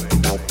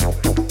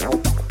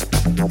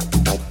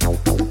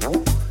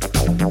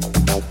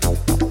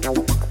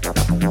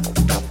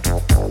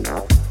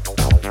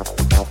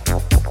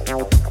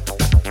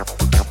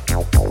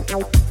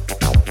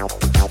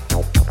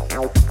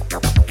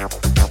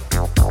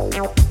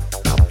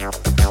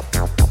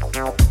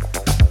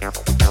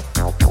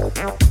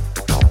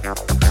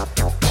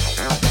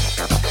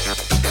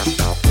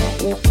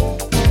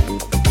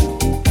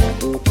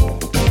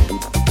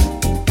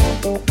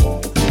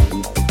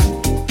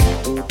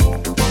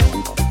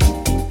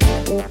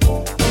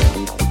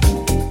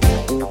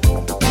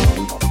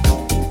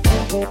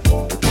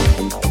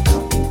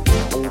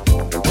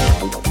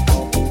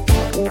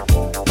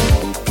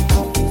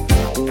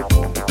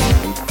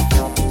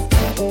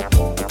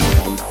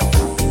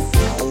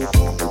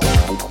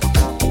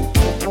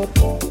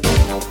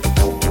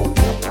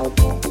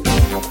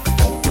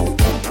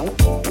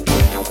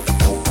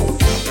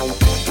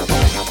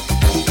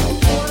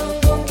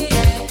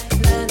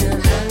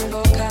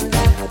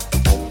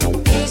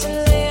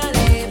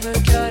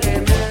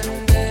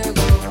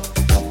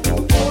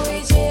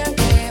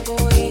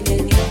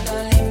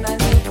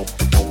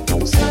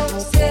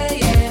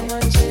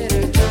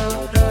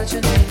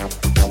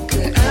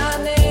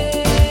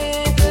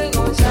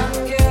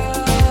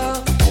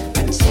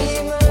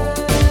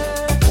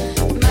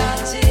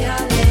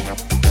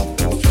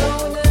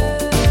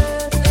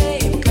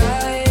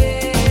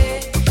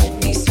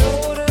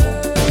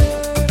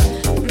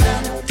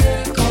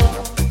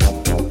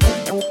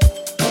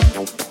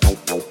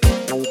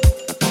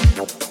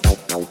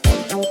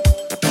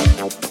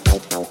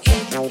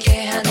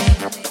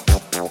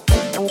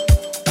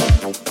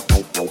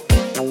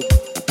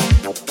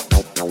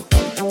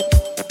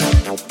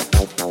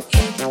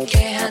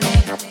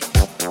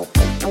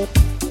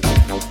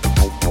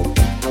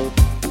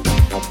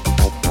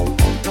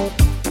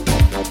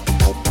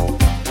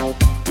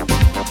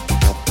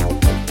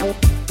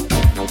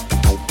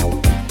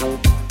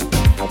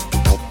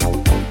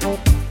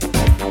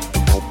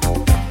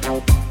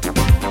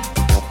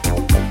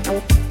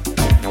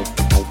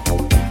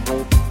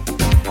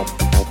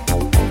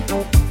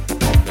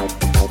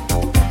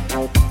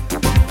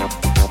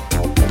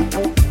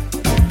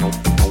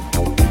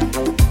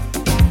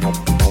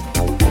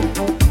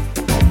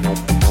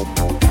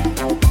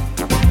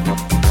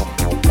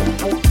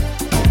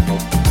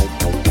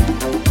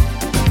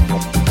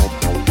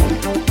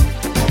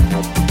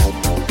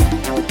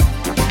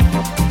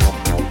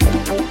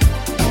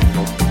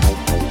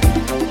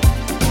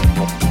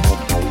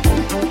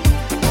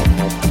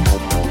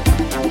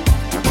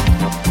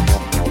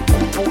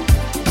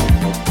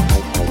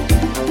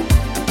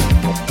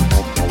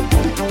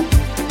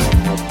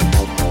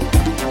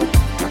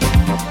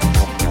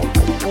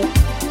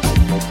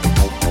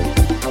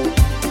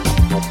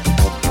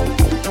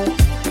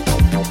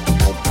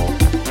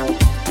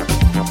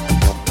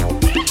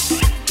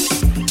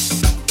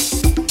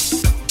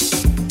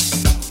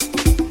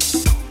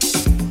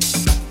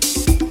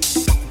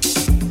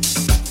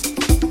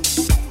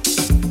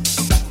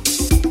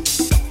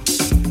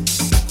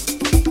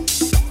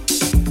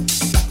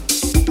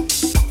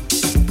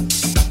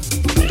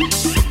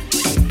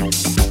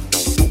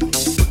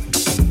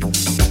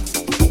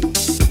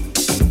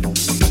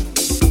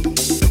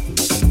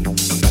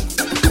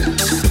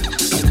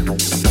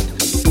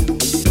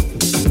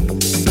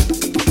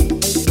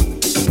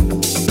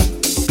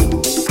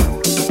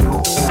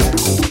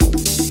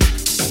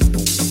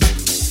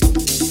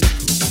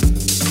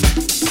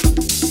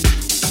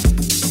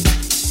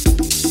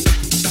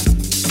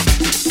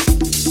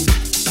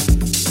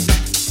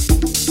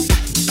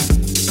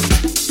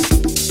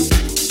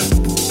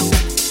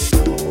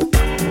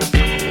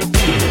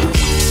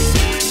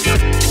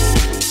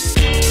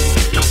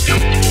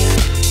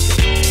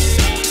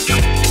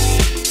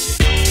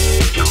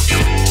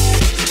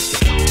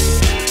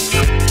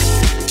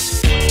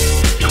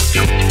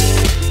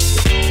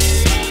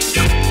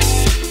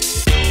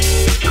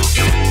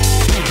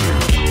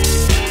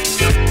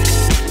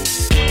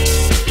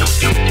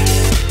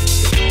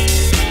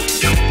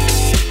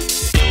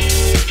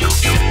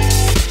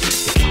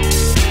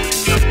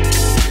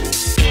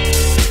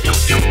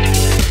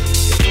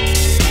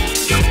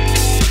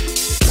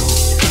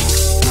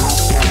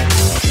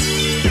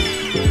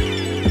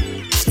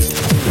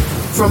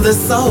 From the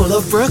soul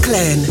of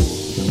Brooklyn,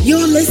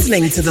 you're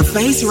listening to The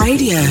Face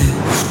Radio.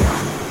 We'll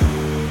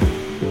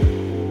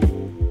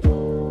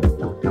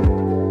be right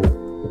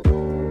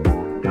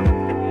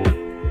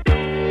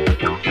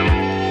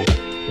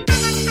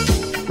back.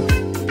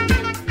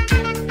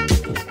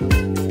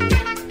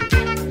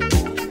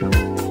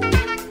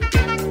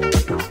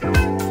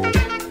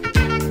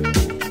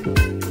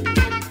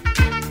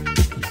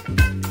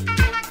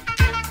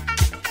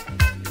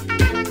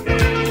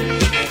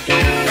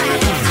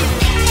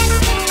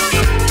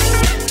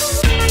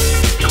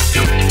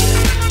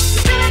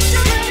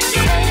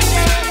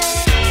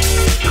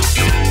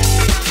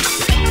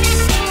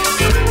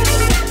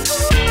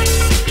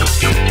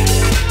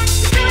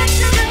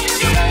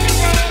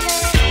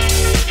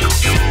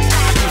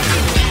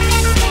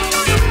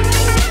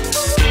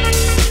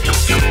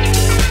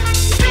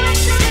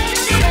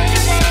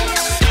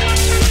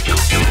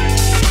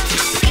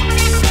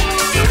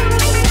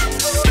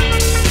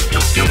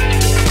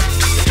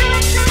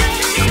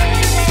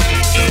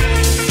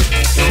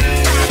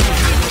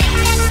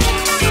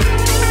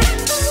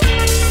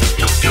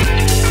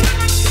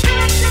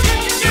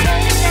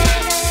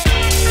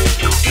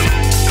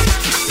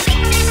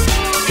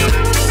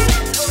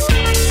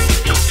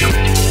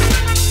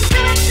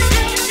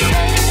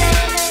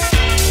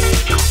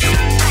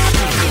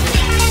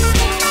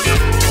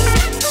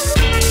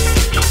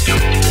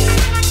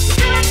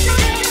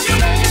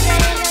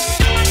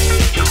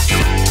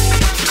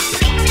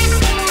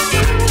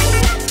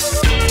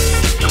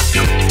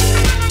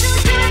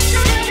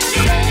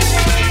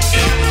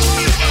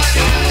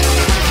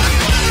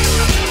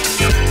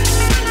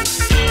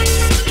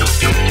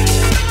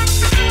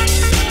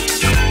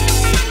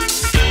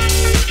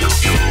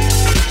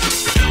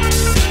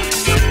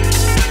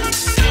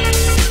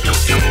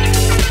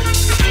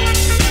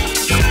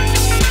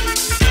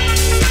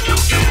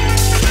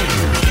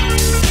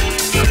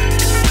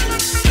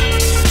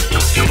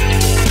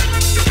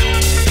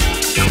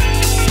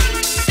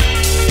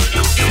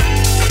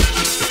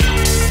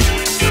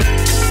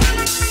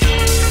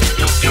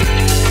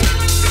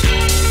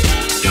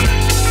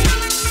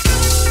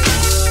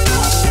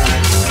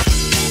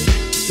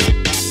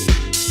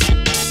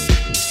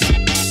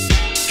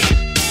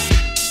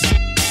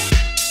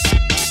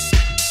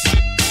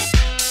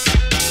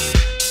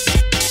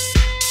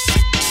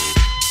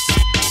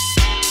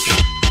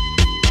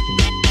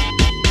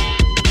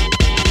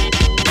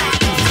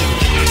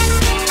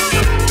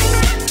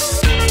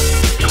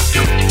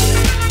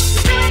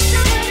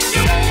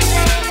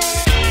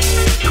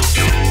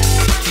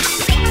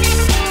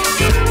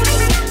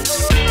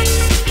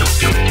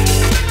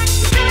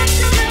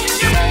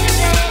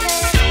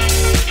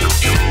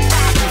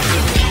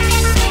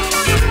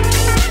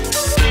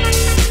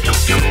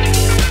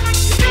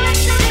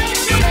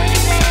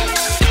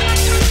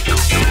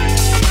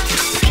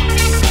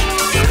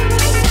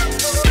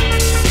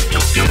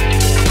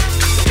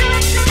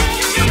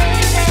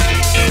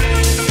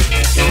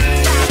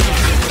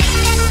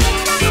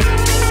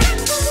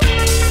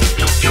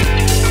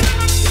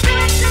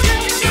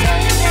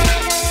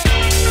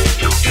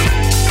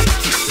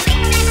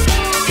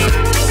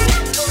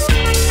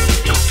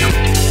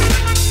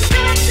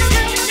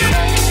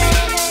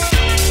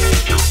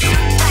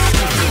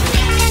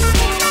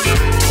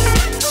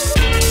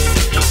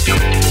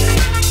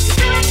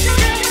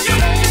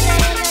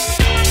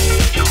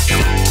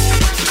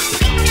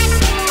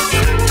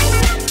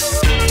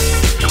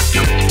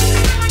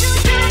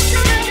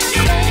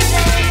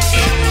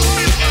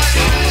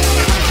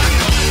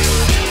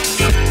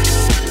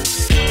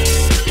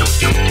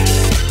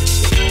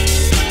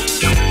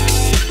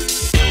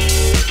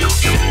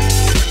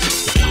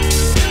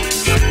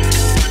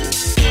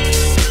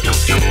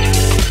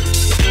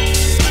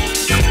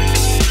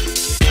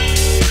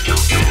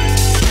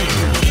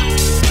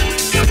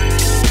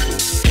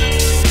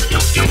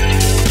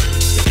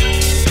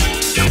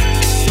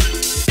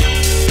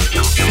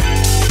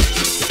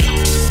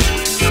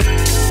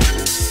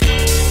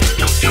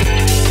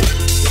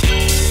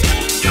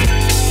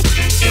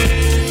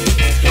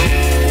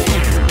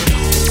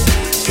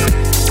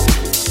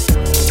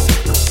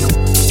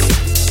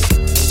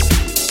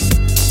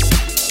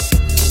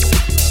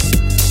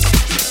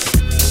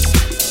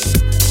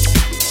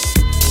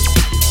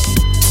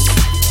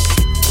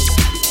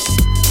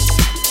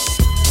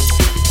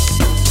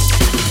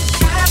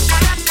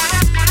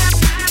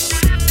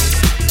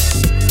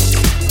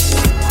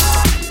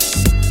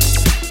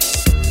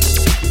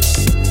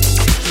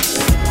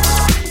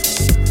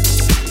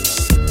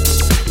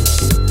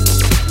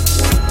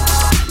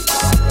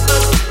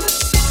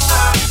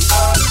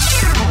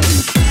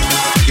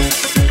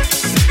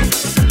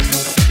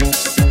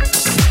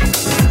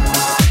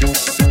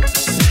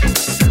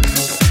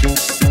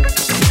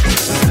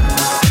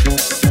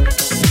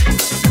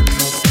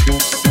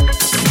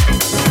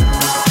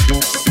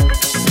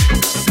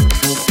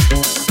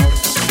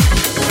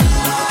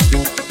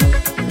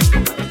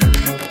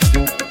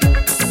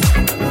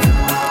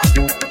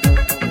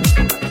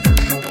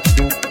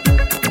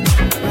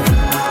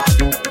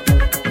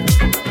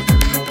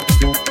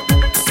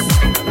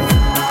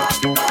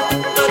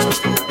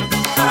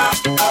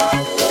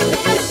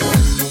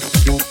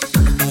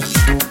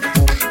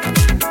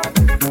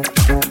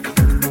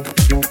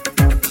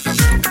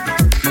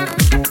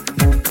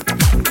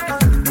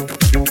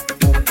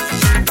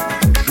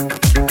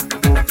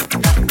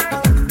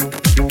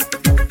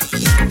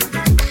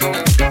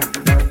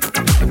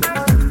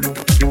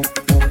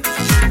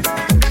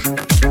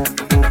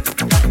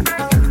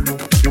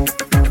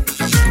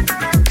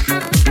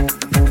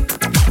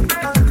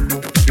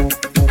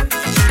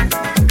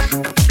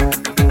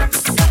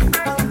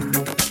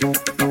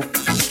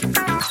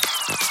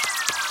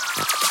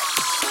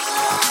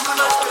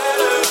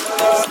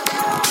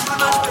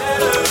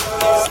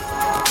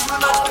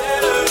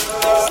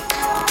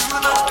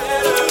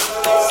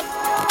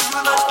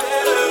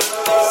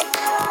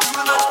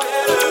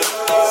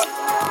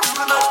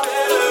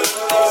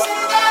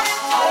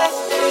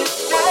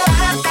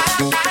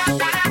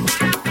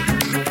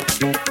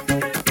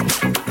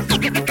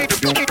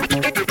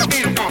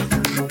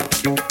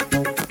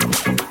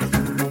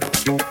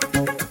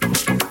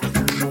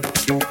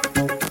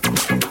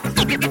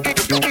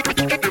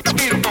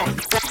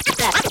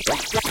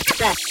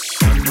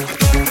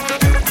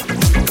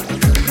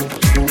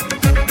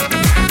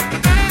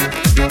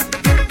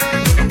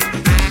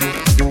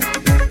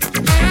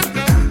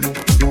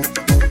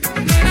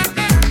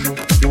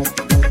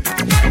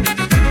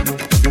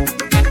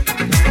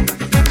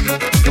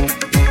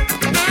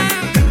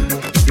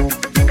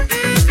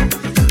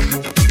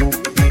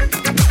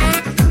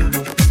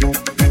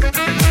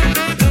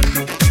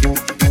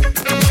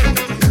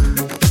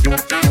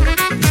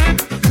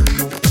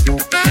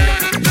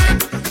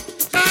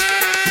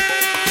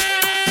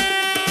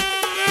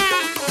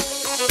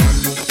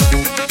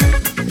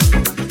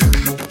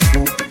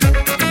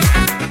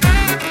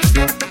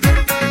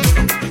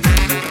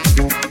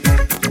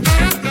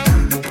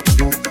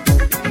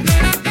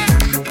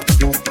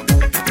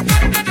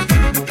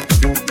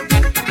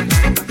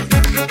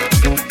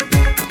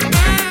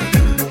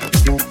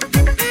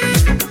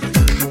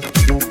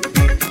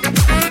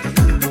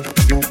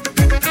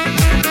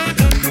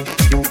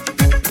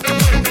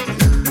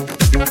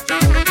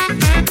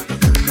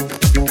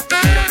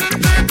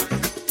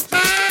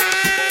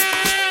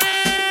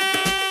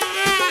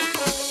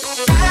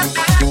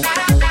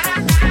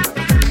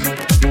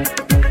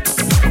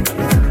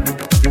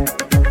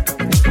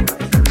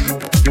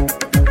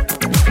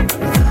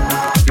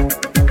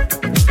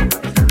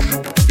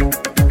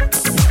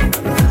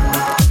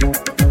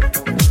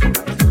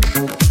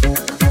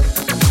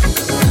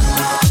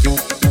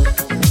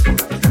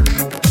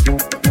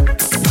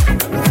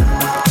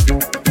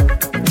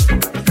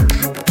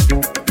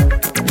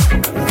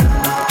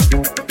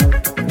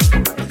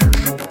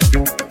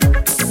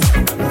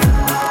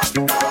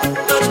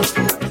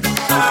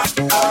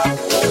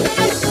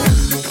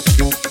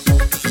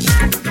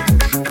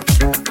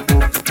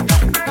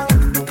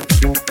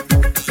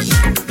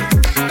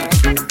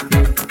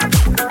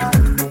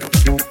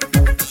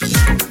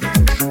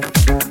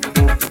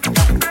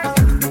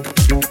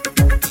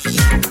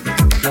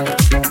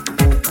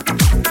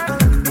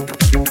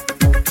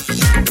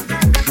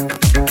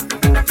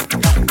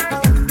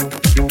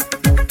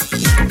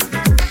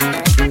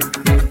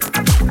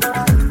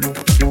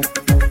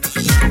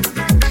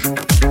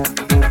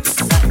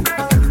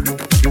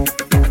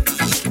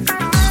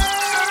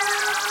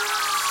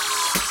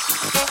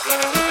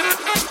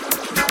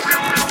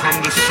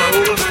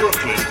 soul of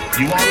Brooklyn,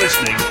 you are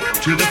listening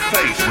to The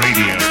Face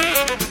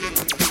Radio.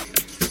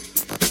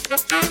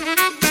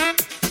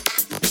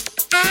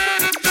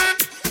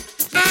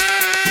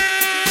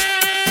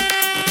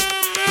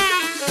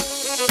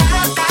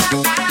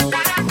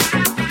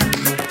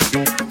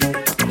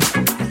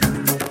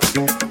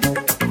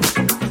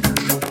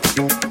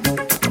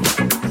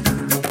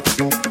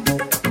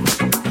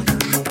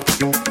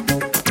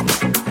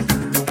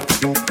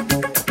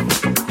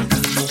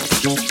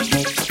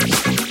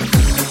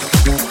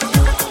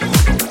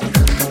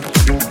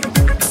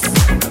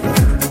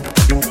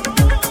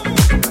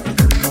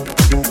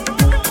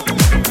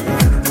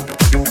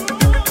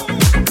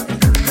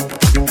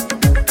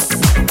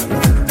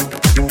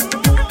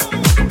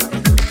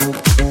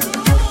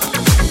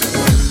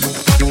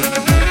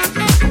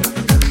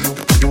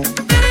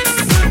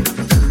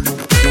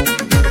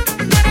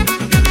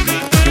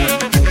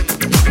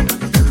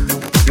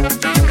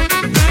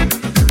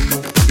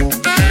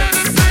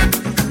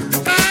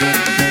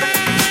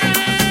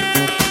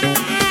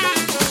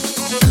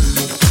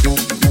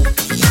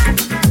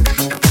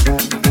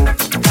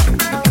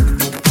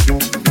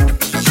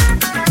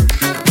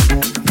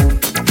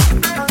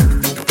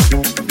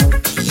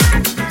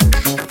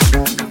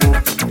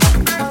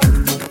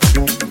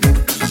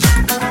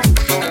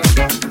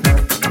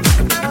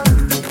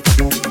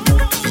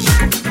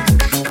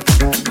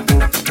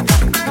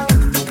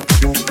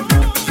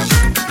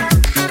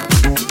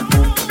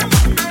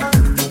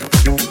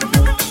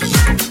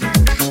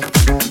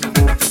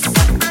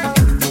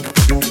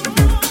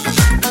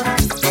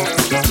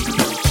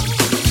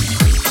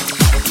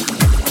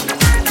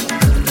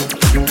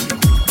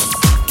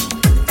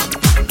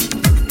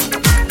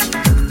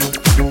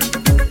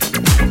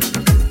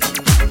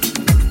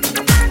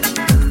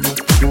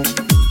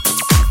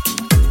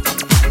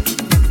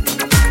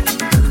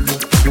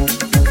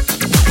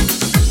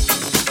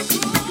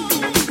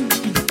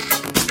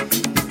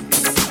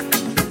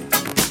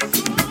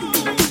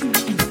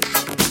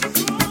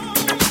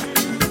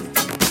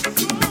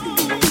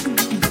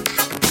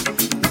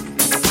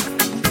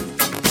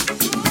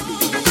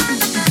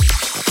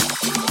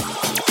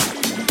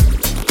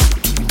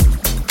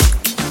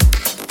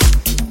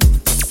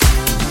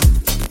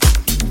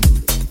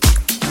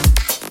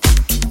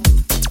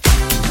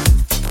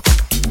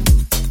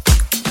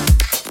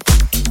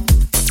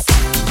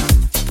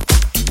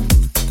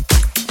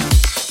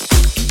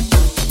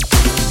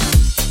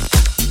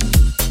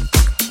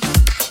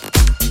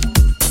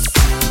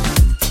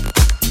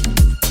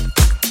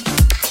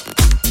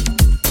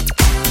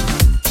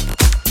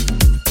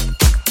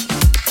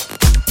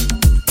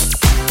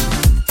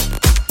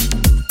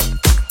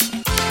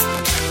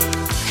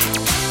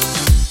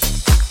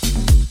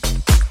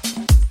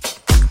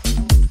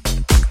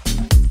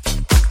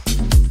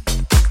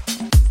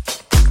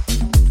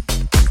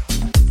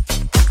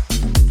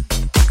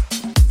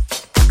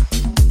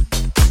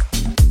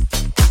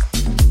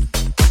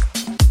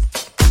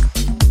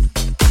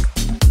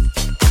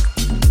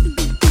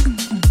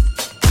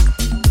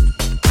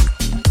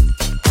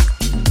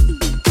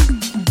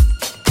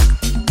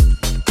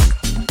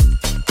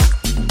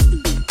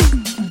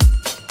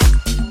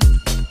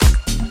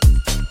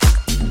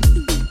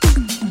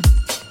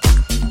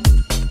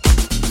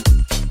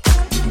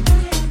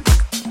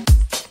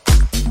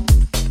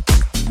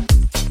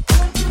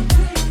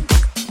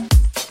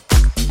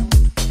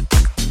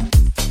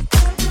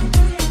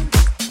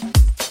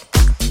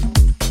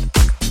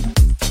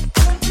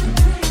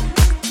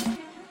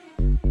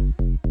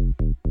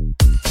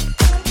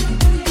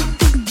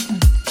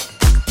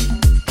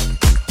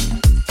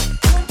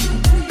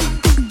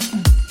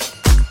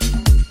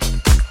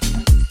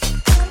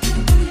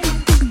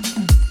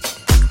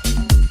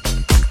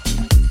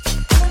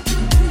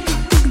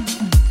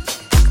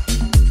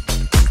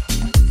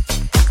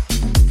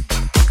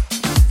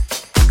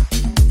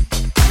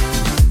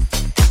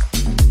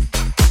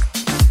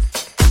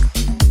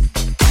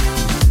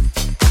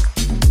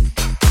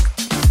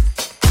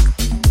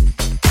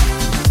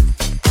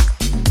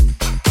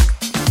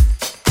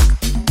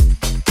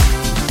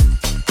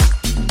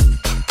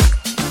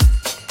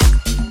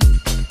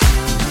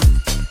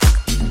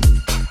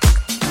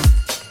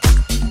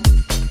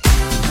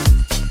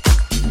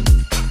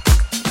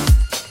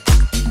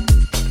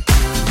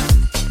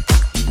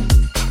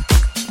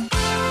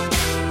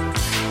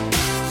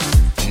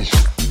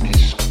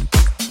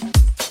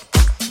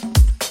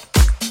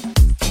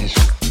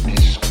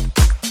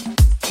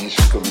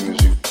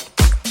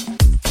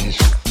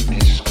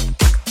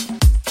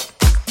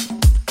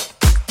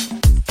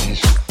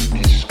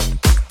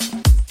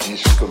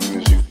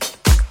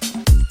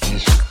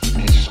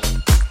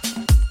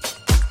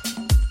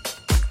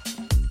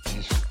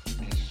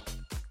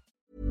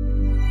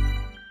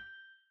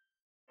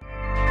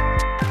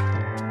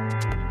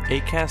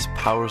 Acast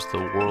powers the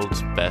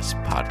world's best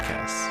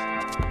podcasts.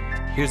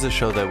 Here's a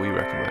show that we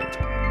recommend.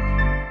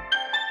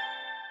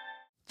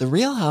 The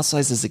Real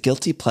Housewives is a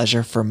guilty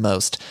pleasure for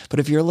most,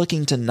 but if you're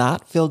looking to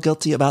not feel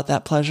guilty about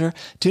that pleasure,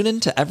 tune in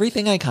to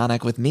Everything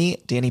Iconic with me,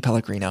 Danny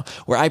Pellegrino,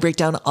 where I break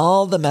down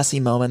all the messy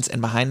moments and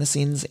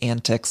behind-the-scenes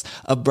antics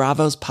of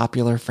Bravo's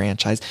popular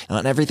franchise. And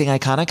on Everything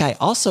Iconic, I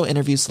also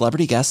interview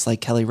celebrity guests like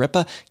Kelly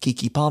Ripa,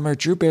 Keke Palmer,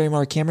 Drew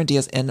Barrymore, Cameron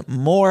Diaz, and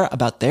more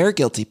about their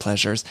guilty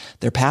pleasures,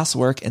 their past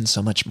work, and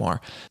so much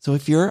more. So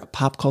if you're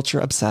pop culture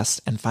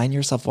obsessed and find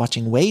yourself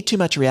watching way too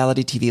much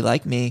reality TV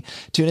like me,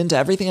 tune into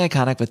Everything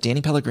Iconic with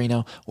Danny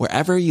Pellegrino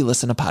wherever you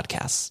listen to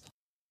podcasts.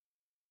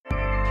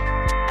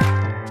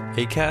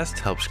 Acast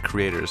helps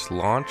creators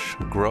launch,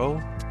 grow,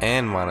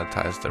 and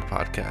monetize their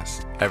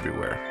podcasts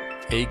everywhere.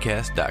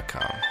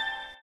 Acast.com.